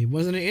 Yeah, he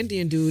wasn't an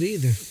Indian dude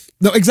either.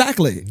 No,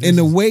 exactly. And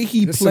the way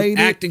he played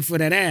it, acting for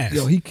that ass.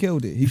 He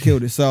killed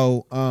it.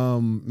 So,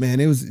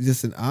 man, it was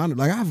just an honor.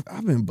 Like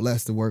I've been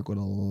blessed to work with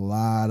a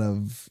lot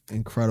of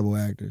incredible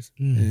actors,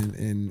 and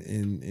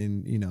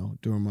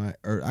during my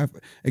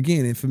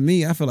and for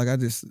me, I feel like I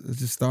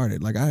just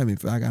started. Like I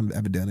haven't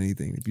done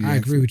anything. I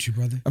agree with you,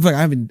 brother. I feel like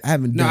I haven't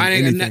done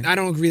anything. I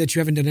don't agree that you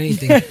haven't done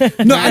anything.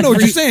 No, I know what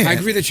you're saying. I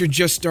agree that you're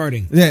just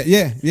starting.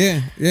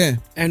 Yeah.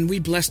 And we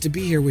blessed to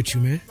be here with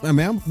you, man. I'm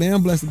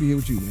blessed to be here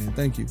with you, man.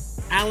 Thank you.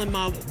 Allen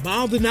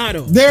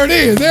Maldonado. There it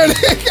is.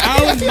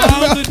 Allen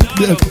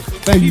Maldonado.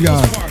 Thank you,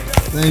 guys.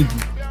 Thank you.